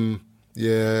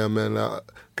 yeah, man, like,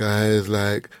 guys,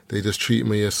 like, they just treat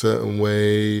me a certain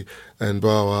way, and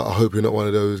blah, blah, I hope you're not one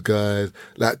of those guys.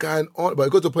 Like, going on, but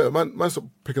it got to a point, man stopped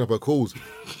picking up her calls.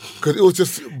 Because it was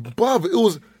just, bruv, it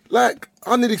was like,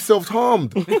 I nearly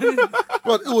self-harmed.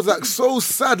 But it was like so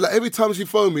sad. Like, every time she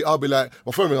phoned me, I'll be like,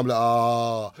 my phone ring, I'm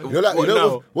like, You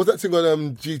know, what's that thing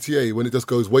on GTA when it just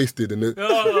goes wasted and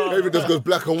everything just goes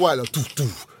black and white, like, doof,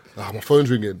 doof. My phone's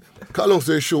ringing. Cut a long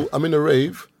story short, I'm in a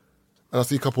rave, and I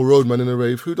see a couple roadmen in a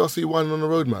rave. Who do I see whining on the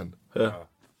road, man? Yeah.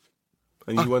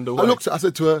 And you wonder why? I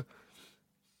said to her,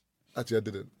 actually I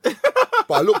didn't. But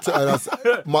I looked at her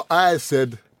and my eyes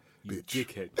said, bitch.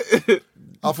 Dickhead.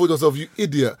 I thought to myself, you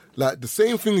idiot. Like, the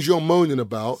same things you're moaning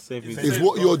about is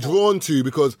what you're drawn to,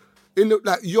 because in the,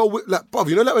 like, bruv,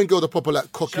 you know that when girls are proper,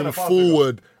 like, cocking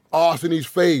forward, arse in his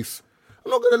face. I'm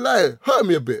not going to lie, it hurt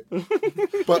me a bit.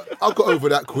 But I got over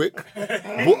that quick.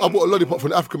 I bought a lollipop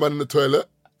from the African man in the toilet.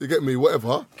 You get me?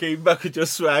 Whatever. Came back with your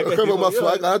swag. I came with my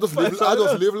swag. I just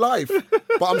live life.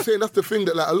 But I'm saying that's the thing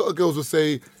that like a lot of girls will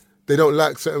say they don't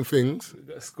like certain things,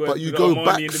 but you go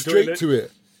back straight to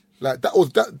it. Like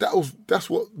that's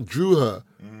what drew her.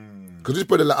 Because this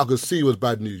brother, like I could see was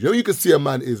bad news. You know, you can see a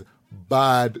man is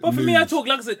bad news. But for me, I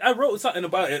said, I wrote something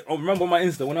about it. I remember on my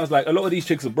Insta when I was like, a lot of these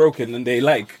chicks are broken and they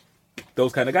like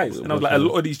those kind of guys. And I was like, a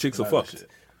lot of these chicks are fucked.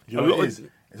 You know what it is?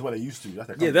 It's what they're used to.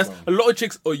 That's a lot of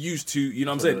chicks are used to. You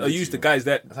know what I'm saying? Are used to guys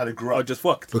that are just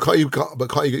fucked. But can't you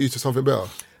get used to something better?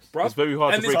 Bruh. It's very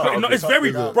hard to break out. It's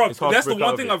very, bro. That's the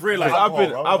one thing I've realised.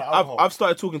 I've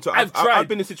started talking to. I've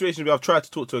been in situations where I've tried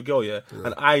to talk to a girl,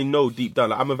 and I know deep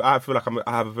down, like I feel like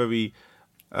I have a very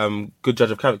good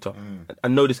judge of character. I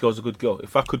know this girl's a good girl.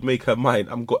 If I could make her mine,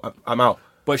 I'm out.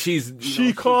 But she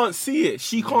can't see it.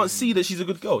 She can't see that she's a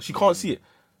good girl. She can't see it.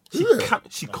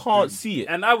 She can't see it.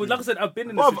 And I would, like I said, I've been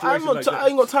in a situation I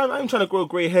ain't got time. I ain't trying to grow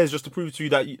grey hairs just to prove to you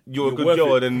that you're a good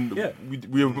girl, and then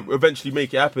we eventually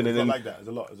make it happen. And then like that. There's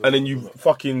a lot. And then you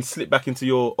fucking slip back into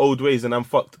your old ways, and I'm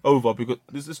fucked over because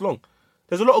this is long.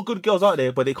 There's a lot of good girls out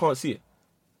there, but they can't see it.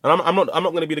 And I'm not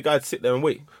going to be the guy to sit there and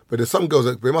wait. But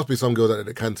there must be some girls out there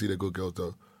that can see the good girls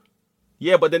though.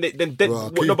 Yeah, but then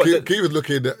Keith was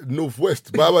looking at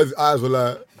northwest. His eyes were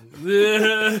like.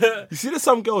 You see, there's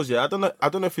some girls. Yeah, I don't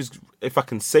know if I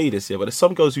can say this. Yeah, but there's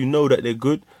some girls who know that they're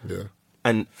good. Yeah.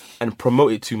 And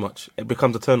promote it too much. It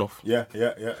becomes a turn off. Yeah.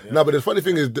 No, but the funny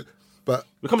thing is, but it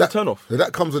becomes a turn off.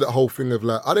 That comes with that whole thing of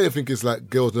like, I don't even think it's like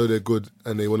girls know they're good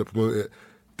and they want to promote it.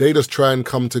 They just try and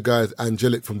come to guys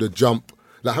angelic from the jump.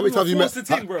 Like how many times you met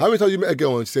a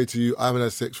girl and she say to you, I haven't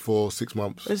had sex for 6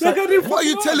 months? It's like, what are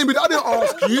you telling me? I didn't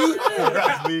ask you.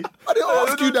 I didn't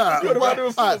ask you that.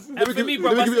 Let me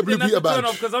give you a blue Peter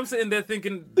badge. Because I'm sitting there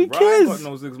thinking, who cares? I've got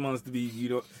no 6 months to be,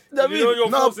 you're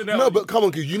forcing that. No, but come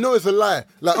on, Keith. You know it's a lie.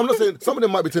 Like I'm not saying some of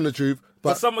them might be telling the truth,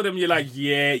 but some of them you're like,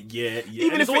 yeah.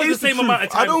 Even and if it's the same amount of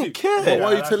time, I don't care. But why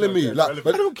are you telling me? Like,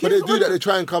 but they do that. They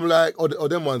try and come like, or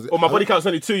them ones. Or my body count's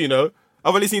only 2. You know.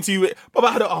 I've only seen 2. But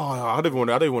I don't even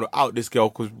want to out this girl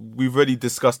because we've already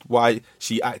discussed why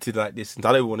she acted like this, and I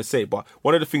don't even want to say it. But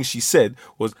one of the things she said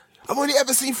was, "I've only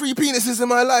ever seen 3 penises in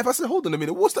my life." I said, "Hold on a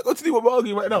minute, what's that got to do with what we're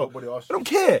arguing right now?" I don't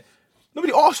care.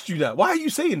 Nobody asked you that. Why are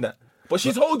you saying that? But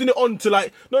she's holding it on to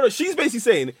like, no. She's basically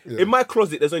saying, in my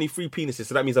closet, there's only 3 penises,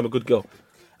 so that means I'm a good girl.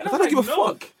 And I don't give a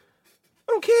fuck.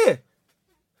 I don't care.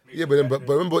 Yeah, but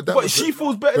remember what Dan But she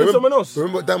feels better than someone else.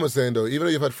 Remember what Dan was saying though. Even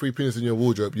though you've had 3 penises in your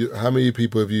wardrobe, how many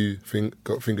people have you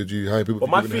got fingered you? How many people? But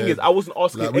my thing is, I wasn't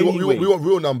asking like, anyway. We want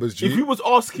real numbers, G. If you was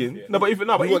asking, we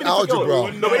want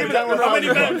algebra.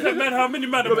 How many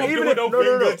men?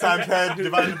 Finger times head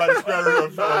divided by the square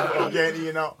root of getting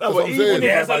eaten out. That's what I'm saying.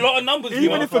 There's a lot of numbers.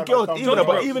 Even if a girl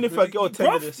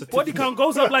tended a body count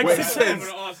goes up like 6 cents.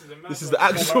 This is the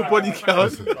actual body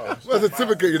count. Where's the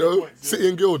certificate? You know, City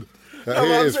and Guild. Here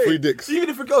it is, 3 dicks. Even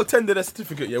if a girl tendered a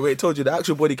certificate, where it told you the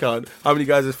actual body count, how many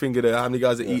guys has fingered her, how many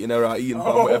guys are eating her out, eating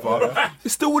bum, whatever, it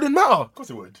still wouldn't matter. Of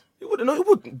course it would. It wouldn't. No, it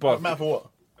wouldn't. But matter for what?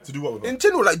 To do what with her? In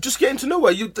general, like just getting to know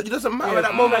her, it doesn't matter at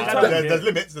that moment. There's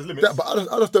limits. Yeah, but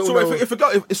I just don't know. If a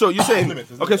girl, so you're saying,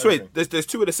 okay, so wait, there's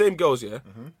 2 of the same girls, yeah?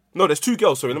 No, there's 2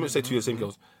 girls. Sorry, let me say 2 of the same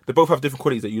girls. They both have different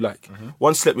qualities that you like.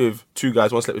 One slept with 2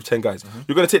 guys, one slept with 10 guys.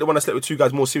 You're gonna take the one that slept with 2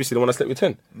 guys more seriously than the one that slept with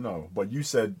 10. No, but you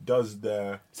said does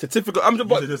the certificate?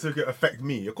 Does the certificate affect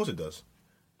me? Of course it does.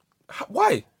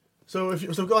 Why? So if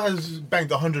a girl has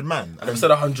banged 100 man, I've said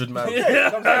 100 man. Okay,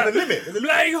 I'm saying the limit.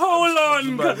 Like, hold on,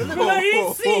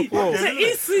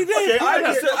 easy there.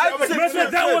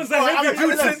 That one's a heavy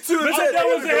juicy. That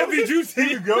one's a heavy juicy.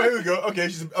 Here we go.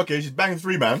 Okay, she's banged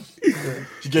 3 man.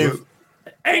 She gave.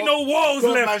 Ain't no walls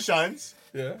left. Man shines.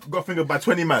 Yeah. Got fingered by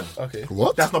 20 man. Okay.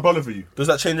 What? That's not a problem for you. Does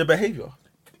that change your behaviour?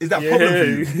 Is that a problem for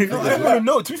you? No, I don't want to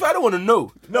know. To be fair, I don't want to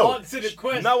know. No. Answer the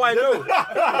question. Now I know.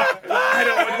 I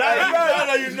don't want to know.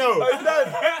 Now you know.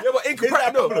 Yeah, but in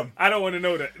comparison, I don't want to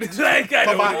know that. Like, I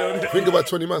don't want to know that. Think about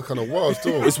 20 man, kind of wild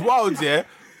still. it's wild, yeah.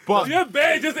 But You're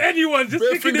bad, just anyone, just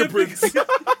Bare picking their fingerprints. fingers.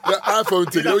 The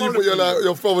iPhone thing. You know, you put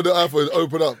your phone with the iPhone,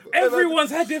 open up.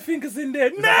 Everyone's had their fingers in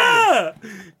there. Nah.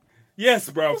 Yes,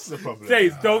 bro. What's the problem?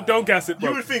 Say, don't gas it, bro.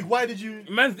 You would think, why did you?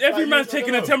 Every man's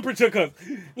taking a temperature, cuz.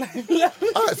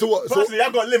 Alright, so what? Personally,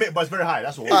 I've got a limit, but it's very high.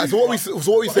 That's all. Alright, so what we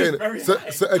saying? So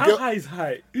a How girl, high is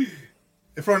high?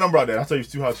 Throw a number out there. I'll tell you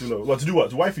it's too high, too low. What to do? What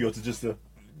to wifey or to just to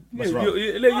mess around?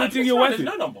 You think your wife?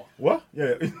 No number. What?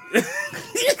 Yeah.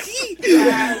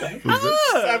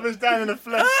 Savage down in the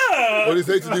flesh. what do you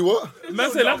say to do what?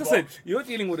 Man, say, like I said, you're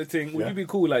dealing with a thing. Would you be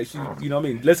cool? Like, you know what I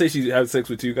mean? Let's say she had sex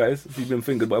with 2 guys. She's been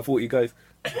fingered by 40 guys.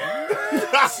 My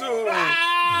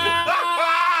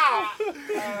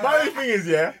only thing is,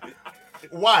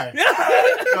 Why?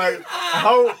 Like,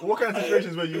 what kind of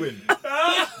situations were you in?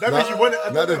 That means you want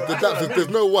it. There's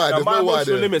no why. There's My no why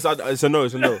emotional there. limits. It's a no.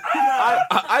 It's a no.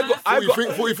 I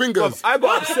got 40 fingers. I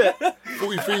got upset.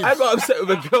 40 feet. I got upset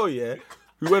with a girl. Yeah,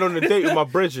 we went on a date with my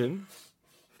brethren,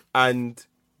 and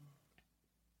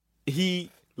he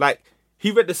read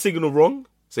the signal wrong,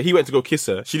 so he went to go kiss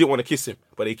her. She didn't want to kiss him,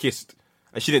 but they kissed,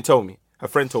 and she didn't tell me. Her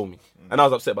friend told me, and I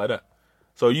was upset by that.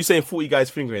 So you saying 40 guys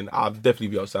fingering? I'll definitely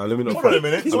be upset. Let me know. Hold on a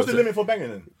minute. So what's the limit for banging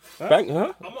then? Bang,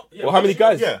 huh? Well, how many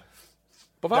guys? Yeah.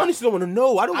 But I honestly don't want to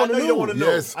know. I don't want to know. You don't want to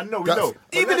know. Yes, I know, we that's- know.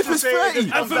 Even if it's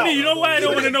 30. And for me, you know why I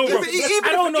don't want to know, bro?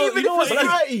 I don't know. You know what? Even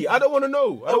if it's 30, I don't want to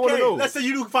know. I don't want to know. Let's say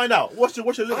you do find out. What's your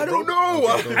limit? I don't bro? know.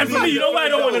 And for me, you know why I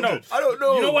don't want to know? I don't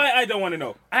know. You know why I don't want to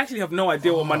know? I actually have no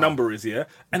idea what my number is, yeah?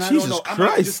 And I Jesus don't know. I might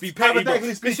Christ. just be petty, bro. Hypothetically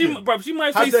 'Cause speaking. she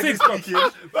might say 6, bro.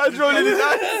 Man's rolling his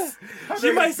eyes.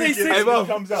 She might say 6. Hey, Mom.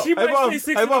 comes out. She might Mom. say 6.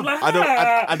 Hey, and I'm Mom. like,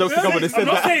 I don't think I would have said I'm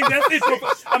not that. saying that's it, bro.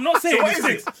 I'm not saying it's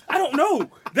 6. I don't know.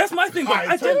 That's my thing, bro. Alright,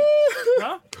 I tell me.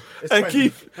 Huh? Hey,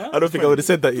 Keith, I don't think I would have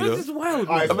said that, you know. This is wild,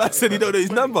 Alright, bro. I said you don't know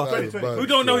his number. Who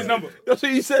don't know his number? That's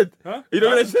what you said. Huh? You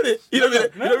don't realize you said it. You don't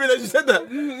realize you said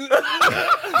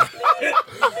that.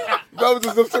 Bro, I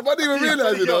didn't even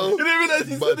realise, you know. You didn't realize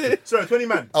you said it. Sorry, 20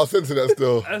 man. I'll censor that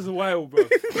still. That's wild, bro.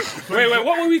 Wait,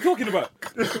 what were we talking about?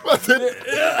 That's what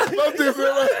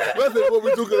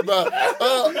we're talking about.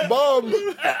 Mom,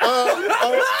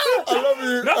 I love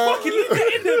you. No, fucking leave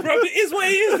it in there, bro. It is what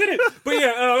it is, isn't it? But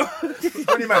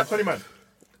yeah, 20 man.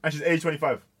 And she's age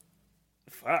 25.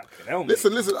 fuck, hell, man.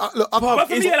 Listen. Look, But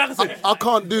for me, like I said, I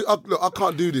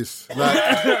can't do this. Like,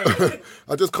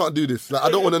 I just can't do this. Like, I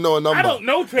don't want to know a number. I don't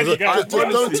know 20 guys. Just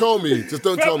don't tell me. Just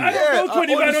don't tell me. I don't know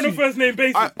 20 man on a honestly- first name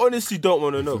basis. I honestly don't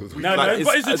want to know. No, but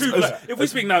it's the truth. Like, if we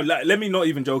speak now, like, let me not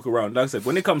even joke around. Like I said,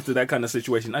 when it comes to that kind of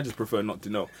situation, I just prefer not to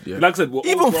know. Like I said, we're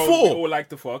Even all grown, 4. we all like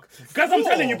to fuck. Because I'm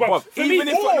telling you, bro, But for even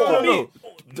me,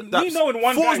 if me knowing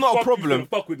one 4's guy not a fuck you, problem.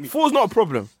 fuck with me. 4's not a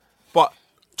problem. But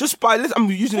just by I'm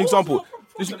using an example.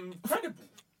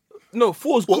 No,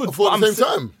 4's good. What, for but the I'm same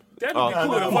saying- time? That'd be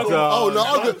cool. no, Fuck no. Oh no!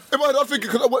 I'm thinking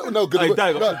Hey,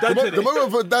 Dan, Dan said the it.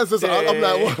 moment Dan says that, I'm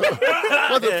like,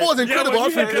 what? The four's incredible.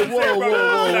 I'm thinking, whoa.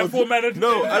 Like 4 man.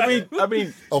 No, I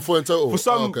mean, Oh, 4 in total. for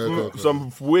some Okay.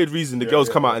 some weird reason, the girls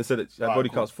come out and said that their body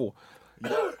count's 4.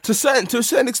 To a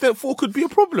certain extent, 4 could be a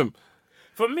problem.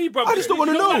 For me, bro, I just don't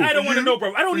wanna you what? know. I don't want to know,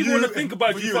 bro. I don't For even you- want to think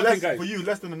about for you you, fucking guys. For you,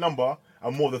 less than the number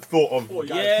and more the thought of guys.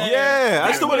 Yeah, I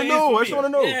just don't want to know. I just want to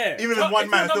know. Yeah. Even if one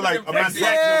man still like a man's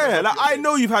Yeah, like I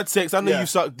know you've had sex. I know Yeah. you've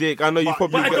sucked dick. I know you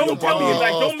probably But I got your don't tell bummy. you,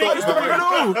 like, don't make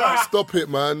it No, Stop it,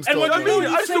 man. And Stop what it. I mean,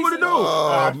 I just don't want to know.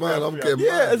 Oh man, I'm getting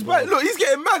Yeah, mad. it's bad. Look, he's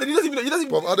getting mad, and he doesn't even.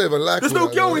 Bro, I don't even like There's all no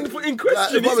that, girl man. in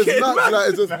question. Bro, He's it's getting nuts, mad. like,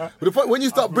 it's just, but the point, when you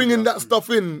start bringing that stuff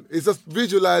in, it just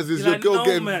visualizes your like, girl no,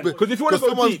 getting. man. Because if you want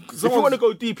to go deep, if you want to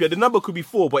go deep, yeah, the number could be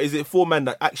 4, but is it 4 men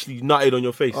that actually nutted on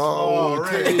your face? Oh,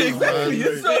 okay, Exactly. man.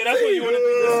 That's what that's what you want to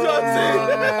do. That's what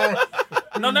I'm saying.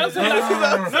 No, no, it's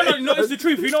the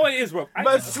truth. You know what it is, bro.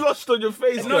 Man sloshed on your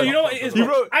face. No, man. you know what it is, He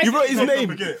bro. wrote his name.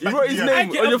 forget it. He wrote his I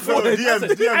name get on your up to- forehead.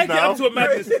 DMs I get up to a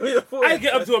madness. now. I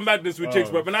get up to a madness with chicks,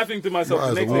 bro, and I think to myself, the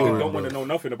Might as next well, nigga don't bro. want to know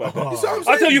nothing about that. what I'm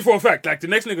I'll tell you for a fact, like the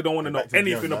next nigga don't want to know to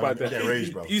anything DMs, about man. that. Get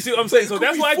raged, bro. You see what I'm saying? So It could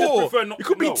that's be why I just 4. prefer not. It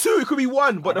could be no. 2. It could be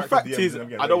 1. But the back to fact DMs is, and I'm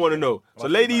getting I don't raged. want to know. So,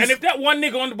 ladies, And if that one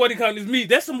nigga on the body count is me,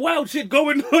 there's some wild shit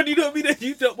going on. You know what I mean? That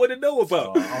you don't want to know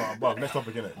about. Well, next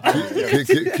topic,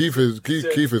 innit?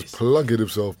 Keith is plugging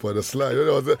himself by the slide. You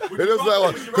know, it was like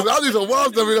because I do some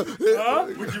wild stuff. You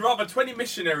know? Would you rather 20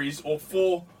 missionaries or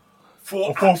 4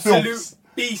 four absolute films.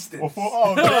 beasts? Oh,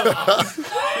 God.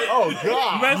 Oh,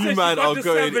 God. Man You said man she got are the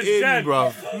going savage in, dad.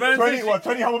 bruv. Man said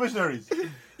 20 humble missionaries.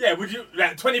 Yeah, would you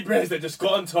like 20 bears that just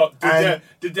got on top, And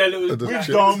did their little the dance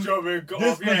chip. Dom, job and got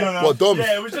this off? Yeah. Blue What Dom?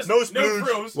 Yeah, it was just No no splooge.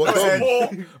 frills. What no Dom?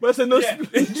 more. man said no Yeah.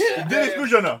 splooge. Did it Blue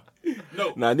Jonah?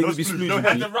 No. Nah, niggas be splooge, splooging. no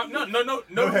head. G.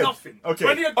 No, head. nothing. Okay.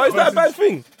 20 of Oh, is that a bad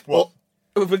thing? What?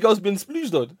 If a girl's been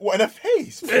splooged on? What, in the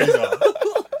face?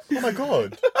 Oh, my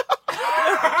God.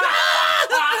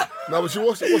 No, but she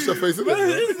washed her face, isn't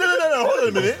it? No. Hold on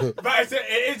a minute. But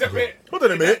it is a bit. Hold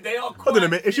on a minute. They are Hold on a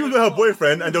minute. If she was with her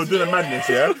boyfriend and they were doing a madness,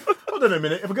 yeah? Hold on a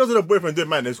minute. If a girl's with her boyfriend doing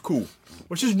madness, cool.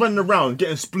 But she's running around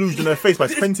getting splooged in her face by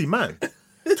 20 man.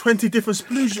 20 different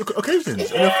splooge occasions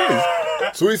in her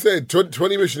face. So we said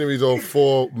 20 missionaries or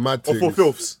 4 mad Or things. 4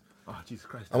 filths. Oh, Jesus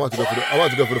Christ. I'm about to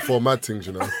go for the 4 mad things,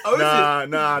 you know. Nah,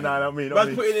 not me. Not Man's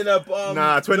me. putting in a bum.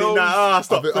 Nah, 20.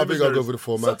 Stop. I think I'll go for the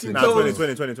 4 mad things. Nah, 20.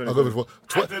 I'll go for the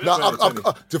 4. Now,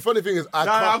 the funny thing is, I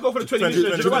Nah, I'll can't. go for the 20 20,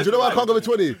 missionaries. Do you know why I can't go with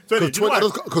 20? 20. Because Do you know why?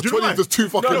 20 Do you know is just too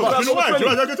fucking No, Do you know much. why? Do you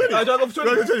know why I go 20? I'll go for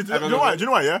 20. Do you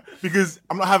know why? Yeah? Because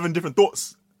I'm not having different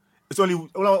thoughts It's only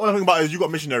all I'm thinking about is you got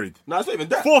missionaried. No, it's not even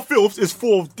that. 4 filths is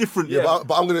 4 different. Yeah,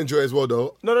 but I'm gonna enjoy it as well,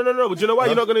 though. No. But do you know why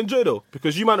you're not gonna enjoy though?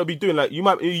 Because you might not be doing you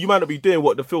might not be doing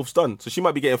what the filth's done. So she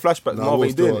might be getting flashbacks. Nah, Marv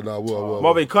ain't doing it. I will.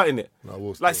 Marv ain't cutting it. Nah, I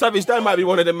will Like still. Savage Dan might be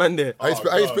one of them man there. I ain't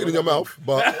spitting in your mouth,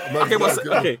 but Okay.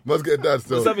 must get that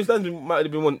still. Savage Dan might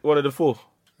have been one of the 4.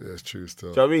 Yeah, it's true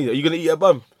still. Do you know what I mean? Are you gonna eat a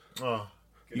bum? Oh.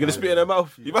 You gonna spit in her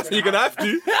mouth? You must say you're gonna have to.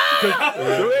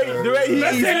 The way he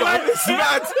eats, man, it's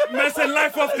mad. Man said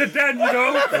life after Dan, you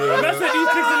know. Man said these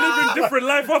things are living different.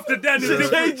 Life after Dan is It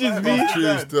different. changes me. It's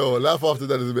true still. Laugh after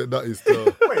that is a bit nutty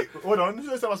still. Wait, hold on. Who's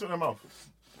the first time I spit in my mouth?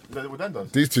 Is that what Dan does?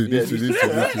 These two.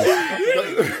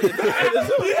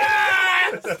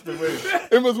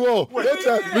 Him as well. Yeah,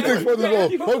 Chad. We take photos as well.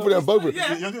 Both of them, both of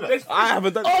them. You don't do that? I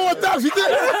haven't done. Oh, what damn, she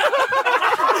did.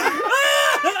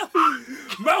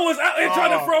 Man was out here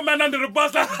trying to throw man under the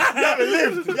bus. You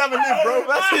haven't lived, bro.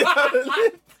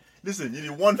 Listen, you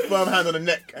need one firm hand on the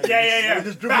neck. And Yeah. you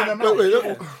just dribbling them out.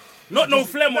 Wait. Not no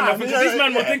phlegm on nothing. yeah, This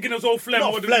man was yeah. thinking it was all phlegm.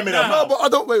 Not What phlegm did- in her Nah. No, but I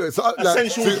don't. Wait. So,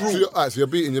 Essential rule. so you're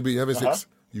beating, you're having sex.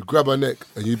 You grab her neck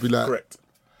and you'd be like, Correct.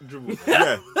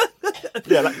 Yeah.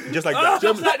 Yeah, just like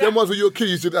that. them ones where you're a kid,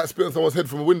 you should like spit on someone's head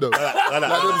from a window. Like that.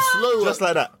 Like them slow. Just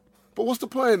like that. But what's the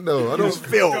point though? I don't.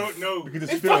 Feel. No. You can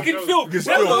just It's feel. fucking filth. Just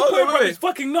That's feel. the point, bro. Wait. It's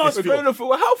fucking nasty.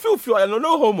 How filthy are you?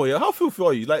 No homo, yeah. How filthy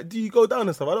are you? Like, do you go down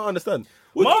and stuff? I don't understand.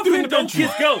 What do you do in Marvin the don't bedroom?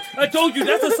 kiss girls. I told you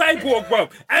that's a cyborg, bro.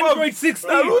 Android 16.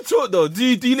 Nah, real talk though. Do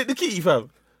you lick the kitty, fam?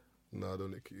 No, I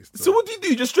don't lick it. So what do you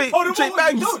do? Just straight Oh, no,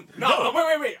 bangs? No,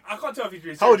 wait. I can't tell if he's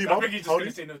doing How old are you, I Mom? think he's just How old going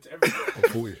are to say no to everything. I'm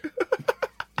 40.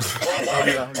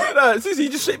 Nah, seriously, you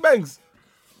just straight bangs.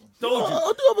 Told you.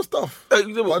 I do other stuff. We I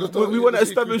just don't want to eat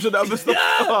establish that other stuff.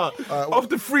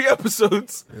 After 3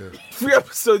 episodes,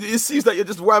 it seems like you're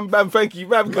just wham bam thank you,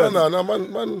 bam. No,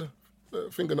 man,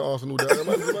 finger in the arse and all that. Man's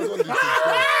on this thing.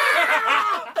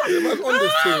 Yeah, man's on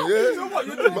this thing, yeah. So what,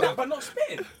 you're doing that but not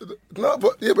spitting? No,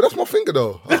 but that's my finger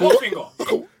though. What finger?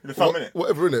 The 5 minutes.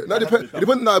 Whatever in it. No, it depends. It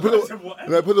depends. No, depends on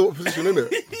what position in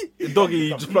it. Doggy,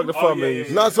 you just plug the thumb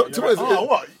in. No, so to Oh,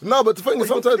 what? No, but the thing is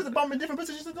sometimes. Get the bum in different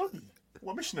positions to doggy.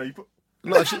 What missionary you put?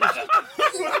 No,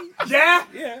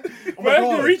 Yeah.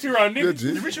 Bro, you reach around, yeah, nigga.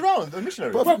 G. You reach around the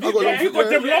missionary. Bruv, I got long You got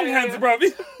them long hands, bro.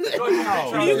 You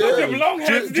got them long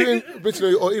hands, During nigga.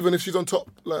 missionary, or even if she's on top,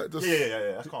 like just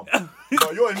Yeah, that's calm.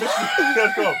 No, you're in missionary.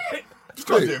 That's calm. You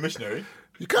can't do a missionary.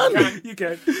 you can. You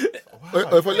can.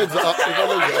 Or if her legs are up,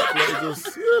 like just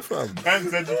fam. Dan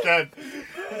said you can.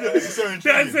 This is so Dan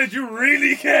intriguing. said you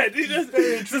really can. He just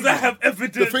says I have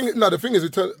evidence. The thing is,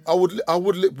 I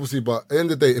would lick pussy, but at the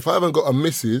end of the day, if I haven't got a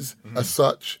missus as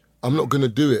such, I'm not gonna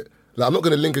do it. Like I'm not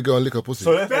gonna link a girl and lick her pussy.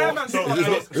 So Bear man, therefore,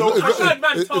 I've heard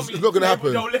man tell me it's not gonna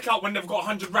happen. they'll lick out when they've got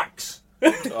 100 racks.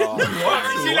 What? You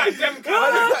see like them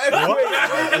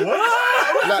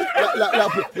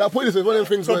Like put it this way, one of them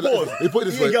things where pause. you put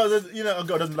it this way. A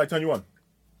girl doesn't like turn you on.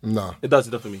 Nah, It does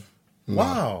for me.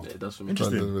 Wow. It does for me. I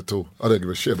don't at all. I don't give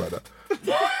a shit about that.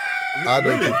 I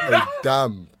don't give a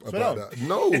damn about that.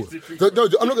 No, I'm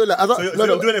not gonna lie. So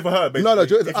you're doing it for her, basically. No, If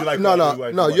you like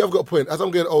her, no. You have got a point. As I'm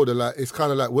getting older, like it's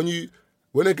kind of like when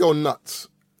a girl nuts,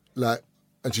 like,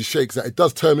 and she shakes that, it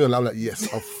does turn me on. I'm like, yes,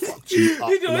 I'll fuck you up.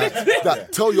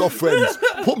 Like, tell your friends,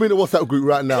 put me in the WhatsApp group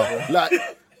right now. Like,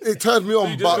 it turns me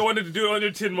on. You just wanted to do it on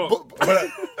your tin, Mark.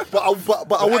 But I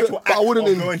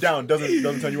wouldn't. Going down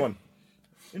doesn't turn you on.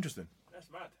 Interesting. That's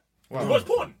mad. You watch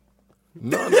porn?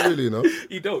 No, not really, no.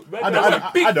 You don't. I don't.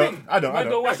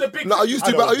 That's a big No, I used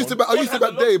to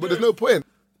back day, but there's no point.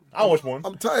 I watch porn.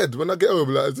 I'm tired when I get home.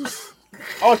 Like, it's just.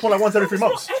 I watch porn like once every 3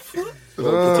 months.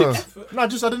 Uh, No, I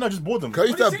don't know, just boredom. I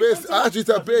actually used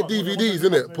to have bare DVDs,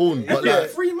 innit? Porn. But like,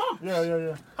 3 months.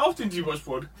 Yeah. How often do you watch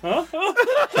porn? I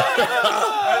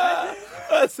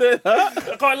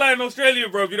can't lie in Australia,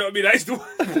 bro. You know what I mean? I used to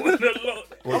watch porn a lot.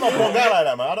 I'm not a porn guy like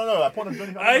that, man. I don't know. Like, porn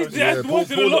is I used to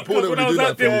watch it a lot porn when I don't was really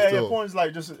out do that there. for me. Yeah, porn's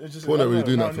like just. It's just. Porn don't really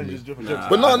do now that for and me. then just different.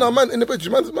 But no, man, in the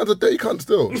bedroom, man's a dirty cunt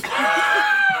still.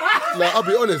 Like, I'll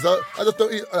be honest, I just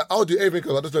don't eat. I'll do everything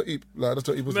because I just don't eat. Like, I just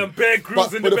don't eat pussy. Man, Bear Grylls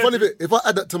But in the the funny bedroom. thing, if I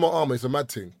add that to my armor, it's a mad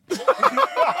thing. But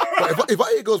if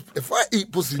I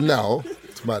eat pussy now,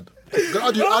 it's mad. 'Cause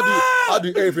I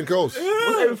do everything else.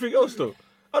 What's everything else though?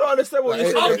 I don't understand what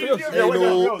you're Like, saying.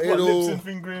 Everything else. Lips and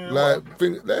fingering.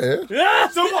 Yeah.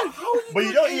 So what? How is But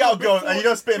you don't eat out girls and you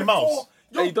don't spit in the mouth.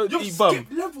 Hey, you don't You've eat bum.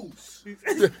 skipped levels.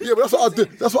 Yeah, but that's what I do.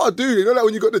 That's what I do. You know, like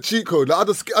when you got the cheat code. Like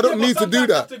I don't need to do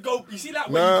that. You see that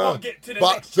when you Nah. can't get to the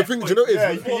But next the thing, do you know,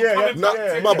 checkpoint is before yeah, coming Nah,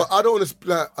 back to man, it. but I don't want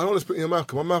to spit in your mouth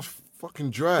because my mouth fucking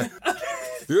dry.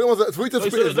 You know what's that? For me to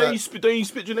spit is Don't like, you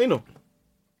spit your name?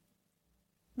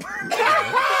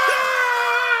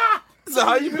 so Taser,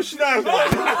 how you pushing that?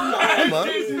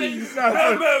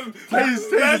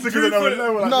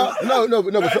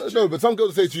 No, but some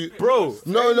girls say to you, Bro.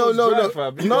 No,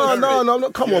 I'm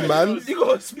not. Come on, man. You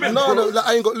got to spit. No, like,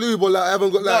 I ain't got lube or like, I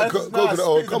haven't got like coconut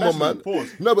oil. Come on, man.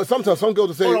 Pause. No, but sometimes some girls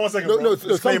will say, Hold on 1 second, bro.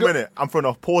 Disclaimer, innit? I'm throwing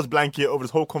a pause blanket over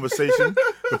this whole conversation.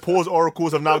 The pause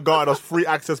oracles have now granted us free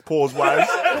access pause wise.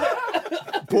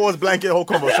 Pause blanket, whole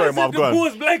convo. Sorry, Marv, go on.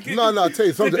 Pause blanket. No, I tell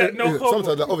you, sometimes, No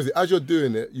sometimes like, obviously, as you're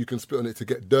doing it, you can spit on it to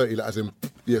get dirty, like as in,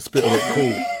 yeah, spit on it,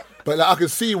 cool. But like, I can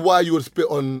see why you would spit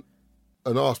on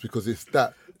an arse because it's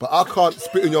that. But I can't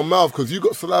spit in your mouth because you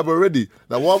got saliva already.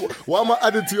 Like, why am I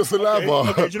adding to your saliva?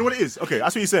 Okay, do you know what it is? Okay,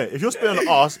 that's what you said. If you're spitting on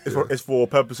the arse, it's for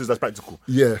purposes that's practical.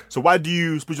 Yeah. So why do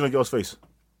you spit on a girl's face?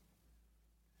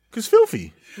 Because it's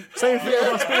filthy. Same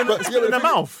thing about spitting in their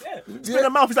mouth. Spit in their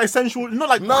mouth is like sensual, not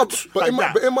like No, but in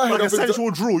that. my head, like I'm a thinking-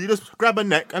 sensual drool. You just grab a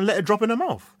neck and let it drop in her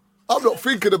mouth. I'm not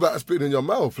thinking about spitting in your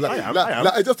mouth. Like, I am.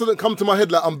 like, it just doesn't come to my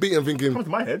head like I'm beating thinking, Come to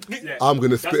my head. I'm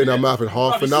going to spit in her mouth in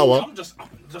half an hour. I'm just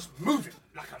moving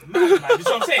like a man. You know what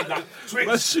I'm saying? Like,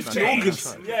 That's shifting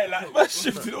organs. Yeah, like That's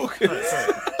shifting organs.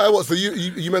 Hey, what, so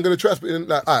you man going to try spitting,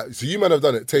 like, alright, so you man have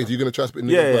done it. Tate, you going to try spitting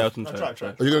in Yeah, your yeah, I mouth? can try. Try.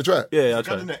 Are you going to try it? Yeah, I'll Grab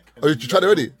try. the neck. Oh, you tried it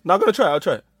already? No, I'm gonna try. I'll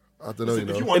try. I don't know, you If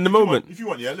know. you want, In the if you want- moment. If you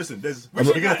want, yeah, listen, there's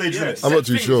beginner stages in it. I'm not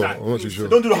too Things sure. like- I'm not too sure.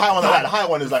 Don't do the high one like that. The high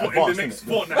one is like in the advanced. next innit?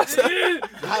 fortnight.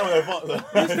 The high one is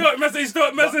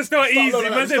advanced. Man said start easy.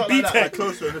 Man said B-Tech.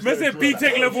 Man said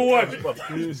B-Tech level 1.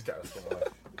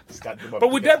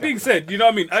 But with that being said, you know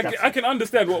what I mean? I can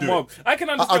understand what Mom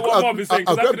is saying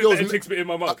because I couldn't let a chick spit in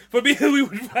my mouth. For me, we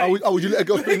would fight. Would you let a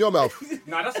girl spit in your mouth?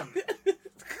 Nah, that's a...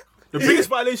 The biggest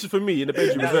violation for me in the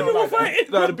bedroom is when.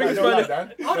 No, the biggest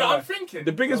violation. Hold on, I'm thinking.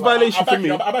 The biggest violation for me.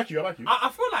 I back you. I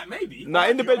feel like maybe. Nah,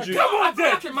 in the bedroom. I feel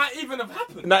like it might even have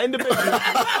happened. Nah, in the bedroom.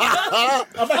 I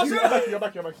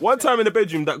back you. One time in the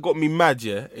bedroom that got me mad,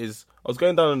 yeah, is I was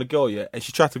going down on the girl, yeah, and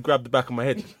she tried to grab the back of my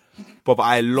head. But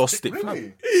I lost it,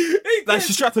 fam. Like,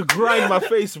 she tried to grind my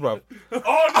face, bro. Oh,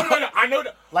 no, I know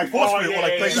that. Like forcefully or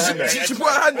like place your hand there. She put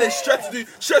her hand there, she tried to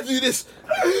do this.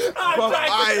 But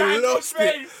I lost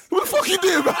it. What the fuck you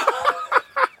doing, man?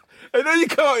 And then you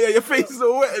come out, yeah, your face is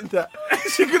all wet and that.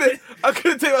 I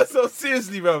couldn't take myself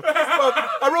seriously, bro.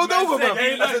 I rolled over, man.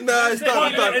 I said, nah, it's done,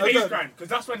 I'm done. Because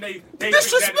that's when they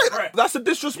Disrespect. That's a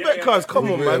disrespect, cuz. Come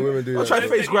on, man. women do I'm that. trying to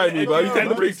face grind me, bro. You And think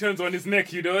the the break turns on his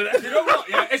neck, you know? You know what?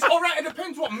 Yeah, it's all right. It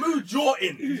depends what mood you're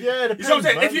in. Yeah, You know what I'm depends,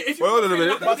 saying? man. If you Well, hold on a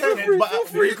minute.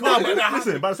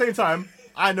 Listen, but at the same time,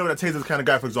 I know that Taser's the kind of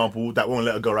guy, for example, that won't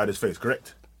let a girl ride his face,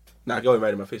 correct? Nah, go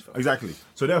right in my face, fam. Exactly.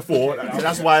 So therefore,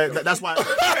 that's why. Hey!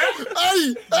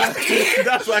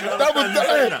 That's why.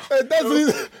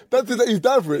 He's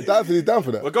down for it. He's down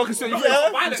for that. But God can see you.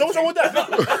 Violent So what's wrong with that?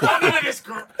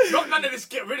 None of this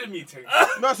get rid of me thing.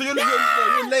 No, so you're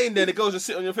laying there, the girls just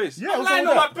sit on your face. Yeah, I'm what's wrong lying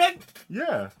with on my that? bed.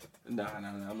 Yeah. Nah,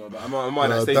 I'm on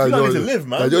that stage. Dad, don't need you're- to live,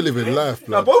 man. Dad, you're living life,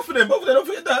 Nah, bro. both of them. Don't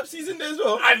forget that. He's in there as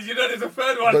well. And you know there's a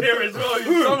third one here as well.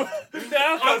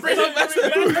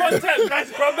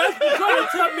 That's trying to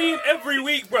tap me in every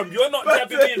week, bro. You're not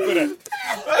tapping me in for that.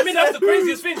 I mean, that's the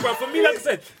craziest thing, bro. For me, like I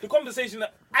said, the conversation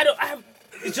that I have,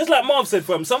 it's just like Marv said,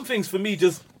 fam. Some things for me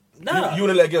just, nah. You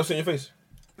wanna let a girl sit in your face?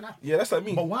 Yeah, that's like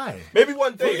me. But why? Maybe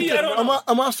one day. Me, I don't know.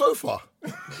 Am I so far?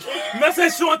 Man said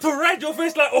she want to ride your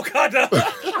face like Okada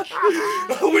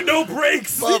with no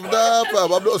brakes. Fam, nah,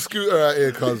 fam. I'm not a scooter out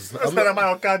here, cuz. I'm not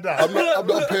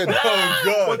a pin.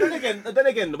 Oh But then again,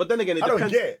 it I don't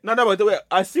depends. get it. No, but wait,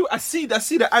 I see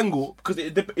the angle because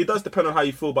it does depend on how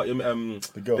you feel about your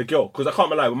the girl. Because I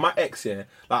can't lie, with my ex, yeah,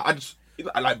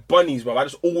 I like bunnies, bro. I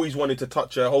just always wanted to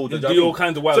touch her, hold her. You do you do know all what I mean?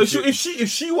 kinds of wild So shit. if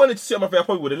she wanted to sit on my face, I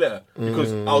probably would have let her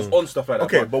because I was on stuff like that.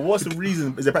 Okay, but what's the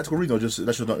reason? Is there a practical reason or just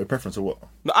that's just not your preference or what?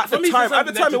 No, at the me, time,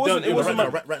 something that you don't do wasn't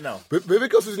right my. Right now. But if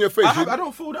it goes in your face, I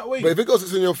don't feel that way. but if it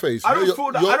goes in your face, I don't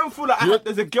feel that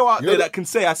there's a girl out there that can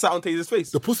say I sat on Taser's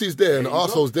face. the pussy's there and the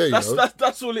arsehole's there, you know.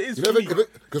 That's all it is. You For know, me.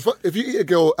 because if you eat a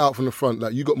girl out from the front,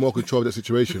 like you got more control of that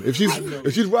situation. If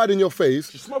she's riding your face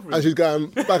smothering and she's going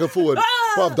back and forward,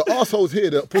 bruv, the arsehole's here,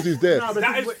 the pussy's there.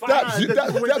 That is fine.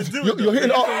 You're hitting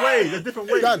There's different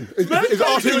ways. Dan, is the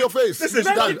arse in your face? Listen,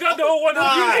 Man, you Dan, done the whole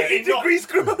 180 degrees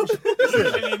screw.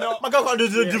 My girl can't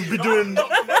just be doing.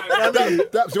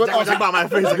 Daps, you want Jack about my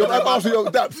face. you want arse in your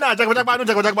Daps. Nah, Jack about. It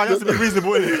has to be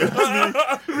reasonable. It has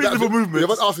to be reasonable You movement. have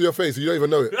an arse in your face, and you don't even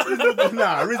know it.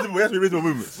 Nah, reasonable. It has to be reasonable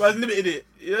movement. But I limited it.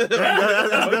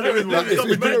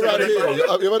 It's been around here. You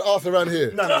haven't asked around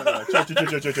here. No. Get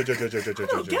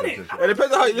it. It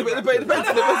depends on how it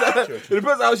depends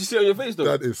on how she sit on your face, though.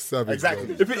 That is savage.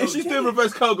 Exactly. bro. If she's doing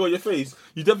reverse cowgirl on your face,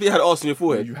 you definitely had arse on your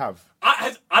forehead. You have.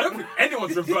 I don't think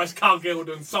anyone's reverse cowgirled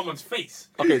on someone's face.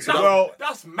 Okay, so Well,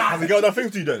 That's has mad. the girl done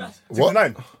things to you then? What?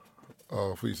 69.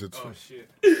 Oh, I thought you said. Shit.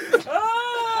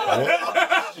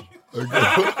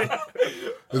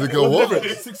 Is it girl what?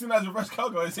 69's reverse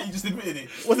cowgirl. So you just admitted it.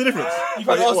 What's the difference? you've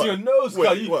had arse on your nose, Wait,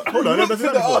 girl. You what? Hold on, looked never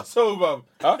at done the that before. arsehole, bruv.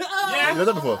 Huh? You done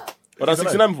that before? But that's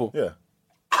 69 before. Yeah.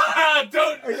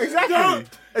 Don't. Exactly.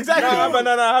 Exactly.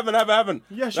 No, I haven't.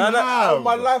 Yes, you No, have. in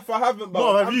my life, I haven't, No,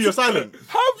 bruv. have you? You're silent.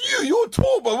 Have you? You're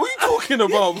tall, but what are you talking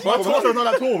about, My bruv? torso's not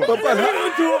that tall, man.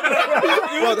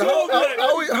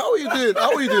 How are you doing?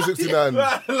 How are you doing 69?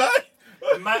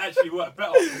 It might actually work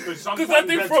better because sometimes I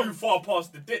think they're too far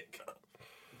past the dick.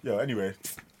 Yo, anyway.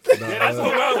 Yeah, that's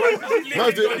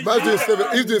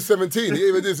what He's doing 17. He ain't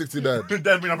even doing 69.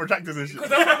 Then bring up protractors and shit.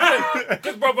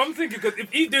 Because, bro, I'm thinking, because if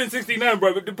he's doing 69,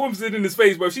 bro, if the pump's in his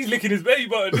face, bro, she's licking his belly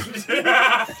button.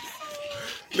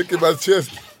 Look at my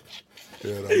chest.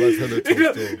 Yeah, that man's hella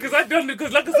tall still. Because I done it,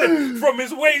 because like I said, from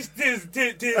his waist to his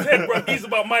head, bro, he's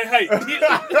about my height.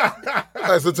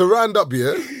 Alright, so to round up,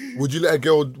 yeah, what would you let a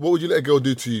girl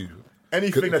do to you?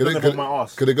 Anything that doesn't involve my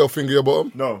ass. Could a girl finger your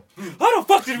bottom? No. How the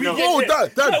fuck did we get Oh, there?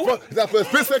 that for a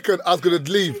split second, I was going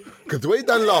to leave. Because the way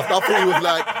Dan laughed, I thought he was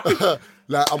like,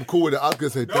 like, I'm cool with it. I was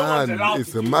going to say, one's Dan, allowed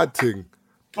it's to a do mad thing.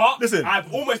 But Listen.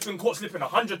 I've almost been caught slipping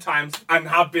 100 times and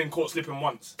have been caught slipping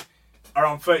once.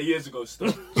 Around 30 years ago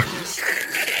still.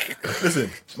 Listen,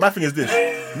 my thing is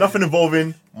this. Nothing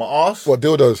involving my ass. What,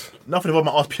 dildos? Nothing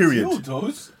involving my ass, period.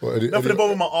 Those. What, Nothing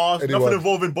involving my ass. anyone? Nothing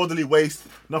involving bodily waste.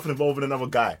 Nothing involving another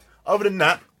guy. Other than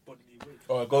that,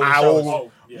 Oh, golden I showers. will,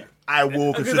 Oh, yeah. I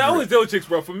will Because consider I always it. tell chicks,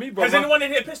 bro, for me, bro. Has anyone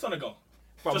in here pissed on a girl?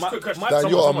 Just quick question. Dan,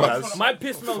 you're a man. My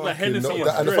piss smells like You Hennessy. know,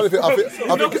 and the funny thing, I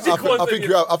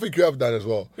think you have Dan as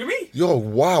well. With me? You're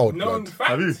wild, Known man. fact.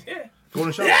 Have you? Yeah. Go in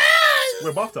the shower.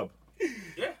 We're bathtub.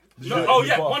 Yeah. No, oh,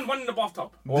 yeah. One in the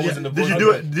bathtub. Did you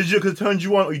do it? Did you because it turned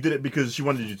you on, or you did it because she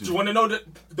wanted you to? Do you want to know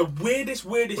the weirdest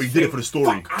Or you did thing? it for the story?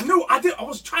 Fuck, I know. I did. I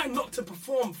was trying not to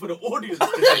perform for the audience.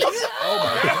 Oh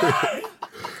my god!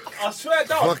 I swear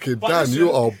down. Fucking But Dan, listen,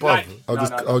 you are above. like-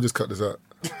 I'll just cut this out.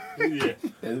 Yeah.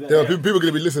 Yeah, people are going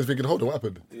to be listening thinking, hold on, what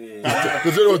happened?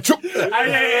 Because they're all, choop.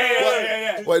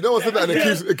 Yeah. Wait, no one said that and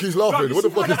it keeps laughing. What the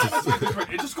fuck is this?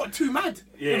 It just got too mad.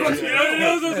 Yeah.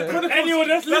 Anyone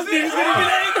that's listening is going to be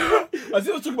like, I think I was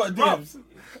talking about DMs.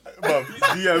 Bruv,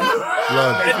 DM.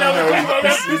 Blood, and now we're talking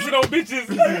about pissing on bitches.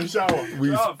 in the shower.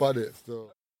 we spun it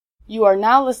still. You are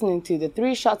now listening to the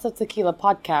 3 Shots of Tequila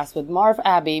podcast with Marv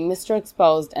Abbey, Mr.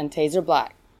 Exposed, and Taser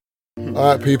Black.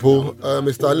 Alright, people,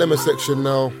 it's dilemma section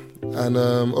now. And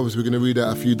obviously, we're going to read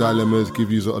out a few dilemmas,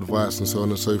 give you some advice, and so on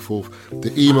and so forth.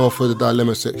 The email for the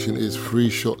dilemma section is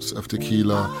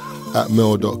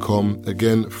 3shotsoftequila@mail.com.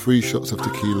 Again,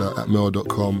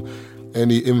 3shotsoftequila@mail.com.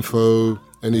 Any info,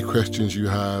 any questions you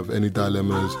have, any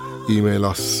dilemmas, email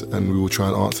us and we will try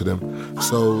and answer them.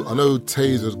 So I know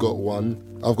Taser's got one.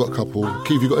 I've got a couple.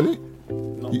 Keith, you got any?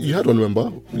 You had one,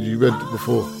 remember? You read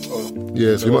before.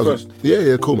 Yeah, so you might as well.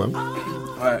 Yeah, cool, man.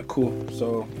 Alright, cool.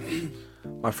 So,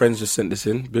 my friends just sent this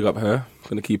in. Big up her.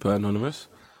 Gonna keep her anonymous.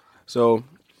 So,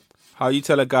 how you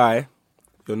tell a guy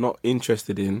you're not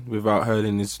interested in without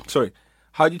hurting his... Sorry.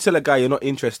 How do you tell a guy you're not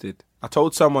interested? I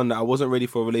told someone that I wasn't ready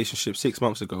for a relationship 6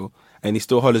 months ago, and he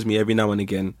still hollers me every now and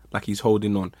again like he's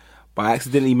holding on. But I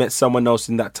accidentally met someone else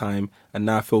in that time, and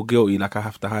now I feel guilty like I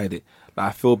have to hide it. Like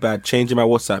I feel bad changing my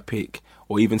WhatsApp pic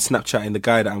or even Snapchatting the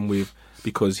guy that I'm with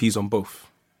because he's on both.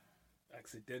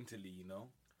 Accidentally, you know.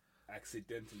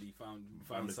 Accidentally found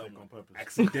someone on purpose.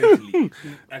 Accidentally.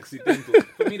 Accidental.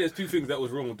 For me, there's two things that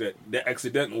was wrong with that. The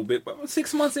accidental bit. But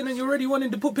 6 months in and you're already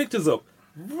wanting to put pictures up.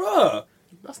 Bruh.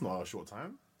 That's not a short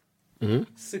time.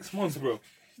 6 months, bro.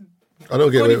 I don't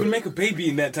You get can't it. even make a baby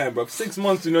in that time, bro. 6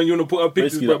 months, you know, you want to put up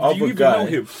pictures, Basically, bro. the Do you other even know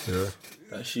guy- him?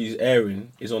 That she's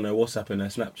airing is on her WhatsApp and her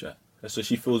Snapchat. So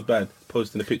she feels bad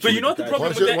posting the picture. But you with know what the guy. problem Why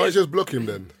with don't that you is? just block him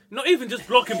then? Not even just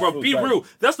blocking, bro. Be bad. real.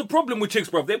 That's the problem with chicks,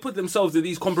 bro. They put themselves in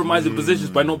these compromising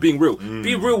positions by not being real.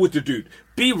 Be real with the dude.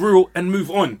 Be real and move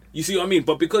on. You see what I mean?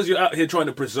 But because you're out here trying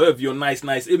to preserve your nice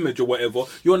image or whatever,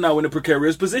 you're now in a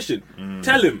precarious position.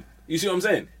 Tell him. You see what I'm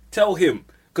saying? Tell him.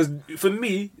 Because for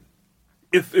me,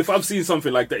 if I've seen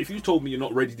something like that, if you told me you're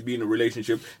not ready to be in a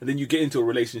relationship and then you get into a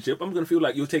relationship, I'm going to feel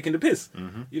like you're taking the piss.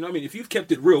 You know what I mean? If you've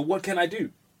kept it real, what can I do?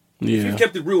 If you've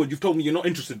kept it real and you've told me you're not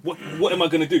interested, what am I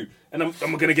going to do? And I'm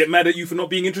going to get mad at you for not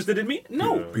being interested in me?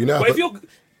 No. You know, but if you're...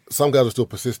 some guys will still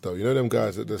persist though. You know them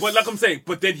guys that just... But like I'm saying,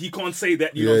 but then he can't say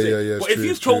that. You know Yeah, what I'm saying? yeah, But it's if true,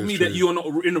 you've it's told true, me it's that true. you're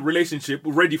not in a relationship,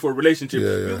 ready for a relationship,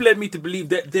 you've led me to believe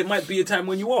that there might be a time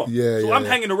when you are. Yeah, so yeah, I'm yeah.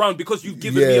 hanging around because you've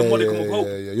given me a modicum of hope.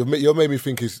 Yeah. You're made me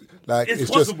think it's like It's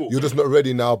just possible. you're just not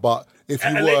ready now. But if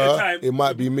At you a later were, time, it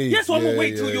might be me. Yes, so I'm gonna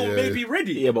wait till yeah, you're yeah, maybe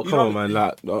ready. Yeah, but You come know on, what I man.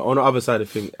 mean? Like on the other side of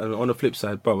things, and on the flip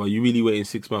side, brother, you really waiting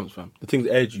 6 months, fam. The things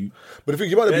aired you, But if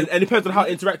you might and be, it depends on how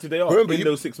interactive they are remember, in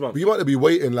those 6 months. but you might not be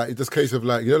waiting. Like it's just a case of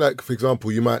like, you know, like for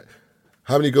example, you might.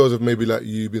 How many girls have maybe like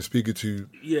you've been speaking to?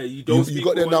 Yeah, you don't. You speak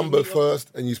got their for one, number you meet up.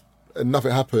 first, and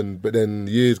nothing happened. But then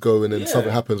years go, and then Yeah.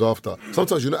 something happens after.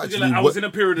 Sometimes you're not You're actually. like, I was in a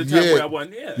period of time where I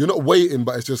won. Yeah. You're not waiting,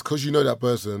 but it's just because you know that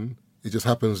person. It just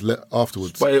happens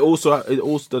afterwards. But it also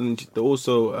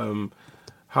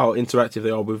how interactive they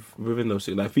are within those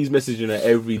things. Like if he's messaging her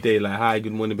every day, like hi,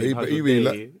 good morning, babe, how's But he your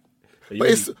really day? But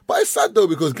it's sad though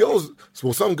because girls.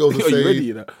 Well, some girls will Are you say. ready,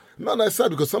 you know? No, it's sad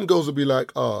because some girls will be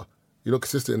like, you're not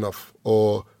consistent enough,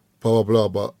 or blah blah blah.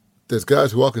 But there's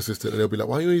guys who are consistent, and they'll be like,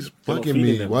 why are you always bugging feeding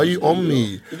me? them. Why are you on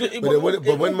me?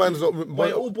 But when man's not, But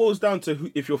it all boils down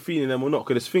to if you're feeling them or not.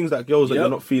 Because there's things that girls that Yep. you're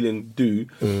not feeling do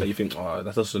that you think, oh,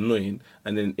 that's just annoying.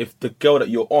 And then if the girl that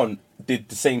you're on did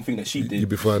the same thing that she did, you'd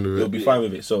be fine with it. you'll be fine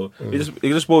with it. So it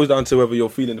just boils down to whether you're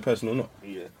feeling the person or not.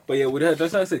 Yeah. But yeah, with that,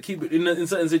 that's like I said, keep it in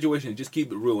certain situations. Just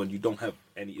keep it real, and you don't have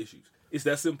any issues. It's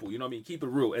that simple. You know what I mean? Keep it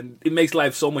real, and it makes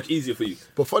life so much easier for you.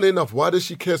 But funny enough, why does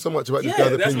she care so much about this Yeah,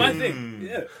 guy's that's opinion? my thing.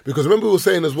 Yeah. Because remember we were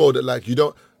saying as well that like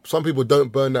some people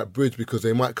don't burn that bridge because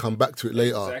they might come back to it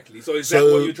later. Exactly. So is that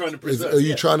what you're trying to preserve? Are you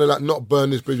Yeah. trying to like not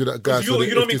burn this bridge with that guy so that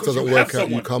You know what I if mean? this 'Cause doesn't you have work out, you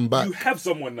someone. come back? You have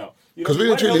someone now. You know, Because really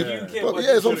why the hell truly, do you care but about yeah,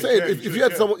 this? that's what I'm saying. If you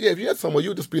had someone, if you had someone,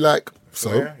 you'd just be like,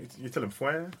 so. Yeah, you tell him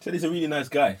fire. What Said he's a really nice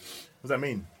guy. does that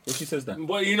mean? If she says that,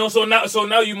 But you know, so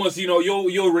now you must, you know,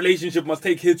 your relationship must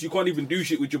take hits. You can't even do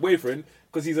shit with your boyfriend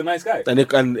because he's a nice guy.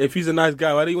 and if he's a nice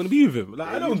guy, why do you want to be with him? Like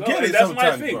I There you don't go. get And it. that's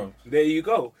Sometimes, my thing. bro. There you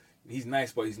go. He's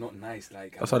nice, but he's not nice.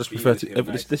 Like That's why I just I'm prefer not to. feeling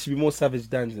him nice. There should be more savage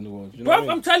Dans in the world. You know Bruv, what I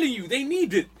mean? I'm telling you, they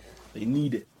need it. They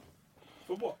need it.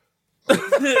 For what?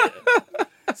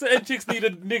 Certain chicks need a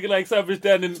nigga like Savage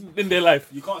Dan in their life.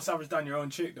 You can't savage down your own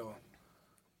chick though.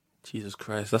 Jesus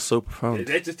Christ, that's so profound.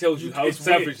 That just tells you how It's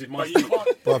savage weird, it must but be. you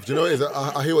can't. Bruv, do you know what it is?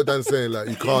 I hear what Dan's saying. Like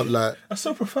you can't like. That's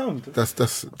so profound. That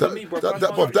me, bruv,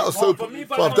 bruv, that was so for me,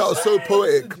 if I bruv, that can't- was so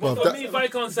poetic. But Bruv, for me, if I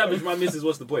can't savage my missus,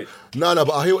 what's the point? no,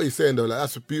 but I hear what he's saying though. Like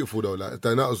that's beautiful though. Like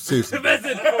Dan, that was seriously.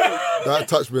 That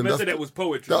touched me. and That was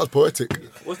poetry. That was poetic.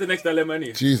 What's the next dilemma?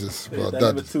 Anyway? Jesus, bro, That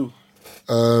Dad. number 2.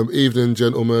 Evening,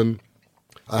 gentlemen.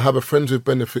 I have a friends with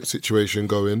benefits situation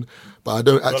going, but I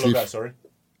don't Girl or actually. guy, sorry.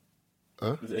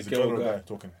 It's a girl or guy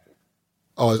talking.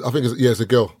 Oh, I think it's a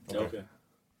girl. Okay.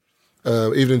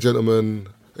 Evening, gentlemen.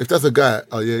 If that's a guy,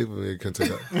 oh yeah, you can say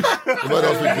that. You might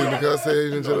ask me, can I say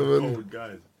evening, gentlemen? Oh,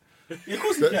 guys.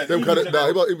 Them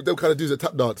kind of dudes that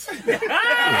tap dance.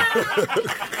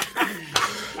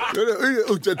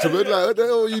 Oh, gentlemen, like what the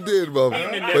hell are you doing, bruv?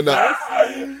 When that,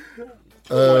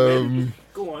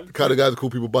 Go on. kind of guys that call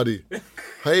people buddy.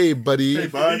 Hey, buddy.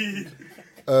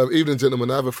 Evening, gentlemen.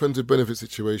 I have a friends with benefit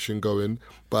situation going,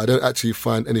 but I don't actually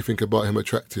find anything about him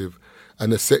attractive.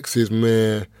 And the sex is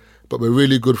meh, but we're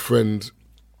really good friends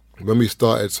when we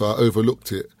started, so I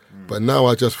overlooked it. But now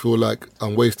I just feel like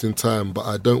I'm wasting time, but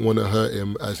I don't want to hurt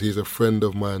him as he's a friend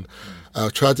of mine.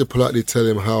 I've tried to politely tell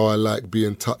him how I like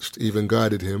being touched, even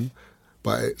guided him,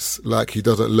 but it's like he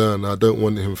doesn't learn. I don't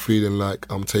want him feeling like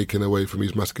I'm taking away from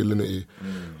his masculinity.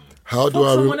 How do Fuck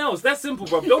I... someone else. That's simple,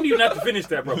 bro. Don't even have to finish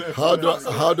that, bro. How do I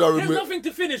There's remove... nothing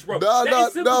to finish, bro. No, That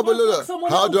is simple, but bro. look, Fuck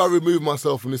someone how do I else. remove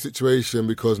myself from this situation?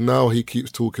 Because now he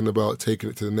keeps talking about taking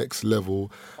it to the next level,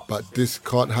 but this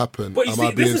can't happen. But you Am see,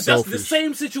 I being this is just selfish? the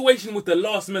same situation with the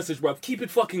last message, bro. Keep it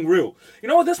fucking real. You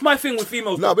know what? That's my thing with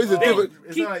females. No, but it's a They different-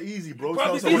 It's keep- not that easy, bro. Bro,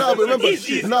 Tell it's someone No, but that's remember,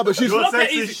 easy. no, but she's Your not that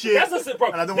sex is easy. shit, That's a,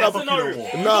 bro. and I don't That want to fuck you no scenario.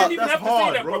 more. You Nah, don't even that's have to hard,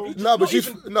 say that, bro. bro. You No,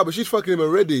 but not she's fucking him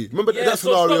already. Remember Yeah, that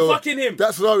so stop scenario? fucking him.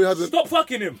 That scenario hasn't. Stop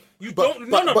fucking him. You But- don't.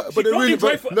 but- no. but you they're don't really-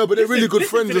 enjoy but they're really good listen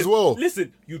friends to as this. well.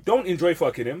 Listen, you don't enjoy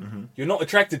fucking him. You're not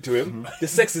attracted to him. The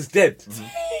sex is dead.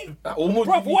 Bro,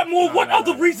 what more? What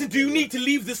other reason do you need to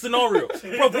leave this scenario?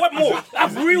 Bro, what more?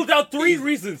 I've reeled out 3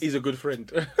 reasons. He's a good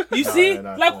friend. You see,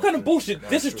 nah, like what kind of bullshit?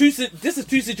 This is two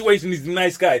situations. He's a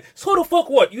nice guy. So the fuck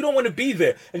what? You don't want to be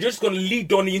there, and you're just gonna lead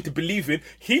Donnie into believing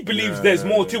he believes there's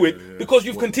more to it because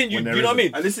you've continued. when You there know what I mean?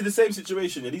 isn't. And this is the same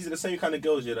situation. Yeah. These are the same kind of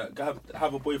girls. Yeah, that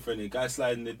have a boyfriend. Yeah, guy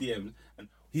sliding the DMs, and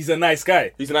He's a nice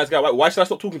guy. He's a nice guy. Why should I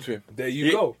stop talking to him? There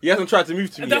you go. He hasn't tried to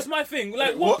move to me. And that's yet. my thing.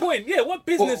 Like, what point? Yeah, what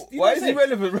business? You know Why what is I'm he saying?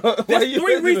 relevant, bro? Why There's are you 3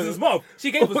 relevant? reasons, Mom.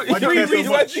 She gave us Why do you 3 care so reasons.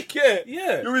 Why do you care?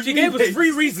 Yeah, You're his she gave us roommate.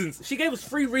 3 reasons. She gave us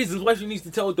 3 reasons why she needs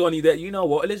to tell Donnie that, you know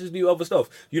what, let's just do other stuff.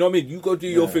 You know what I mean? You go do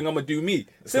your thing, I'm gonna do me.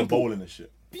 Some Simple. bowling and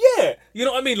shit. Yeah, you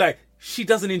know what I mean? Like, she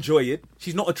doesn't enjoy it.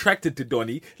 She's not attracted to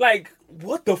Donnie. Like,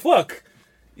 what the fuck?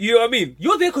 You know what I mean?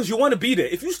 You're there because you want to be there.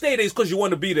 If you stay there, it's because you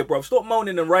want to be there, bro. Stop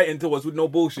moaning and writing to us with no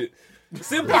bullshit.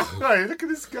 Simple. Hey, look at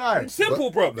this guy. Simple,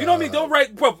 bro. You know what I mean? Don't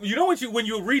write, bro. You know when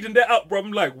you're reading that up, bro,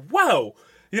 I'm like, wow.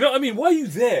 You know what I mean? Why are you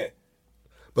there?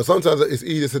 But sometimes it's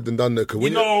easier said than done, though. 'cause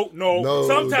when No.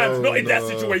 Sometimes not in that no.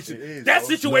 situation. That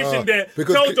situation Nah, there.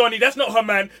 because Tell ki- Donnie that's not her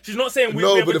man. She's not saying we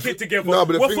No, have but a the kid f- together. no,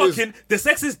 but the We're thing is- fucking. The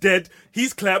sex is dead.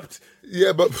 He's clapped.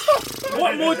 Yeah, but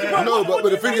What more? no, but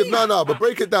the thing is, no. But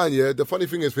break it down. Yeah, the funny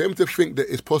thing is, for him to think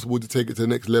that it's possible to take it to the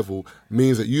next level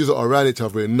means that you are around each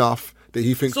other enough that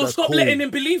he thinks So that's stop cool. letting him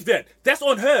believe that. That's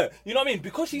on her. You know what I mean?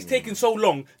 Because she's taking so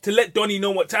long to let Donnie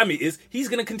know what time it is, he's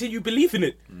gonna continue believing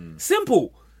it.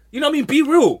 Simple. You know what I mean? Be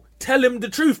real. Tell him the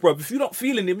truth, bro. If you're not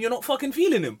feeling him, you're not fucking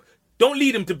feeling him. Don't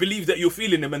lead him to believe that you're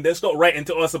feeling him and then start writing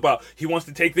to us about he wants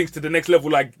to take things to the next level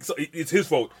like it's his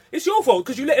fault. It's your fault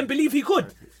because you let him believe he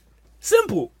could.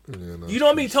 Simple. You know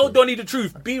what I mean? Tell Donnie the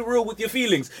truth. Be real with your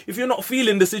feelings. If you're not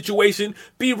feeling the situation,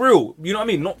 be real. You know what I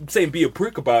mean? Not saying be a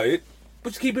prick about it,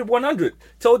 but just keep it 100.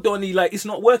 Tell Donnie, like, it's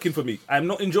not working for me. I'm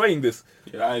not enjoying this.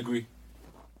 Yeah, I agree.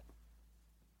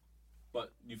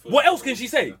 But What else can she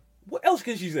say? What else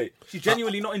can she say? She's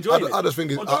genuinely not enjoying it. I just think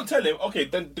it's. Well, don't tell him. Okay,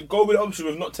 then go with the option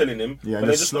of not telling him. Yeah, but and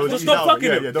then just slowly Just ease stop out. fucking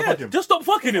Yeah, him. yeah, don't fuck him. Just stop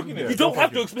fucking him. You don't don't have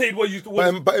fuck to him. explain what you.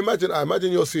 But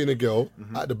imagine you're seeing a girl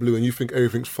at the blue and you think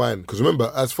everything's fine. Because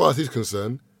remember, as far as he's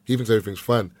concerned, he thinks everything's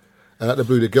fine. And at the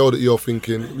blue, the girl that you're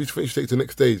thinking, you think you should take to the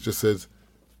next stage, just says,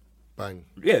 bang.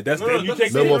 Yeah, that's then you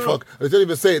take No more it. fuck. They don't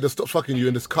even say it, they stop fucking you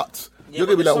and just cuts. You're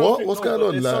going to be like, what? What's going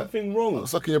on? There's Like, something wrong.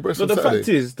 sucking your breast But on the Saturday. fact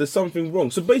is, there's something wrong.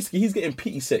 So basically, he's getting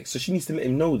pity sex, so she needs to let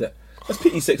him know that. That's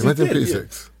pity sex. Imagine He's dead, pity yeah.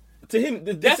 sex. To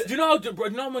him, That's, do you know how, bro,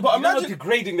 you know how imagine-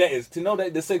 degrading that is? To know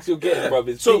that the sex you're getting, bro,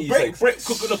 is So pity break, sex.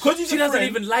 because he's She a doesn't friend,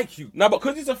 even like you. Nah, but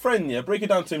because he's a friend, yeah, break it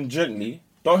down to him gently.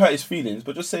 Don't hurt his feelings,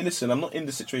 but just say, listen, I'm not in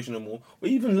this situation no more. Or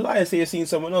even lie and say you're seeing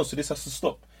someone else, so this has to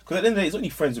stop. Because at the end of the day, it's only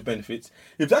friends with benefits.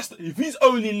 If he's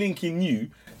only linking you,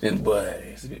 then boy,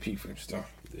 it's a bit peak for him still.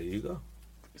 There you go.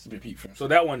 It's a bit peak for him. So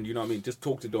that one, you know what I mean? Just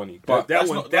talk to Donnie. But that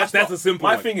one, that's not- a simple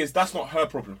My one. thing is, that's not her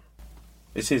problem.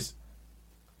 It's his.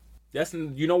 That's,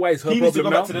 you know why it's her He needs to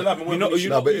problem go now? back to the lab and you work know, with you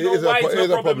the know, No, but you it know is why a it's her problem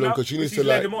problem now? because she needs She's to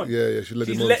let like, him on. yeah, she let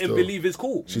She's him on let him still. believe it's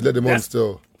cool. She let him on That's-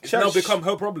 still. It's now become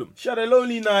her problem. She had a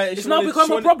lonely night. It's now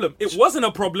become a problem. It wasn't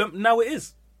a problem. Now it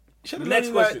is. She had a Next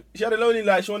lonely night. question. She had a lonely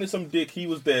night. She wanted some dick. He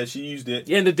was there. She used it.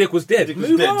 Yeah, and the dick was dead. dick was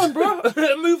Move dead. on, bro.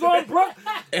 Move on, bro.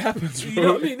 It happens, You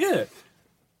know what I mean? Yeah.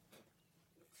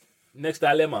 Next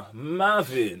dilemma,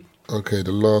 Marvin. Okay,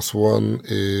 the last one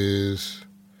is.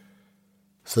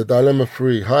 So, dilemma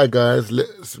 3. Hi, guys.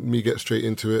 Let me get straight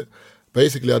into it.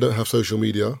 Basically, I don't have social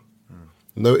media.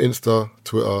 No Insta,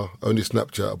 Twitter, only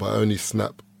Snapchat, but I only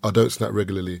snap. I don't snap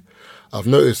regularly. I've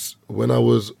noticed when I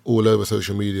was all over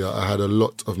social media, I had a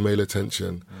lot of male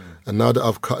attention. And now that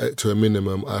I've cut it to a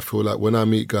minimum, I feel like when I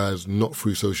meet guys not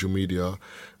through social media,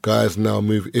 guys now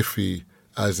move iffy,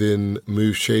 as in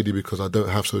move shady because I don't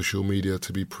have social media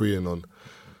to be preying on.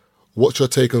 What's your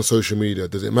take on social media?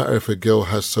 Does it matter if a girl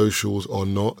has socials or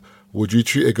not? Would you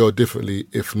treat a girl differently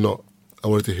if not? I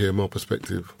wanted to hear more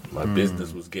perspective. My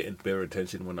business was getting bare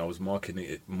attention when I was marketing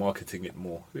it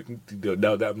more.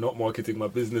 Now that I'm not marketing, my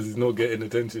business is not getting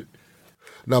attention.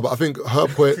 No, but I think her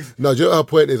point. No, do you know what her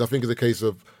point is? I think it's a case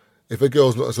of if a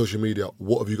girl's not on social media,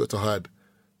 what have you got to hide?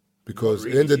 Because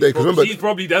at the end of the day, because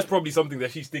remember, that's probably something that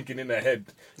she's thinking in her head.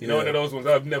 You know, one of those ones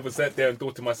I've never sat there and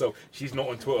thought to myself, she's not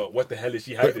on Twitter. What the hell is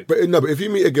she hiding? but if you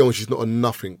meet a girl and she's not on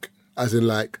nothing, as in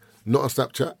like not on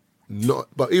Snapchat, not,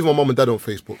 but even my mum and dad on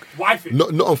Facebook, Wifey. not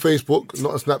on Facebook,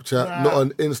 not on Snapchat, not on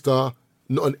Insta,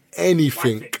 not on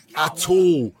anything at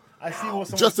all. I see what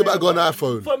someone Just about said got an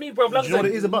iPhone. For me, bro, like Do you know what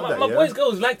it is about my, that, my yeah? boys'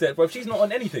 girls like that, bro. She's not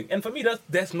on anything, and for me,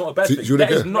 that's not a bad Do thing. you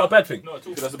That is agree? not a bad thing.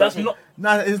 That's not.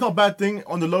 Nah, it's not a bad thing.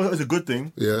 On the low, it's a good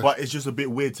thing. Yeah. But it's just a bit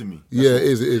weird to me. Yeah, it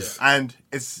is. And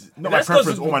it's not That's my 'cause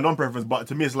preference or my non-preference, but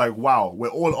to me, it's like, wow, we're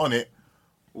all on it.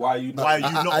 Why are you not? Why are you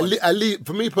not on At least,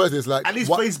 for me personally, it's like, At least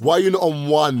why, Facebook. why are you not on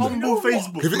one? humble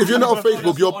Facebook? If you're not on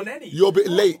Facebook, you're a bit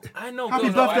late. I know. Happy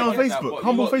girls birthday are on like that, Facebook. but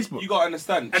Humble you got, Facebook. You gotta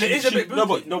understand. And it is a bit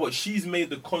booty. but she's made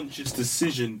the conscious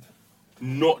decision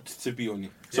not to be on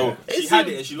it. So she It's had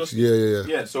a- it and she lost Yeah, it. yeah,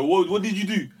 yeah. Yeah. So what did you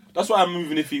do? That's why I'm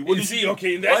moving iffy. What You did see, you do?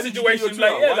 okay, in Why that did you do your situation, like,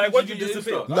 Twitter? yeah, Why like, what do did your you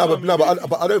disappear? Insta?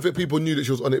 But I don't think people knew that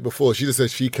she was on it before. She just said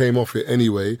she came off it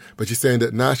anyway, but she's saying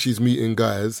that now she's meeting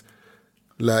guys,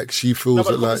 like she feels No, but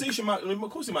that the like. conversation might, of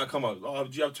course it might come out. Oh,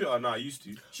 do you have Twitter? No, I used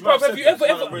to. She Bro, might have you said that. ever,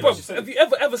 She might not bro, really said have that.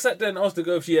 you ever sat there and asked the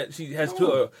girl if she has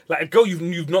Twitter? Like a girl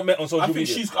you've not met on social I think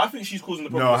media. she's causing the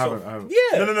problem. No, I herself. haven't.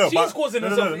 Yeah, No. she's causing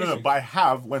herself No. issues. But I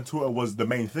have when Twitter was the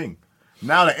main thing.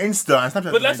 Now the Insta and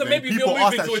Snapchat. But that's maybe if people you're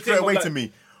ask moving that to a straight thing away of to like-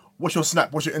 me. What's your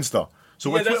Snap? What's your Insta? So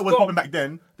when Yeah, that's Twitter was gone. popping back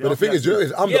then, But the thing is, you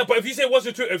know, I'm Yeah, not, but if you say what's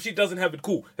your Twitter, if she doesn't have it,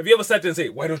 cool. Have you ever sat there and say,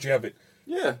 why don't you have it?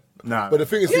 Yeah. nah. But the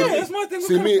thing is, Yeah, see, that's my thing. What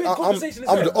see kind me, of big conversation is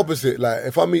I'm that? the opposite. Like,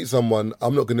 if I meet someone,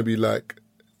 I'm not gonna be like,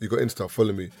 "You got Insta,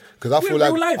 follow me," because I We're feel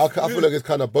real like life. I feel like it's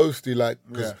kind of boasty, like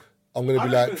because Yeah. I'm gonna be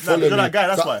don't like, think- "Follow Nah, you're me." that guy,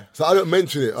 that's so, why. So I don't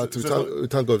mention it So-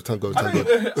 tango.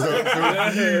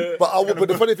 But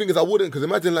the funny thing is, I wouldn't, because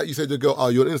imagine like you said to a girl, "Oh,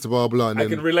 you're on Insta, blah blah," and I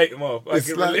then can relate more. I it's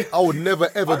can like relate. I would never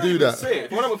ever do that. Say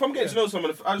it. If I'm getting to know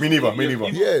someone, I just Me neither, want me you-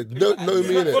 neither. Yeah, no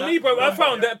me in For it. me, bro, I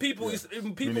found that people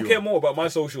care more about my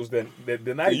socials than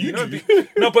I do. you know? do.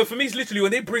 No, but for me, it's literally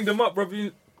when they bring them up, bro.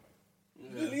 You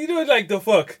know, like the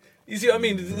fuck. You see what I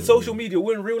mean? The social media,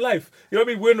 we're in real life. You know what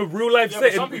I mean? We're in a real life Yeah, but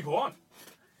setting. some people aren't.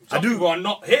 Some people are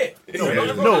not here. No, but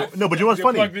you know what's You're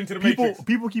funny? plugged into the Matrix.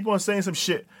 People keep on saying some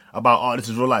shit about, oh, this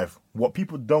is real life. What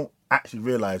people don't actually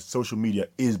realize, social media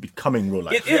is becoming real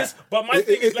life. It is, but my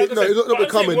thing is, like I No, said, it's not but I'm saying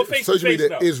becoming. we're face to Social face media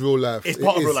now. is real life. It's It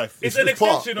part of is. real life. It's an part-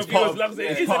 extension of part yours. of- Like I said,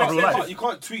 it it's is part an of real life. extension. You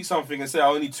can't tweet something and say I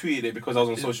only tweeted it because I was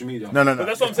on social media. No. But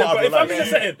that's what I'm It's saying. part But of if I'm real in a life.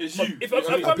 setting, It's you. if I'm in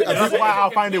a and That's setting, why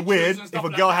I find it Pictures weird and if stuff a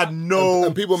like girl that. had no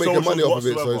And people making money socials off of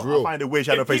it, so it's whatsoever. real. I find it weird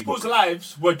she had no If Facebook. people's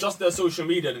lives were just their social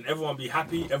media, then everyone would be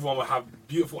happy. Everyone would have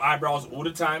beautiful eyebrows all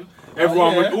the time.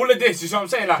 Everyone would all of this. You see what I'm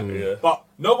saying? Like, but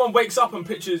no one wakes up and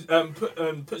puts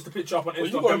the picture up on But Instagram.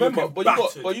 you got to remember. looking But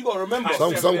battered. you got to remember.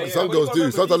 Some girls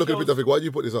do. Sometimes I look at a picture and think, why do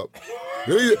you put this up?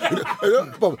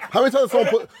 How many times someone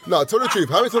put? No, tell the truth.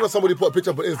 How many times has somebody put a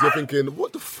picture up on Insta? You're thinking,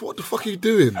 what the fuck are you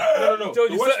doing? No.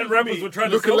 Told you, certain rappers were trying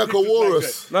to Looking sell like a pictures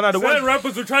walrus. Like that. Certain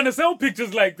rappers were trying to sell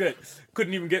pictures like that.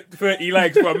 Couldn't even get 30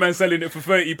 likes for a man selling it for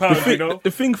 £30. You know.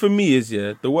 The thing for me is,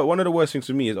 one of the worst things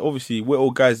for me is obviously we're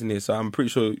all guys in here, so I'm pretty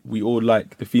sure we all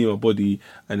like the female body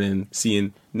and then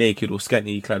seeing naked or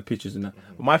scantily clad pictures and that.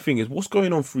 But my thing is, what's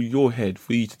going on through your head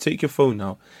for you to take your phone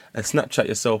out and Snapchat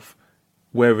yourself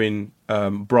wearing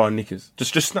bra and knickers?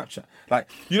 Just Snapchat. Like,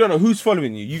 you don't know who's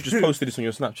following you. You just posted this on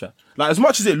your Snapchat. Like, as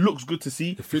much as it looks good to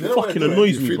see, it fucking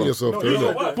annoys me, You're feeding bro. yourself,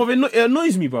 though, innit? It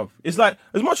annoys me, bro. It's like,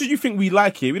 as much as you think we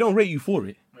like it, we don't rate you for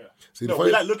it. See, the No, funny,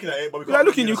 we like looking at it, but we We like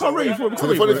looking, you can't rate you for it. We see, can't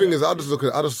the rate funny you for it. thing is,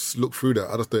 I just look through that.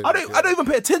 I just don't. I don't even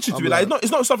pay attention to it. Like,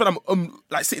 it's not something I'm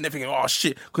like sitting there thinking, oh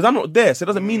shit, because I'm not there, so it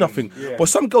doesn't mean nothing. But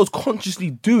some girls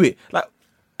consciously do it. Like,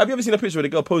 have you ever seen a picture where the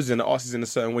girl poses and the ass is in a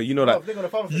certain way? You know, like they're gonna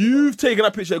father figure, you've taken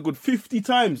that picture a good 50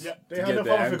 times. They have no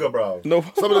father figure, bro. No,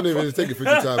 Some of them even take it 50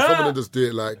 times. Some of them just do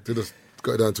it like they just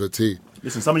got it down to a T.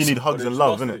 Listen, some of you need hugs and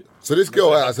love, innit? So this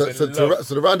girl, so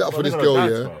to round it up for this girl,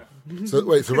 dance, yeah. bro. So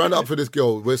wait, to round it up for this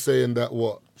girl, we're saying that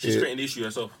what? she's creating the issue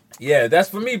herself. Yeah, that's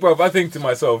for me, bro. I think to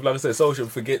myself, like I said,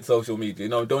 forget social media. You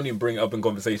know, don't even bring it up in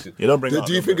conversation. You don't bring it up,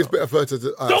 Do you don't think bring it's better for her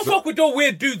to? Don't fuck with those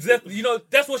weird dudes.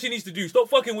 That's what she needs to do. Stop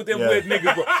fucking with them Yeah. weird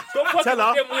niggas, bro. Stop fucking Tell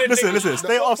with them her, weird listen, niggas.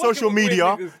 stay Stop off fucking social with weird media,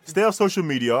 niggas. stay off social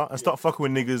media, and start fucking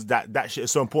with niggas that shit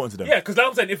is so important to them. Yeah, because like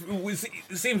I'm saying,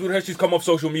 it seems with her, she's come off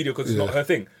social media because it's not her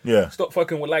thing. Yeah. Stop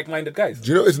fucking with like-minded guys. Do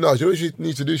you know what it's now? Do you know what she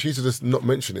needs to do? She needs to just not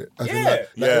mention it. As in, Yeah. like,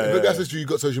 Yeah, if a guy yeah. says to you, you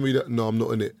got social media? No, I'm not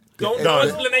on it. Don't The no end.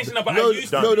 explanation about No, I used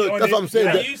to no, be no, on that's it. what I'm saying.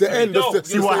 I The, used the to be. end. No,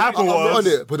 That's See what happened I'm not was-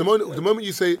 on it. But the moment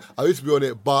you say I used to be on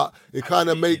it, but it kind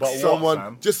of makes But what, someone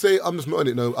fam? just say I'm just not on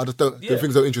it. No, I just don't. Yeah. The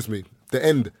things don't interest me. The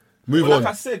end. Move But on.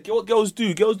 like I said, what girls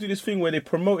do this thing where they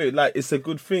promote it like it's a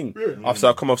good thing. After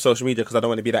I come off social media because I don't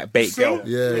want to be that bait girl.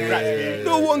 Yeah.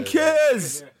 No one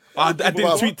cares. I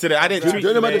didn't tweet today. I didn't tweet The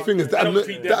only today. matter thing is I don't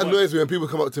tweet that that annoys me when people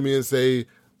come up to me and say,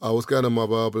 "Oh, what's going on, my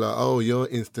blah blah?" Oh, you're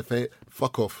Insta fame.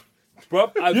 Fuck off.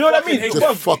 Bro, You know what I mean? Just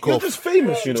Bruv, fuck you're off. just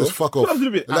famous, you know. Just fuck What off. else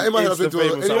do we- Like, in my head, I Insta think to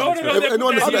famous, anyone I'm said No,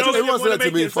 anyone said that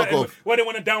to me, fuck off. Why they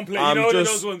want to downplay? I'm You know,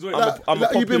 just- those ones. I'm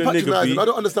a You've been popular nigga, patronising. B. I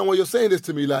don't understand why you're saying this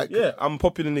to me. Like, Yeah, I'm a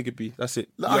popular nigga, B. That's it.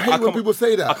 Like, I hate when people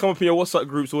say that. I come up in your WhatsApp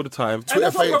groups all the time. Twitter,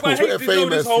 that's what I hate Twitter to know this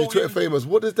famous, whole- Twitter famous.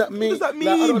 What does that mean? does that Like,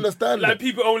 I mean? don't understand. Like it.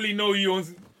 people only know you on. Do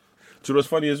you know what's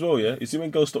funny as well, yeah? You see when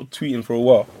girls stop tweeting for a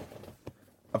while,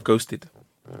 I've ghosted.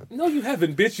 No, you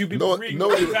haven't, bitch. You've been No, free. no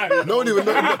one even knows. No one even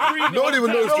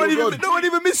knows. No one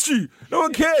even missed you. No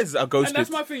one cares. I've And ghosted. that's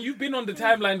my thing. You've been on the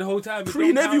timeline the whole time.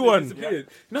 Preying Don't count, everyone. they disappeared.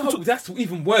 No, that's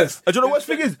even worse. Do you know what's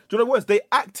thing is? Do you know what's? They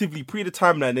actively pre the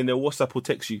timeline and their WhatsApp will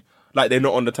text you. like they're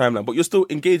not on the timeline, but you're still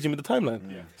engaging with the timeline.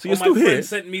 So you're still my here. friend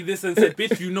sent me this and said,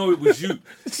 "Bitch, you know it was you.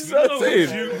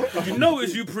 You know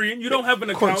it's you, Preen. You don't have an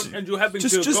account, and you're having to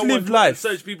just go live and life.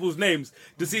 search people's names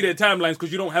to see their timelines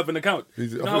because you don't have an account." I You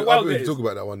think know how wild we that can is? talk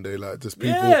about that one day. Like, just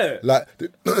people, Yeah. like, do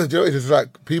you know, it's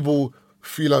like people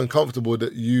feel uncomfortable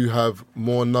that you have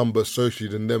more numbers socially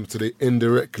than them, so they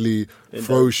indirectly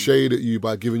throw shade at you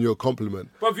by giving you a compliment.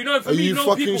 But you know, for Are me, you you know,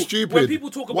 fucking people, stupid? when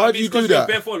people talk about Why me, do you it's 'cause do you're that?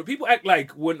 bare follow. People act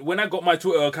like when I got my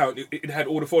Twitter account, it had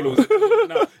all the followers.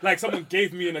 Now, like someone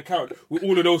gave me an account with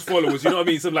all of those followers. You know what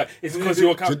I mean? So like, it's because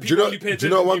your account. Do you know- People only pay do you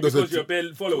know attention what to you one girl because said you're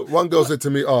bare followers. One girl said to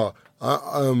me,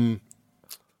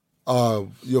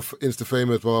 you're Insta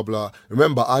famous, blah, blah, blah.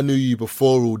 Remember, I knew you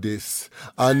before all this.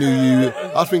 I knew you.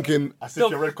 I was thinking, I said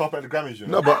your red carpet at the Grammys, you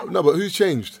know. no, but who's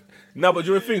changed? No, but do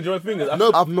you know the thing?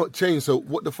 No, I've not changed, so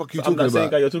what the fuck are you I'm talking that same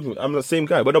about? guy you're talking about. I'm the same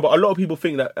guy. But no, but a lot of people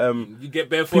think that You get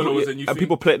bare followers and you think,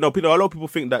 a lot of people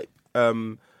think that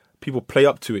people play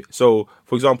up to it. So,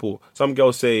 for example, some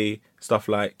girls say stuff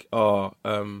like, but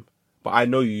I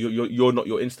know you're not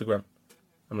your Instagram.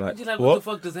 I'm like, You're like, what the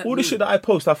fuck does that All the mean? shit that I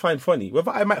post, I find funny.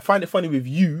 Whether I might find it funny with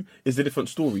you is a different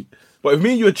story. But if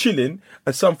me and you are chilling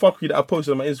and some fuckery that I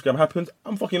posted on my Instagram happens,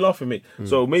 I'm fucking laughing, mate.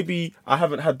 So maybe I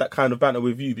haven't had that kind of banter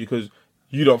with you because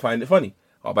you don't find it funny.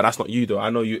 Oh, but that's not you, though. I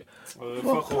know you. Do you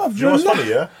know what's funny,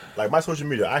 yeah? Like, my social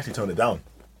media, I actually toned it down.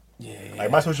 Yeah.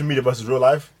 Like, my social media versus real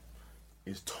life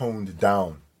is toned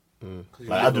down.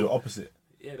 Like, I do the opposite.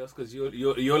 yeah, that's because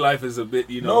your life is a bit,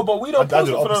 you know. No, but we don't I post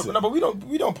do the nothing. opposite. No, but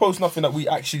we don't post nothing that we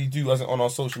actually do as on our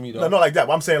social media. No, not like that.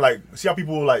 But I'm saying, like, see how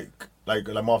people, like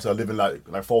Marv said, are living,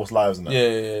 like false lives and that?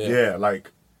 Yeah. Yeah,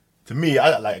 like, to me,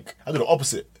 I do the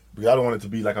opposite. Because I don't want it to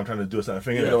be like I'm trying to do a certain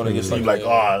thing. You innit? don't wanna get Seem like, like,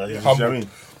 yeah, you know humble. what I mean?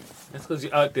 That's because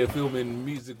you're out there filming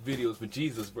music videos for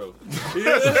Jesus, bro. You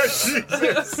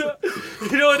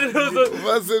know what it is?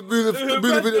 Man said,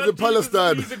 move to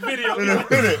Palestine. Music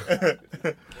video.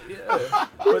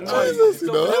 But no, Jesus, you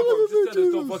know. just tell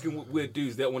us stop fucking with weird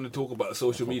dudes that want to talk about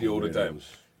social media all the time.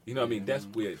 You know what I mean? That's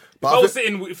weird. But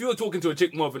If you were talking to a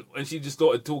chick, Marvin, and she just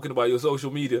started talking about your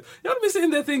social media, you'd be sitting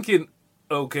there thinking,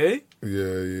 okay.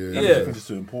 Yeah. Yeah. I think it's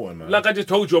too important, man. Like I just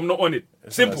told you, I'm not on it.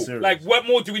 Simple. not serious. Like, what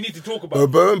more do we need to talk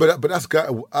about? But remember but that's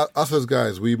us as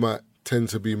guys, we might tend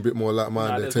to be a bit more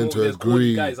like-minded, there's tend to there's corny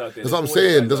agree. guys out there. That's what I'm There's corny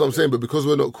saying. guys That's what I'm out saying. But because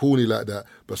we're not corny like that,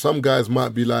 but some guys might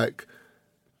be like,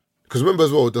 because remember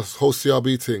as well, this whole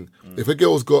CRB thing. If a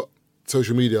girl's got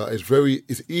social media,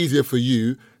 it's easier for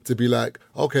you to be like,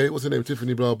 okay, what's her name,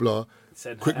 Tiffany, blah blah.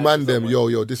 Send Quick her man to them,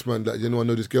 someone. yo, this man, that you know, I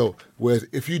know this girl. Whereas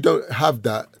if you don't have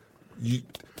that,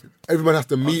 everyone has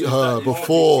to meet her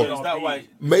before. Is that why?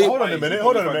 Hold on a minute.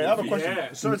 I have a question.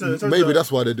 Yeah. Sorry Maybe to,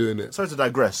 that's why they're doing it. sorry to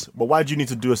digress, but why do you need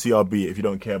to do a CRB if you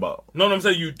don't care about? No, I'm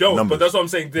saying you don't, Numbers. but that's what I'm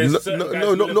saying. There's certain guys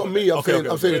who live Not on me. that.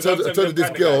 I'm saying in terms of this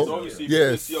girl. Obviously,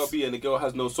 Yes. if it's CRB and the girl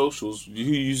has no socials, you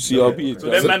use CRB. So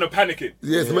them man are panicking.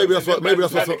 Yeah, so maybe that's what Them some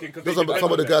panicking 'cause they of depend the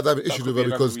on guys that. having issues could with be her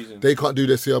another because reason. they can't do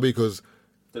their CRB because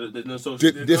There's no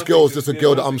social. this girl's just a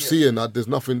girl that I'm seeing. There's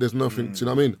nothing. Do you know what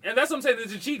I mean? And that's what I'm saying.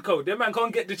 There's a cheat code. That man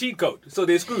can't get the cheat code, so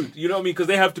they're screwed. You know what I mean? Because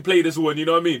they have to play this one. You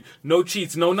know what I mean? No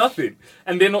cheats, no nothing,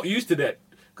 and they're not used to that.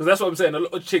 Because that's what I'm saying. A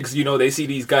lot of chicks, you know, they see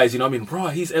these guys. You know what I mean? Bro,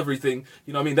 he's everything.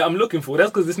 You know what I mean? That I'm looking for.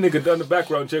 That's because this nigga done the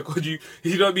background check on you.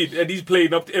 You know what I mean? And he's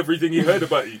playing up to everything he heard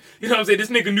about you. You know what I'm saying? This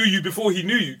nigga knew you before he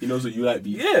knew you. He knows what you like,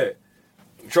 B. Yeah,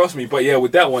 trust me. But yeah,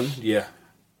 with that one, yeah,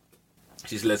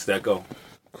 just lets that go.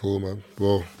 Cool, man.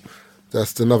 Well,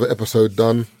 that's another episode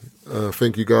done.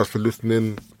 Thank you guys for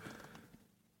listening.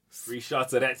 3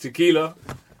 shots of that tequila.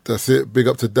 That's it. Big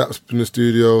up to Daps in the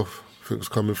studio. I think it's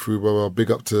coming through, brother.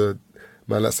 Big up to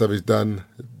man that Savage Dan.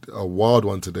 A wild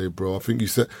one today, bro. I think you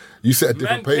set a different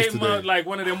Man pace came today. out like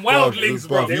one of them wildlings,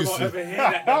 bro. bruv, They you won't see- ever hear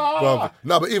that. Bruv.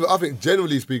 No, but even I think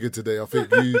generally speaking today, I think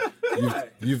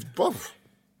you've bruv.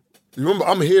 You remember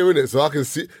I'm hearing it, so I can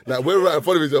see like we're right in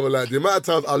front of each other. Like the amount of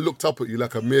times I looked up at you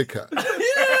like a meerkat. The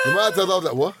amount of times I was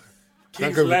like, what?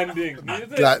 King's Like a- Landing.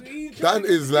 Like Dan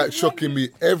is like shocking me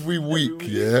every week,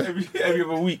 yeah. Every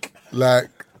other week. Like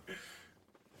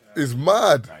it's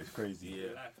mad. It's crazy.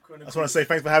 I just want to say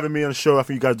thanks for having me on the show. I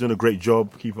think you guys are doing a great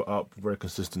job. Keep it up. Very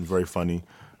consistent, very funny.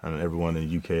 And everyone in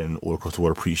the UK and all across the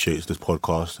world appreciates this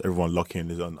podcast. Everyone lock in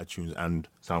is on iTunes and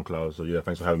SoundCloud. So yeah,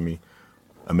 thanks for having me.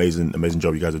 Amazing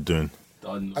job you guys are doing.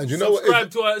 Done. And you know what?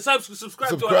 Subscribe to our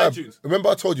iTunes. Remember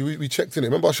I told you we checked in it.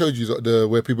 Remember I showed you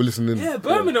where people listening. Yeah,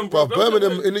 Birmingham, bro.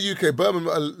 Birmingham in the UK. Birmingham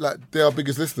are like they're our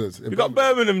biggest listeners. You got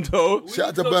Birmingham though. Shout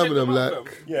out to Birmingham,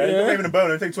 like. Yeah, you're not even in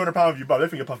Birmingham. They take £200 of you, bro. They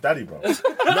think you're Puff Daddy, bro.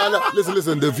 No,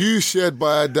 listen. The views shared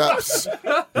by Daps,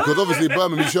 because obviously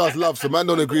Birmingham, you show us love, so man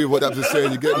don't agree with what Daps is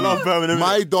saying. You get me? I love Birmingham.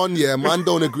 My don, yeah. Man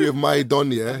don't agree with my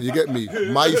don, yeah. You get me?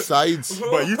 My sides.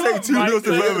 But you take 2 meals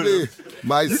to Birmingham.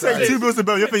 My You sides. take 2 meals to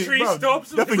Birmingham. You think, bro,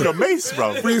 you think you're Mace,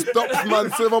 bro. 3 stops, man.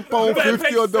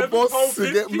 £7.50 on the bus.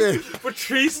 You get me? For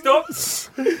 3 stops.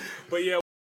 But yeah,